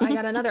got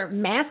another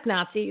mask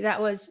Nazi that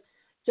was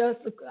just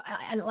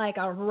like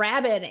a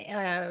rabid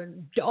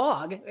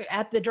dog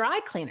at the dry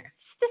cleaner.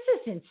 This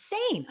is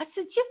insane. I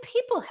said, you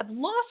people have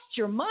lost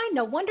your mind.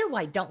 No wonder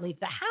why don't leave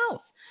the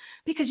house,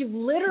 because you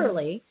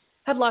literally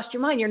have lost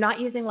your mind. You're not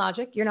using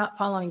logic. You're not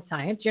following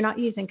science. You're not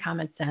using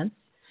common sense.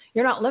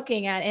 You're not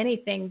looking at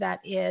anything that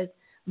is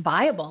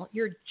viable.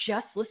 You're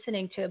just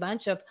listening to a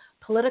bunch of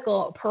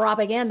political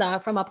propaganda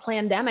from a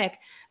pandemic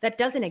that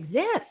doesn't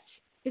exist.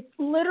 It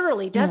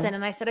literally doesn't.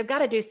 And I said, I've got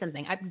to do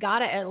something. I've got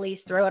to at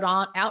least throw it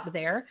out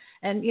there.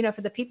 And,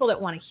 for the people that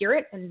want to hear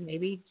it and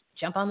maybe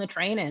jump on the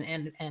train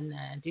and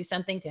do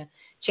something to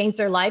change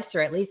their lives,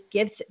 or at least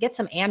get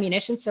some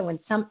ammunition. So when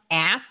some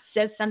ass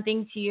says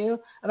something to you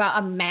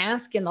about a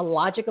mask and the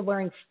logic of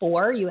wearing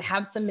 4, you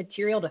have some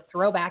material to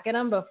throw back at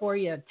them before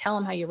you tell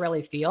them how you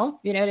really feel.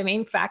 You know what I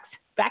mean? Facts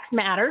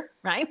matter,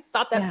 right?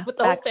 Thought that's what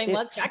the whole thing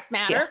was. Facts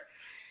matter.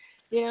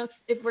 Yeah.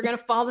 If we're going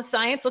to follow the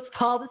science, let's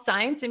follow the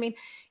science. I mean,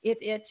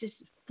 it just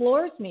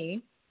floors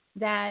me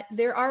that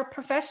there are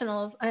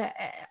professionals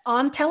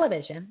on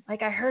television.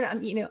 Like I heard,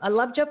 I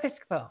love Joe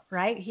Piscopo,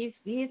 right?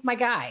 He's my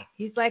guy.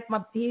 He's like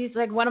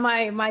one of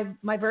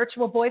my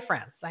virtual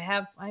boyfriends.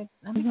 I'm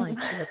only 2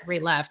 or 3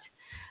 left.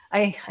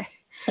 I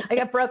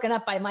got broken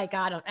up by Mike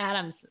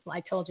Adams.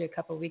 I told you a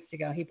couple of weeks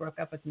ago he broke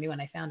up with me when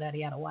I found out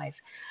he had a wife.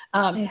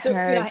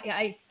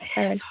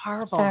 It's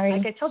horrible. Sorry.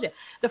 Like I told you,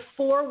 the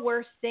 4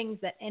 worst things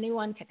that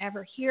anyone can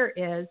ever hear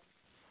is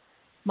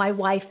my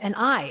wife and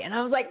I. And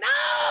I was like,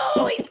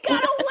 no, he's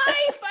got a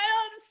wife.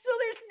 So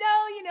there's no,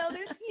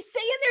 you're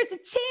saying a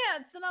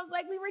chance. And I was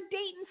like, we were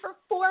dating for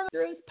 4 months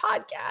through his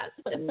podcast.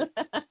 And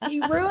he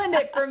ruined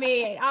it for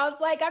me. I was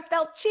like, I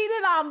felt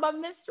cheated on by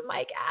Mr.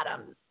 Mike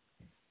Adams.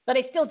 But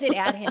I still did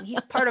add him. He's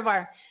part of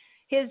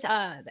he's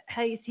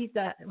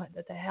the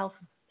health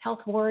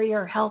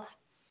warrior, health.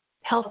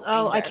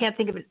 Oh, I can't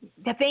think of it.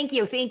 Thank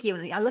you.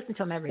 I listen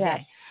to him every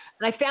day.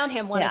 And I found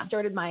him when I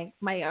started my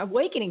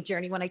awakening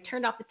journey, when I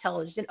turned off the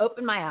television,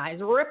 opened my eyes,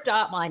 ripped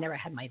off. Well, I never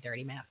had my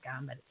dirty mask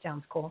on, but it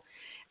sounds cool.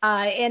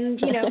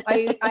 And,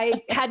 I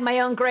had my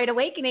own great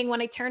awakening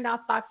when I turned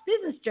off Fox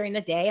Business during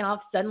the day, and all of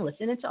a sudden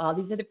listening to all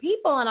these other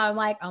people. And I'm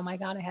like, oh, my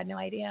God, I had no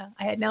idea.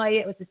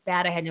 It was this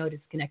bad. I had no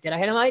disconnected. I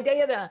had no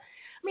idea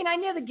I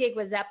knew the gig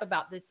was up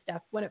about this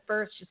stuff when it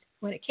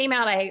came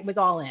out. I was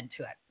all into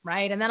it,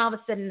 right? And then all of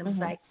a sudden it was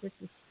like,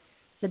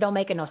 so don't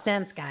make it no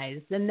sense,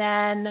 guys. And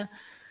then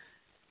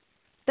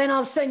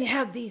all of a sudden you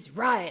have these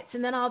riots,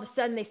 and then all of a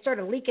sudden they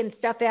started leaking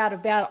stuff out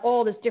about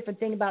all this different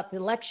thing about the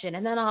election.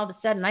 And then all of a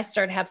sudden I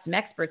started to have some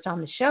experts on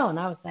the show, and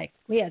I was like,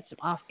 we had some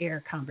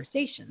off-air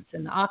conversations,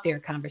 and the off-air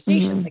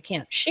conversations I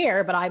can't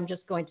share, but I'm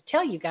just going to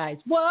tell you guys,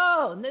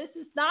 whoa, this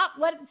is not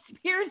what it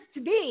appears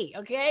to be,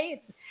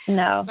 okay?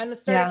 No. I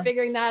started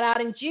figuring that out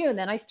in June.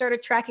 Then I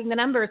started tracking the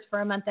numbers for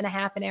a month and a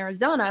half in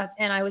Arizona,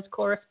 and I was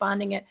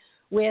corresponding it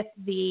with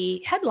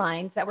the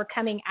headlines that were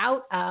coming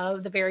out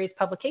of the various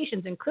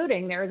publications,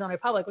 including the Arizona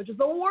Republic, which is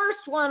the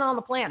worst one on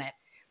the planet.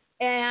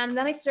 And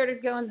then I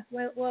started going,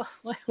 well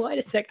wait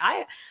a sec.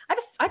 I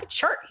have a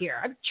chart here.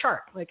 I have a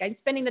chart. Like, I'm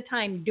spending the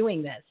time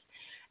doing this,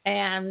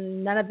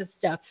 and none of this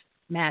stuff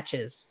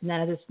matches.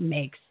 None of this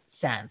makes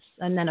sense.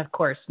 And then, of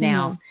course,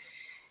 now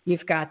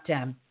you've got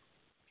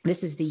this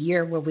is the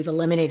year where we've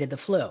eliminated the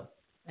flu,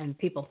 and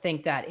people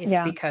think that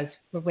it's because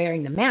we're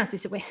wearing the mask. They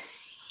said, wait,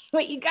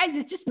 you guys,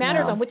 it just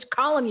matters on which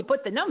column you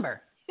put the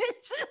number.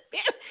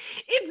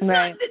 It's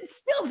not. It's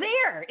still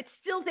there. It's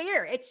still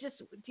there. It's just,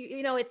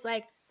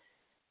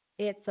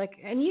 it's like,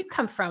 and you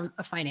come from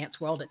a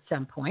finance world at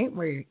some point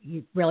where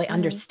you really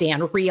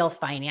understand real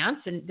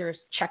finance, and there's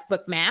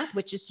checkbook math,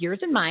 which is yours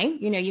and mine.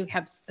 You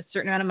have a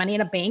certain amount of money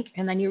in a bank,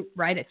 and then you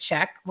write a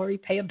check or you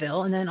pay a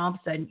bill, and then all of a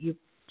sudden you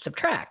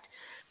subtract.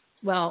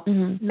 Well,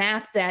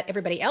 math that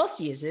everybody else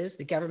uses,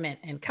 the government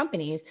and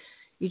companies,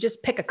 you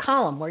just pick a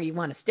column where you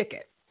want to stick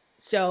it.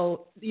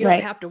 So you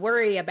don't have to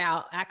worry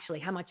about actually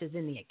how much is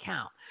in the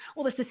account.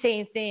 Well, it's the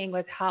same thing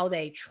with how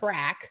they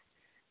track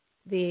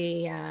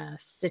the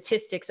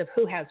statistics of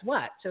who has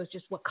what. So it's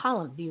just what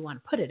column do you want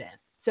to put it in?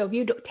 So if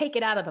you take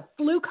it out of the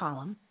flu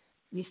column,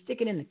 you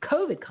stick it in the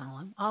COVID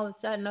column, all of a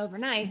sudden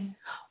overnight,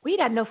 we'd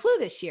had no flu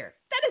this year.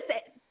 That is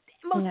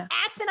the most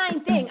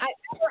asinine thing I've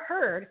ever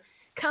heard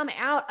come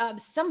out of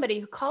somebody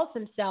who calls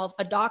themselves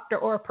a doctor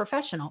or a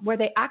professional, where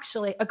they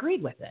actually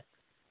agreed with it.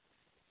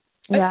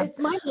 Yeah. It's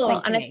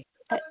mind-blowing to me.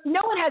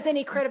 No one has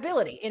any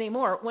credibility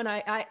anymore. When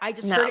I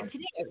just heard it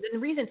today. And the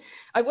reason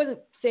I wasn't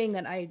saying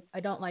that I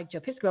don't like Joe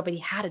Piscopo, but he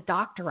had a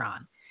doctor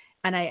on,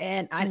 and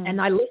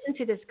I listened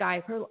to this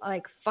guy for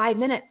like 5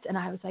 minutes, and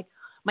I was like,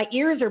 my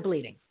ears are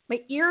bleeding.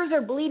 My ears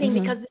are bleeding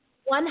because it's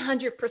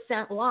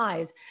 100%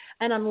 lies.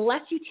 And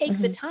unless you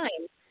take the time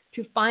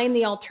to find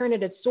the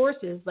alternative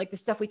sources, like the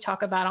stuff we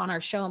talk about on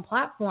our show and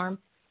platform,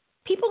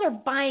 people are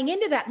buying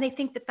into that, and they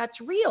think that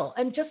that's real.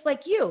 And just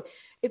like you,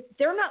 if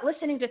they're not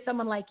listening to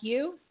someone like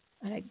you,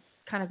 and I'm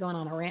kind of going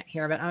on a rant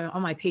here, but I'm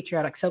on my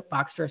patriotic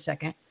soapbox for a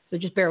second, so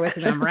just bear with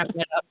me. I'm wrapping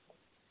it up.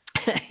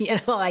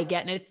 I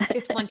get it.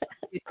 It's fun.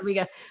 We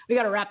got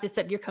to wrap this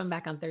up. You're coming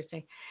back on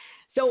Thursday,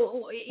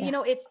 so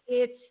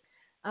it's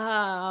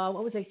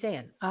what was I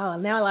saying? Oh,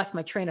 now I lost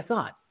my train of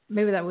thought.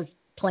 Maybe that was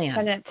planned.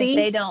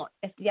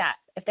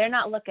 If they're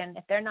not looking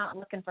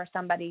for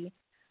somebody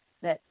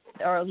that,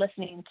 or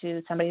listeing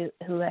to somebody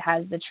who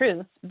has the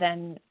truth,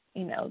 then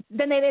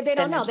then they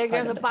don't know. They're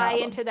going to buy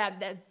into that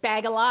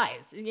bag of lies,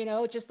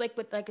 just like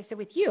I said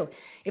with you.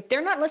 If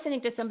they're not listening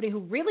to somebody who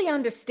really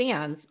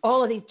understands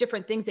all of these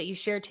different things that you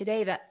shared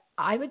today, that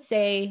I would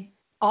say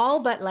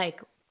all but like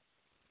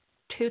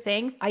 2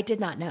 things I did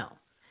not know.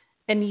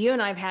 And you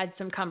and I have had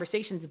some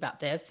conversations about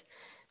this.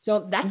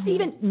 So that's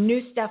even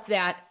new stuff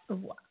that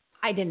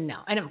I didn't know.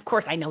 And of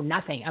course, I know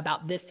nothing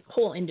about this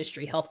whole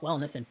industry, health,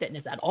 wellness, and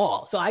fitness at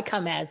all. So I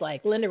come as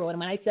like Linda,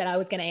 when I said I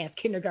was going to ask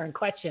kindergarten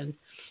questions,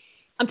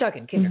 I'm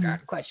talking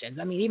kindergarten questions.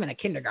 I mean, even a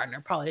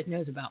kindergartner probably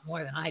knows about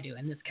more than I do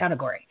in this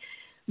category.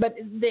 But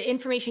the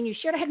information you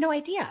shared, I had no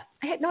idea.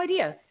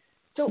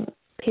 So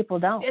people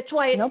don't. It's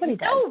why nobody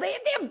does. No, they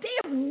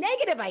have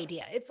negative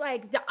idea. It's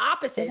like the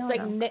opposite. It's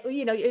like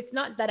it's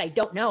not that I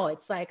don't know.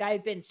 It's like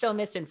I've been so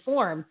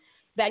misinformed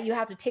that you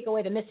have to take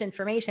away the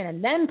misinformation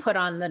and then put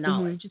on the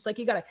knowledge. It's like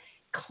you got to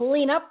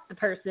clean up the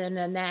person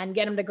and then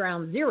get them to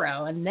ground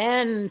zero and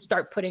then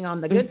start putting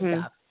on the good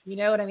stuff. You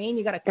know what I mean?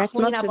 You got to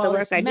clean up all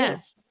this mess.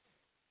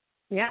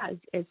 Yeah,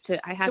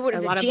 I have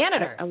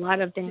a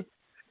lot of things.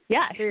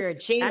 Yeah, you're a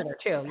janitor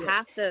too.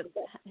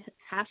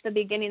 Half the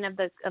beginning of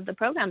the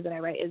programs that I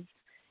write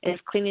is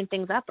cleaning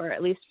things up, or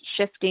at least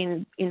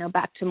shifting,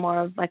 back to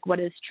more of like what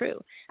is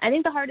true. I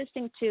think the hardest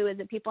thing too is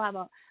that people have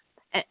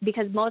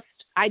because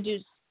I do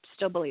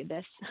still believe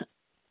this.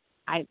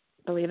 I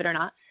believe it or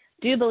not,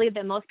 do believe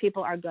that most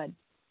people are good.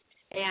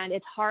 And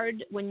it's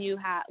hard when you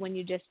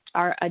just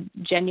are a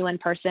genuine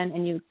person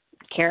and you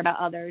care about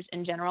others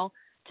in general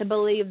to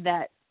believe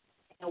that,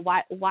 you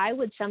know, why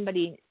would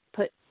somebody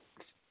put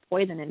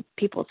poison in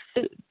people's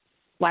food?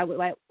 Why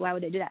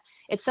would they do that?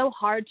 It's so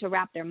hard to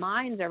wrap their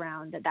minds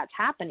around that that's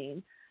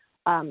happening.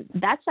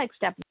 That's like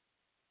step one.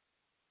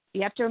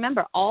 You have to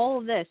remember all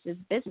of this is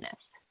business.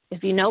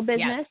 If you know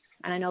business, yes.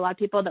 And I know a lot of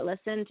people that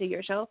listen to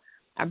your show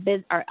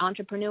are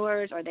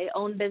entrepreneurs, or they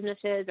own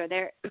businesses, or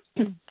they're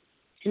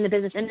in the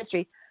business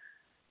industry,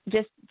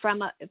 just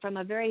from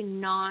a very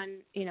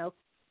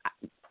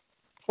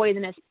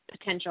poisonous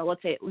potential.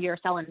 Let's say you're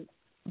selling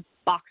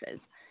boxes.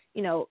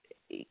 You know,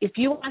 if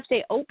you want to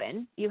stay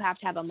open, you have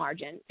to have a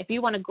margin. If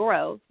you want to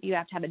grow, you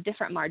have to have a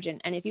different margin.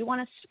 And if you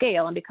want to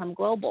scale and become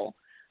global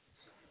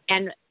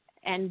and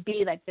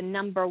be like the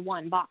number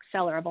one box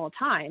seller of all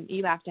time,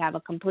 you have to have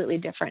a completely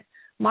different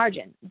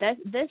margin. This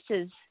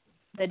is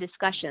the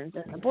discussions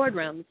in the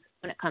boardrooms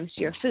when it comes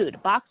to your food.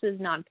 Boxes,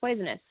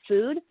 non-poisonous.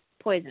 Food,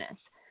 poisonous.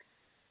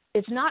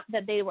 It's not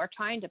that they were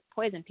trying to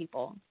poison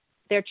people.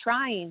 They're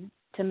trying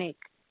to make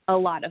a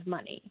lot of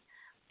money.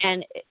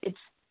 And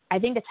I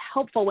think it's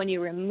helpful when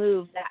you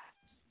remove that.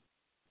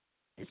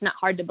 It's not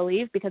hard to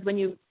believe, because when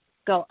you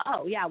go,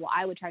 oh, yeah, well,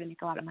 I would try to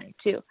make a lot of money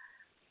too.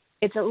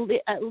 It's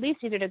at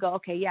least easier to go,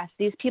 okay, yes,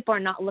 these people are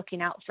not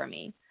looking out for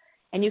me.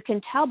 And you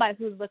can tell by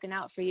who's looking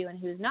out for you and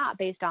who's not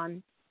based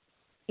on,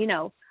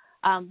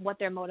 what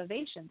their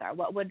motivations are.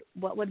 What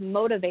would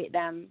motivate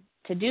them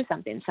to do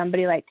something?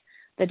 Somebody like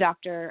the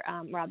Dr.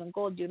 Robin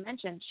Gold you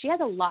mentioned, she has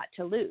a lot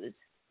to lose.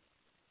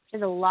 She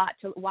has a lot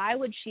to. Why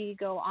would she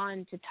go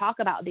on to talk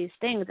about these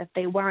things if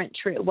they weren't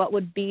true? What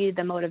would be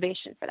the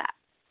motivation for that?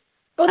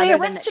 Well, they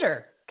arrested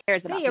her.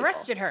 They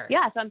arrested her.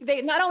 Yeah.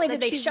 They not only did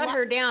they shut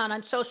her down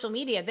on social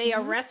media, they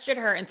arrested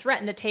her and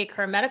threatened to take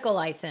her medical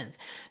license.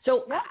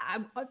 So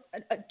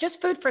just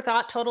food for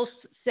thought, total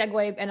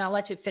segue, and I'll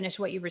let you finish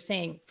what you were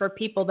saying for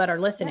people that are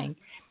listening.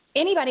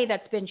 Yeah. Anybody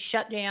that's been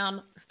shut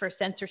down for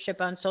censorship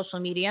on social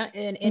media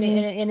in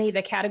any of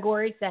the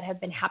categories that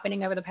have been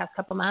happening over the past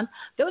couple months,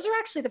 those are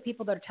actually the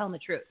people that are telling the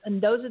truth.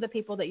 And those are the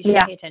people that you should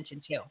pay attention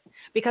to,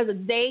 because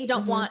they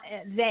don't want,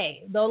 the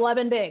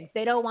 11 bigs,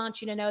 they don't want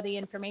you to know the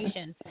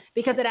information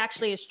because it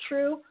actually is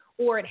true,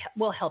 or it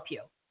will help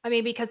you. I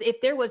mean, because if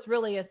there was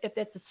really, if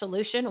it's a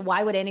solution,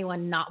 why would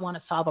anyone not want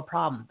to solve a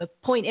problem? The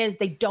point is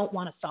they don't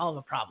want to solve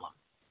a problem.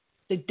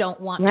 They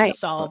don't want to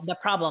solve the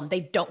problem.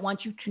 They don't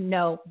want you to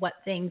know what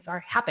things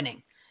are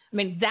happening. I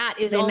mean, that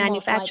is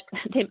almost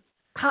like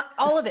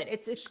all of it.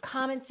 It's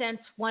common sense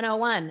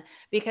 101,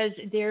 because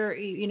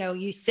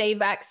you say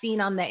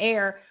vaccine on the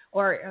air,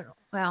 or,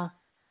 well,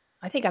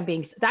 I think I'm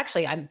being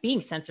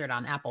censored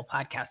on Apple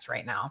Podcasts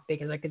right now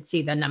because I could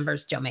see the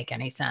numbers don't make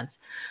any sense.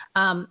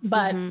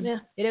 But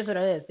it is what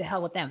it is. The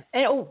hell with them.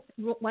 And,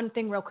 one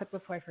thing real quick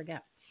before I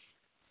forget.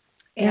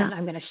 And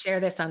I'm going to share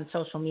this on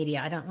social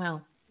media.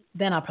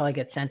 Then I'll probably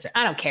get censored.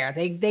 I don't care.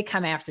 They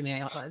come after me.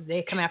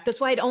 That's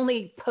why I'd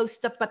only post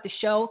stuff about the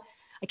show.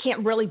 I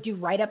can't really do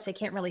write-ups. I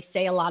can't really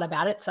say a lot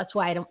about it. So that's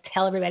why I don't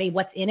tell everybody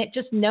what's in it.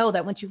 Just know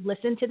that once you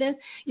listen to this,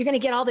 you're going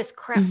to get all this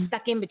crap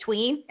stuck in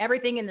between.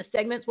 Everything in the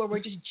segments where we're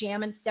just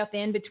jamming stuff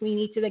in between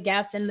each of the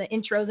guests and the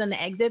intros and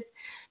the exits.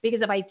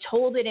 Because if I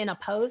told it in a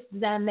post,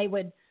 then they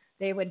would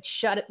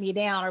shut me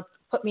down or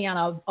put me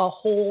on a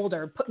hold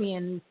or put me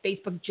in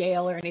Facebook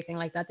jail or anything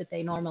like that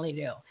they normally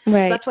do.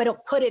 Right. So that's why I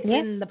don't put it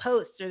in the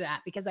post or that,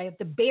 because I have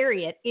to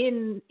bury it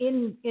in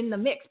the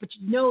mix. But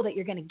you know that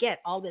you're going to get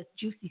all this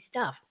juicy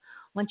stuff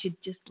once you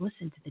just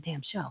listen to the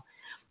damn show.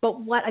 But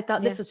what I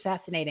thought this was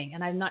fascinating,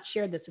 and I've not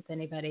shared this with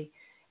anybody.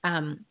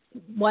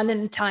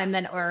 One time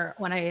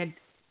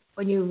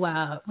when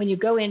you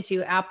go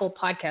into Apple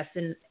Podcasts,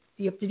 and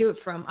you have to do it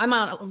I'm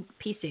on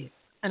PC,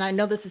 and I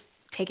know this is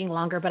taking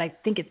longer, but I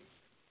think it's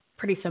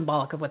pretty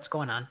symbolic of what's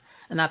going on,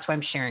 and that's why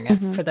I'm sharing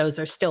it for those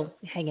that are still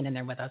hanging in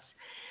there with us.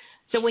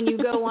 So when you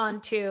go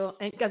on to,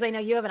 because I know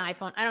you have an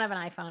iPhone, I don't have an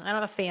iPhone, I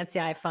don't have a fancy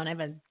iPhone, I have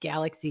a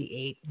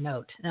Galaxy 8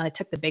 Note, and I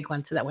took the big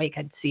one so that way you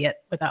could see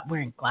it without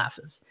wearing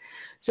glasses.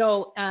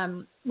 So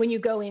when you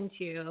go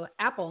into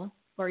Apple,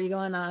 or you go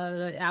on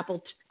an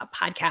Apple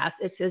podcast,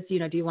 it says, do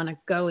you want to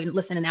go and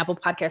listen in Apple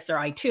Podcasts or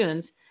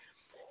iTunes?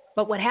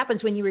 But what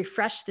happens when you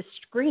refresh the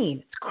screen?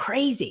 It's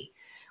crazy.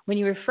 When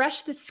you refresh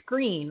the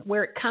screen,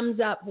 where it comes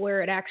up,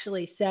 where it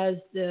actually says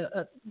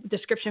the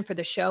description for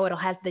the show, it'll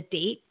have the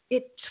date.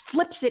 It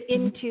flips it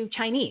into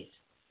Chinese.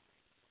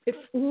 It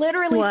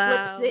literally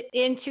flips it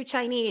into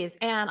Chinese.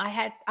 And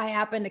I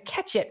happened to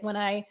catch it when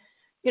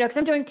because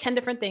I'm doing 10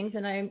 different things,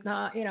 and I'm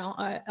not,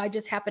 I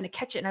just happened to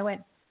catch it, and I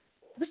went,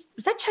 was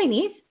that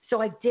Chinese?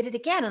 So I did it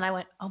again, and I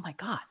went, oh my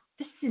God,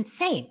 this is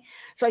insane.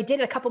 So I did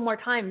it a couple more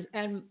times.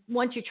 And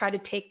once you try to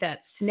take that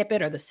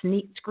snippet or the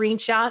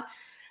screenshot,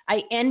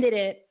 I ended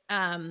it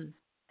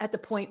at the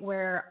point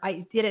where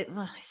I did it.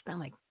 I spent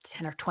like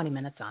 10 or 20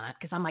 minutes on it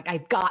because I'm like,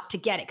 I've got to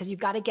get it because you've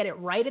got to get it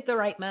right at the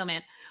right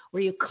moment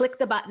where you click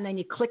the button and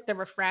you click the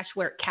refresh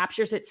where it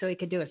captures it so you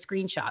could do a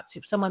screenshot. So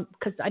if someone,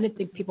 because I didn't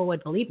think people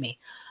would believe me.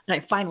 And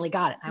I finally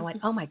got it. I went,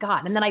 oh my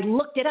God. And then I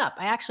looked it up.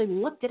 I actually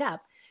looked it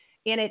up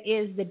and it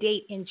is the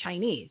date in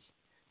Chinese.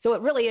 So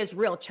it really is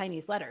real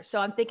Chinese letters. So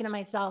I'm thinking to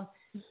myself,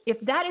 if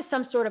that is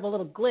some sort of a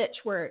little glitch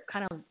where it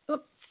kind of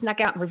snuck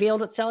out and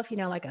revealed itself,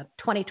 like a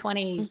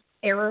 2020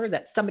 error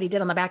that somebody did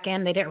on the back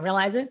end, they didn't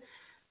realize it.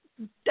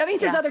 That means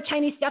there's other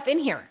Chinese stuff in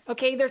here.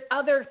 Okay. There's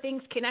other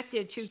things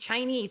connected to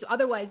Chinese.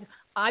 Otherwise,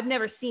 I've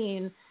never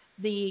seen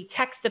the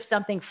text of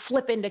something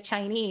flip into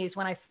Chinese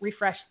when I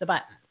refresh the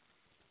button.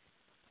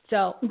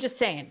 So I'm just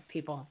saying,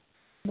 people.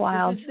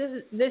 Wow.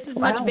 This is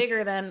much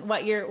bigger than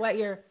what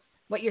you're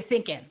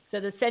thinking.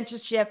 So the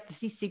censorship,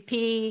 the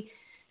CCP,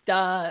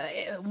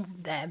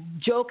 the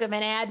joke of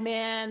an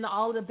admin,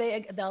 all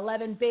the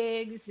 11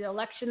 bigs, the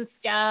election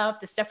stuff,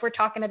 the stuff we're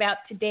talking about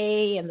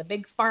today, and the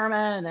big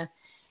pharma and the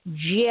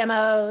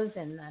GMOs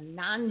and the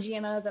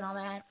non-GMOs and all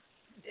that.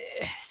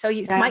 So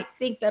you might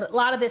think that a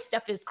lot of this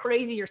stuff is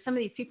crazy, or some of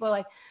these people are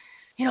like,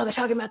 they're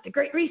talking about the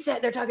Great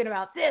Reset, they're talking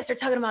about this, they're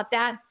talking about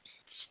that.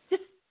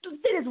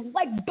 It is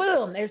like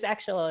boom. There's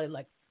actually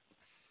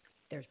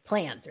there's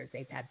plans.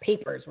 They've had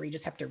papers where you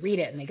just have to read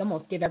it, and they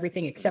almost give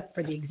everything except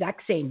for the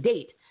exact same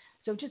date.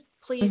 So just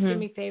please do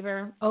me a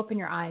favor, open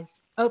your eyes,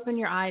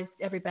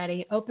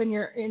 everybody,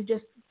 and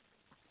just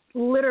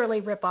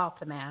literally rip off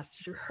the mask.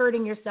 You're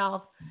hurting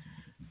yourself.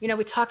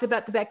 We talked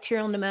about the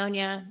bacterial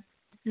pneumonia,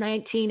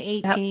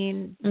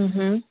 1918.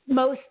 Yep.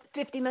 Most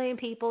 50 million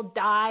people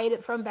died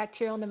from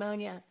bacterial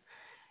pneumonia.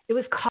 It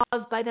was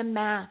caused by the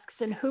masks.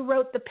 And who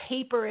wrote the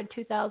paper in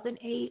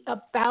 2008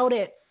 about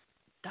it?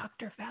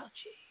 Dr.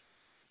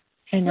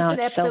 Fauci. I know,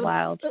 it's so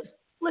wild.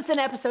 Listen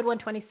to episode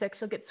 126.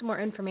 You'll get some more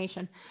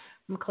information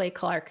from Clay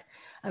Clark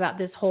about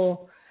this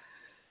whole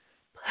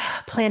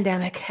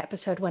pandemic,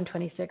 episode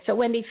 126. So,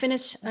 Wendy,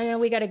 finish. I know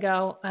we got to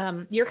go.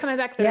 You're coming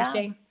back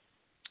Thursday,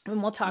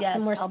 and we'll talk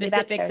some more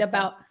specifics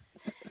about.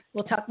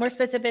 We'll talk more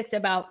specifics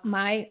about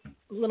my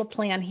little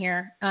plan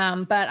here.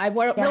 But I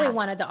really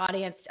wanted the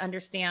audience to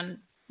understand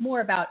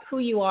more about who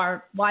you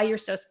are, why you're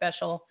so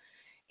special,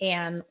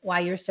 and why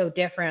you're so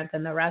different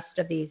than the rest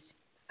of these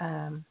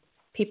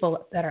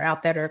people that are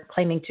out there that are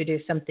claiming to do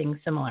something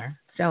similar.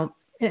 So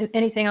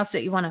anything else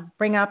that you want to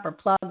bring up or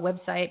plug,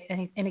 website,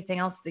 anything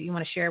else that you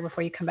want to share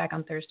before you come back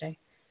on Thursday?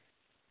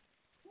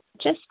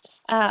 Just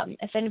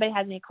if anybody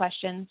has any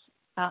questions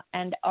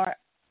and are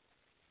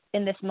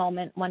in this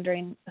moment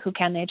wondering who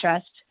can they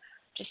trust,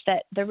 just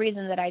that the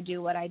reason that I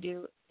do what I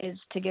do is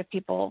to give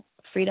people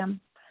freedom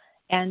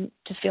and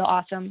to feel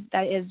awesome.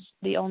 That is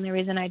the only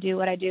reason I do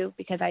what I do,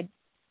 because I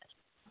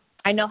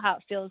know how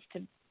it feels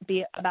to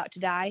be about to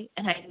die,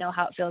 and I know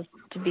how it feels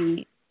to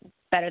be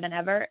better than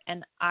ever,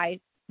 and I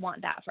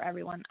want that for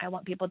everyone. I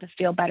want people to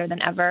feel better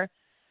than ever.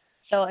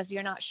 So if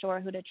you're not sure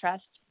who to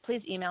trust,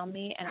 please email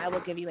me and I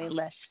will give you a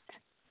list.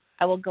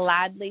 I will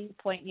gladly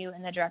point you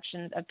in the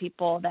directions of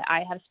people that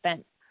I have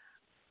spent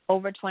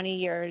over 20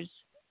 years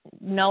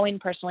knowing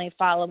personally,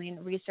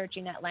 following,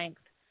 researching at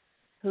length,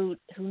 who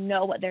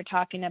know what they're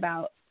talking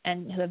about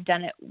and who have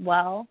done it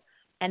well,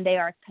 and they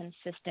are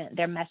consistent.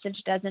 Their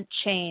message doesn't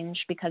change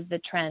because the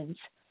trends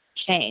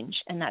change,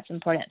 and that's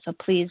important. So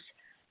please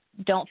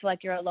don't feel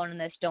like you're alone in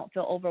this. Don't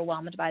feel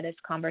overwhelmed by this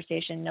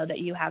conversation. Know that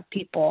you have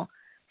people,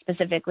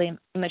 specifically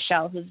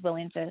Michelle, who's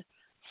willing to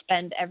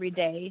spend every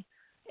day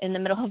in the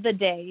middle of the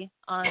day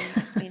on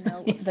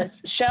this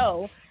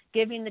show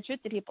giving the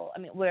truth to people. I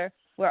mean, we're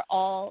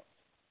all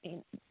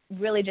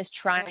really just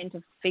trying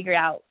to figure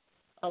out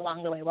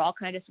along the way. We're all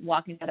kind of just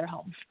walking together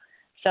home.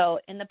 So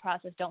in the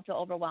process, don't feel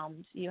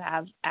overwhelmed. You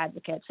have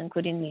advocates,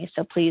 including me.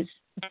 So please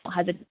don't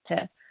hesitate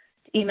to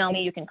email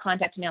me. You can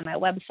contact me on my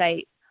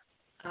website,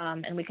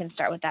 and we can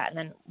start with that, and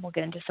then we'll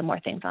get into some more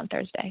things on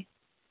Thursday.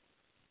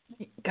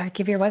 Got to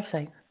give your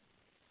website.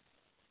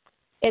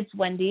 It's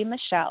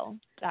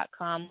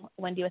wendymichelle.com.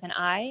 Wendy with an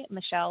I,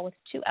 Michelle with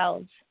 2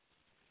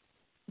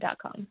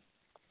 L's.com.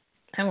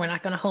 And we're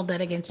not going to hold that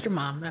against your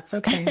mom. That's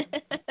okay.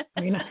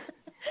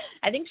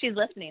 I think she's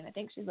listening.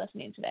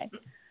 Today.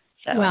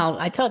 So. Well,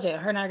 I told you,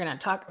 her and I are going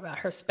to talk about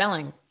her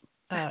spelling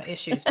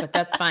issues, but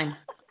that's fine.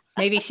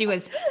 Maybe she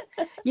was.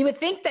 You would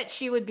think that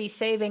she would be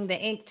saving the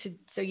ink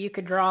so you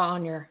could draw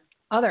on your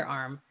other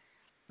arm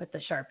with the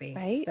Sharpie.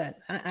 Right. But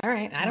all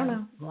right, I don't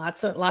know. Lots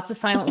of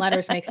silent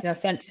letters makes no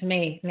sense to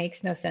me.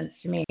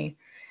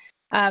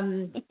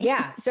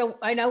 Yeah. So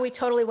I know we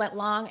totally went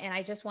long, and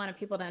I just wanted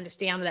people to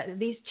understand that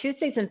these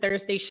Tuesdays and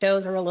Thursday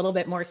shows are a little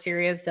bit more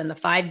serious than the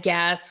 5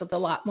 guests with a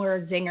lot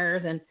more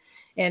zingers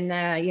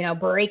and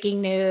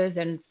breaking news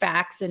and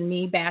facts and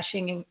me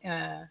bashing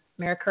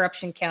Mayor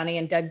Corruption County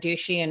and Doug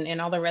Ducey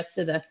and all the rest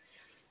of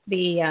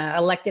the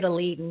elected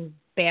elite and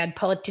bad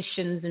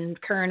politicians and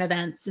current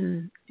events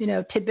and,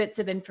 tidbits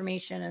of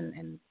information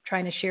and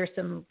trying to share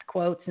some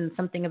quotes and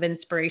something of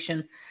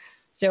inspiration.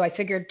 So I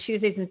figured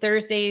Tuesdays and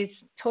Thursdays,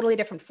 totally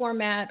different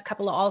format, a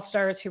couple of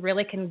all-stars who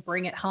really can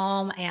bring it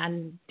home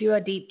and do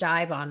a deep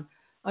dive on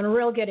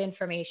real good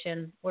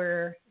information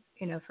where,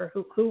 for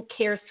who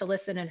cares to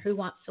listen and who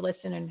wants to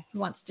listen and who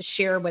wants to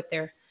share with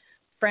their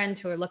friends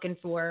who are looking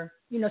for,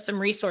 some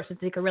resources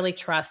they can really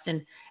trust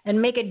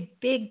and make a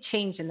big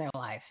change in their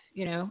life,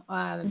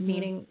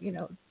 meaning,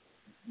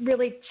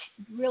 really,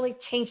 really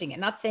changing it.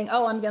 Not saying,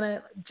 oh, I'm going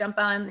to jump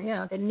on,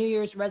 the New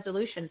Year's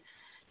resolution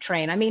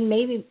train. I mean,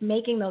 maybe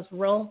making those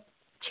real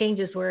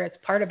changes where it's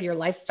part of your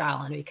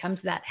lifestyle and it becomes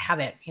that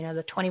habit,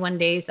 the 21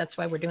 days. That's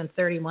why we're doing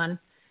 31,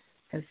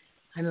 because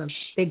I'm a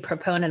big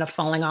proponent of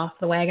falling off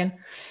the wagon.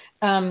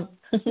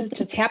 It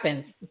just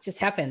happens.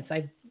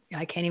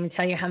 I can't even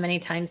tell you how many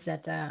times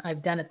that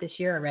I've done it this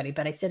year already,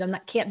 but I said,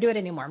 can't do it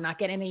anymore. I'm not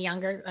getting any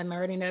younger. I'm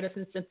already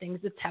noticing some things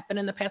that's happened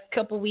in the past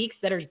couple of weeks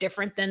that are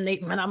different than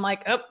when I'm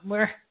like, oh,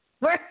 we're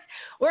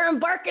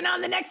embarking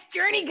on the next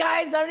journey,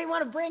 guys. I don't even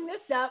want to bring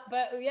this up,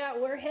 but yeah,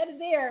 we're headed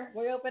there.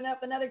 We open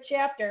up another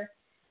chapter.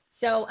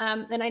 So,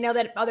 and I know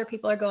that other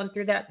people are going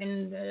through that,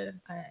 and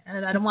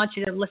I don't want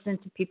you to listen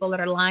to people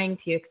that are lying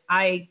to you.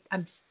 I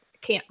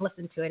can't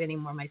listen to it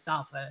anymore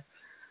myself.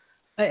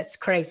 It's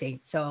crazy.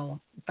 So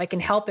if I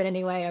can help in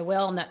any way, I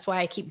will, and that's why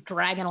I keep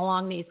dragging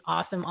along these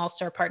awesome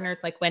all-star partners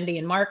like Wendy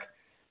and Mark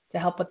to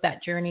help with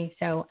that journey.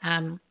 So,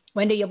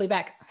 Wendy, you'll be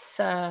back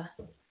on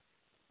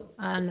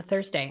the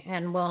Thursday,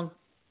 and we'll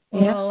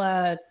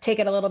take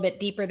it a little bit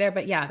deeper there.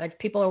 But yeah,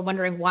 people are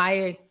wondering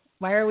why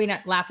are we not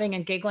laughing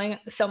and giggling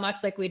so much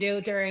like we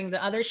do during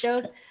the other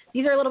shows?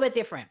 These are a little bit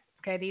different.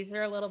 Okay, these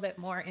are a little bit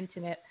more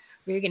intimate.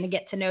 Where you're going to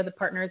get to know the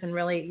partners and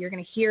really you're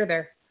going to hear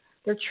their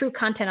true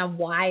content on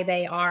why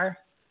they are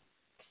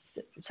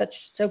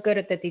so good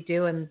at that they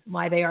do, and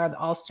why they are the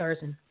all-stars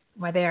and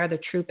why they are the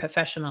true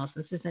professionals.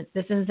 This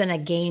isn't a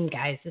game,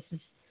 guys. This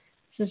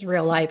is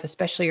real life,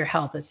 especially your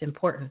health. It's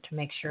important to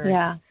make sure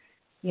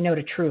you know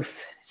the truth.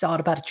 It's all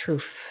about the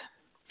truth.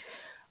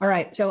 All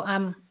right, so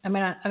I'm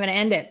gonna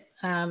end it.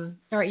 All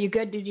right, you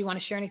good? Did you want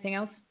to share anything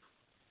else?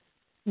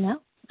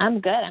 No,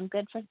 I'm good. I'm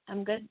good.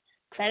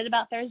 Excited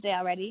about Thursday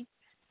already,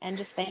 and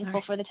just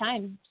thankful for the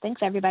time.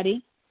 Thanks,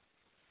 everybody.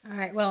 All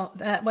right. Well,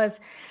 that was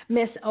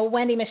Miss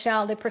Wendy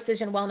Michelle, the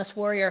Precision Wellness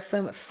Warrior,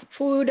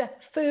 food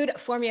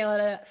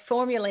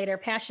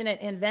formulator, passionate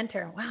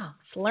inventor. Wow,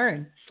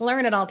 let's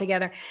learn it all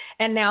together.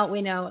 And now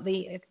we know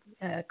the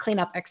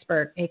cleanup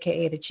expert,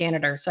 aka the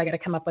janitor. So I got to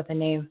come up with a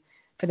name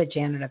for the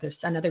janitor. There's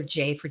another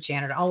J for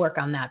janitor. I'll work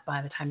on that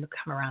by the time we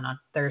come around on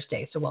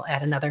Thursday. So we'll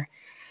add another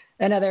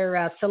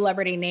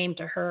celebrity name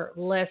to her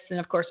list. And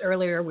of course,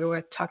 earlier we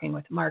were talking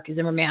with Mark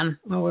Zimmerman.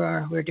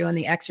 We're doing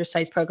the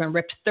exercise program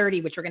RIPT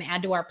 30, which we're going to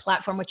add to our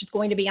platform, which is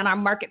going to be on our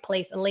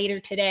marketplace later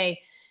today.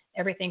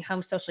 Everything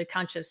Home Socially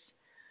Conscious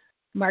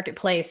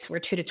marketplace, where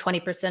 2 to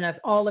 20% of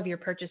all of your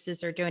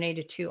purchases are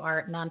donated to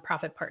our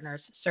nonprofit partners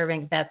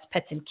serving vets,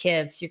 pets, and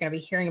kids. You're going to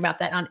be hearing about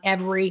that on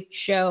every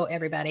show,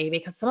 everybody,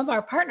 because some of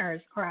our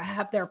partners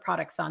have their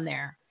products on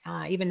there.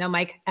 Even though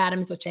Mike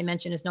Adams, which I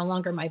mentioned, is no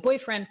longer my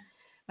boyfriend,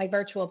 my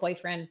virtual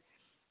boyfriend,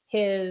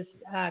 his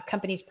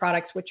company's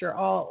products, which are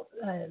all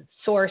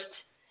sourced,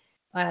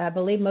 I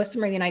believe most of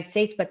them are in the United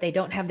States, but they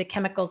don't have the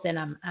chemicals in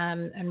them.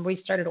 And we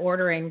started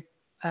ordering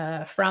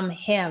from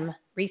him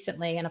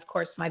recently. And of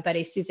course, my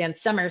buddy Suzanne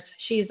Summers,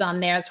 she's on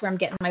there. That's where I'm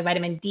getting my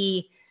vitamin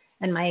D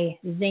and my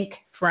zinc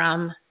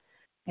from.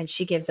 And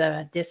she gives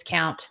a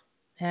discount,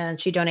 and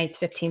she donates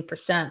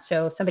 15%.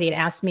 So somebody had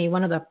asked me,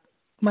 one of the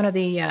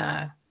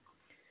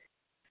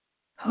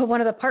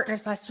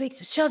partners last week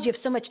said, Shell, you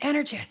have so much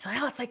energy. I said,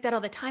 it's like that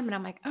all the time. And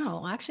I'm like,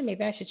 actually,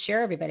 maybe I should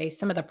share everybody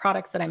some of the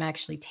products that I'm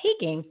actually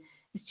taking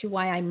as to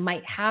why I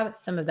might have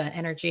some of that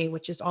energy,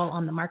 which is all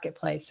on the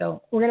marketplace.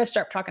 So we're going to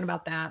start talking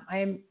about that.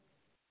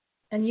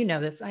 And you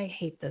know this, I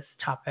hate this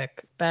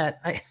topic, but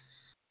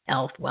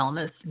health,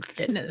 wellness, and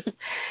fitness.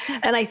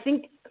 And I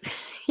think,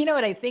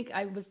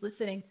 I was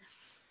listening.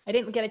 I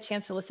didn't get a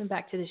chance to listen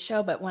back to the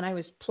show, but when I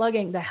was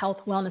plugging the health,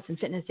 wellness, and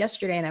fitness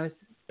yesterday, and I was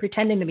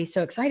pretending to be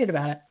so excited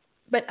about it,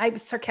 but I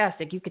was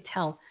sarcastic. You could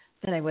tell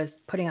that I was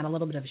putting on a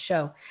little bit of a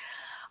show.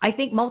 I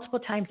think multiple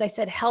times I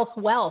said health,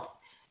 wealth,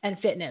 and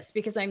fitness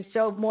because I'm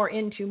so more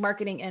into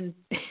marketing and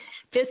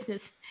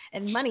business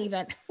and money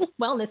that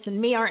wellness and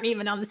me aren't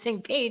even on the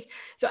same page.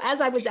 So as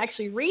I was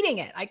actually reading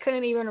it, I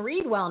couldn't even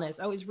read wellness.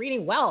 I was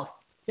reading wealth.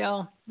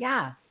 So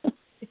yeah,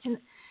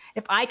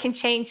 if I can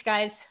change,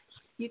 guys,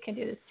 you can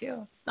do this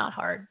too. It's not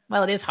hard.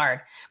 Well, it is hard,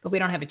 but we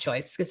don't have a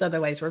choice because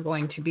otherwise we're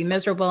going to be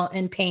miserable,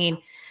 in pain,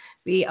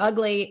 be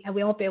ugly, and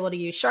we won't be able to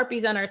use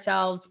Sharpies on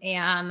ourselves,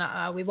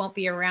 and we won't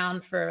be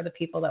around for the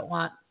people that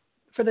want,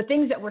 for the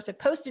things that we're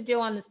supposed to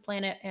do on this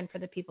planet, and for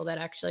the people that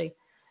actually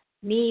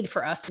need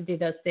for us to do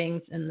those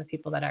things, and the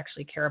people that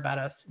actually care about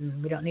us,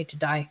 and we don't need to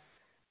die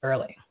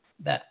early.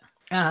 But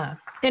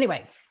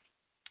anyway,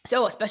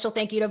 so a special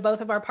thank you to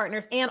both of our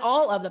partners and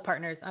all of the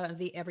partners of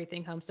the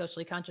Everything Home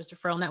Socially Conscious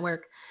Referral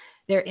Network.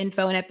 Their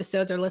info and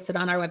episodes are listed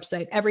on our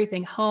website,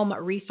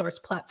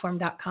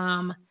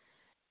 everythinghomeresourceplatform.com.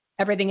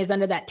 Everything is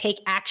under that Take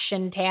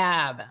Action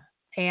tab.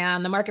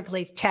 And the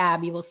Marketplace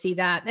tab, you will see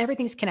that.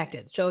 Everything's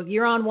connected. So if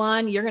you're on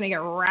one, you're going to get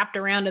wrapped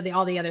around to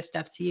all the other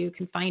stuff so you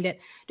can find it.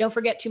 Don't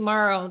forget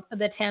tomorrow,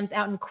 the 10th,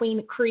 out in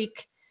Queen Creek,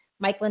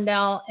 Mike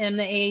Lindell and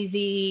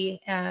the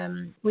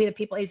We the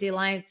People AZ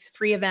Alliance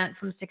free event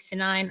from 6 to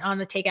 9 on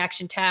the Take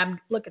Action tab.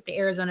 Look at the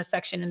Arizona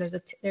section, and there's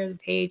a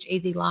page,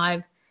 AZ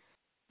Live,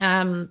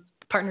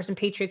 Partners and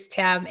Patriots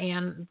tab,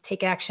 and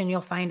Take Action.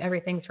 You'll find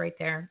everything's right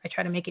there. I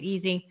try to make it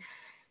easy.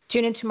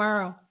 Tune in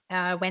tomorrow,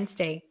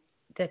 Wednesday,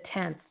 the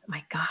 10th.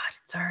 My God,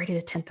 it's already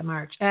the 10th of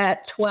March at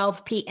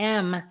 12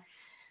 p.m.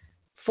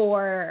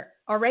 for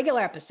our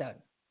regular episode.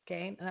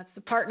 Okay, and that's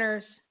the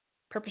Partners.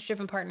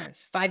 Purpose-driven Partners.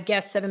 5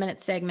 guests,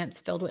 7-minute segments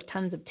filled with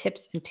tons of tips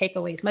and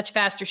takeaways. Much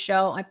faster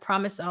show. I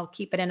promise I'll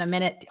keep it in a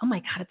minute. Oh, my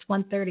God, it's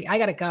 1:30. I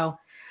got to go.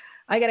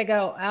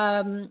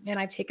 And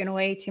I've taken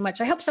away too much.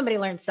 I hope somebody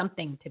learned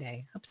something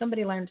today.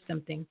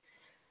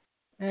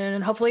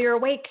 And hopefully you're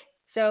awake.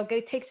 So go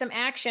take some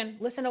action.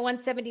 Listen to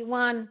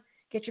 171.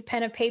 Get your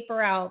pen and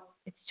paper out.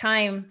 It's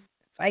time.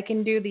 If I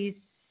can do these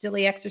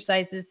silly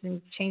exercises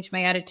and change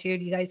my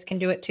attitude, you guys can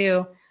do it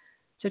too.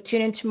 So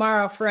tune in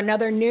tomorrow for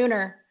another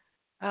nooner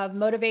of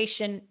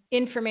motivation,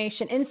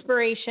 information,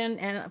 inspiration,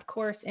 and, of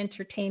course,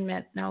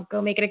 entertainment. Now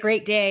go make it a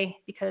great day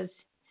because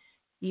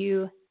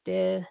you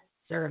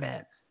deserve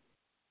it.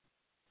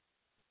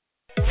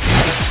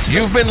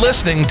 You've been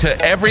listening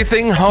to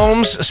Everything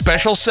Homes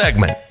special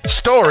segment,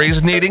 Stories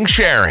Needing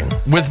Sharing,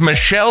 with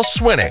Michelle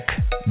Swinick,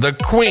 the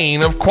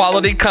queen of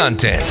quality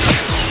content,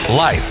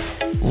 life,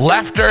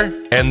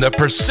 laughter, and the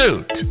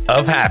pursuit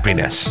of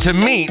happiness. To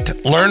meet,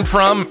 learn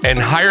from, and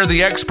hire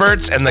the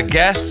experts and the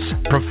guests,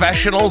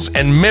 professionals,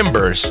 and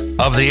members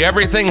of the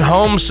Everything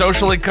Home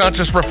Socially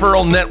Conscious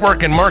Referral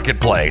Network and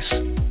Marketplace,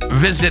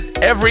 visit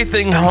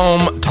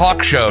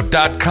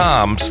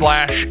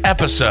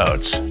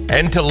everythinghometalkshow.com/episodes.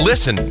 And to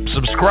listen,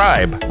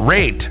 subscribe,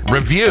 rate,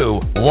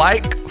 review,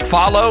 like,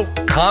 follow,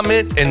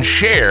 comment, and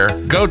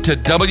share, go to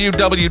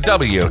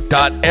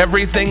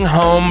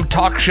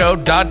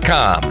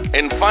www.everythinghometalkshow.com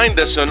and find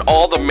us on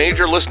all the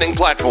major listening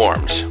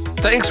platforms.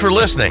 Thanks for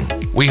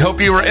listening. We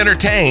hope you were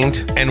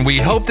entertained, and we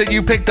hope that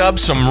you picked up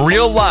some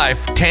real-life,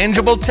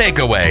 tangible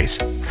takeaways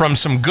from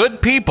some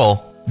good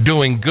people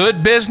doing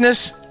good business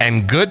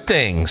and good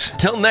things.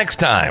 Till next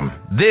time,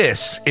 this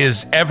is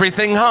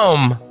Everything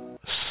Home,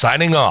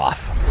 signing off.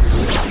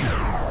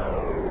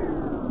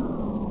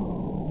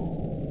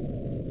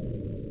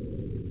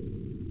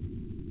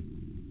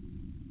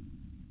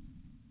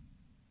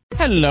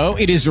 Hello,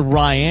 it is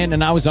Ryan,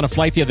 and I was on a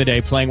flight the other day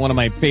playing one of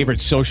my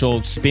favorite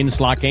social spin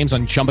slot games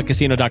on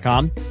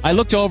ChumbaCasino.com. I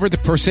looked over at the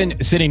person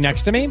sitting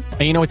next to me,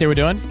 and you know what they were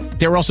doing?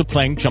 They were also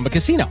playing Chumba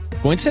Casino.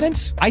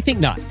 Coincidence? I think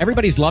not.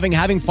 Everybody's loving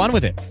having fun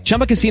with it.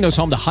 Chumba Casino is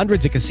home to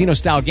hundreds of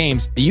casino-style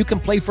games that you can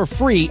play for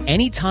free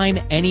anytime,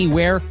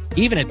 anywhere,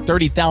 even at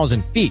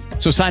 30,000 feet.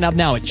 So sign up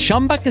now at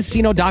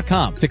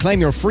ChumbaCasino.com to claim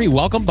your free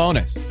welcome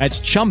bonus. That's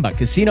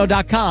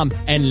ChumbaCasino.com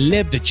and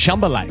live the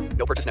Chumba life.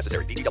 No purchase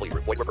necessary. VGW.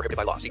 Void where prohibited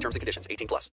by law. See terms and conditions. 18+.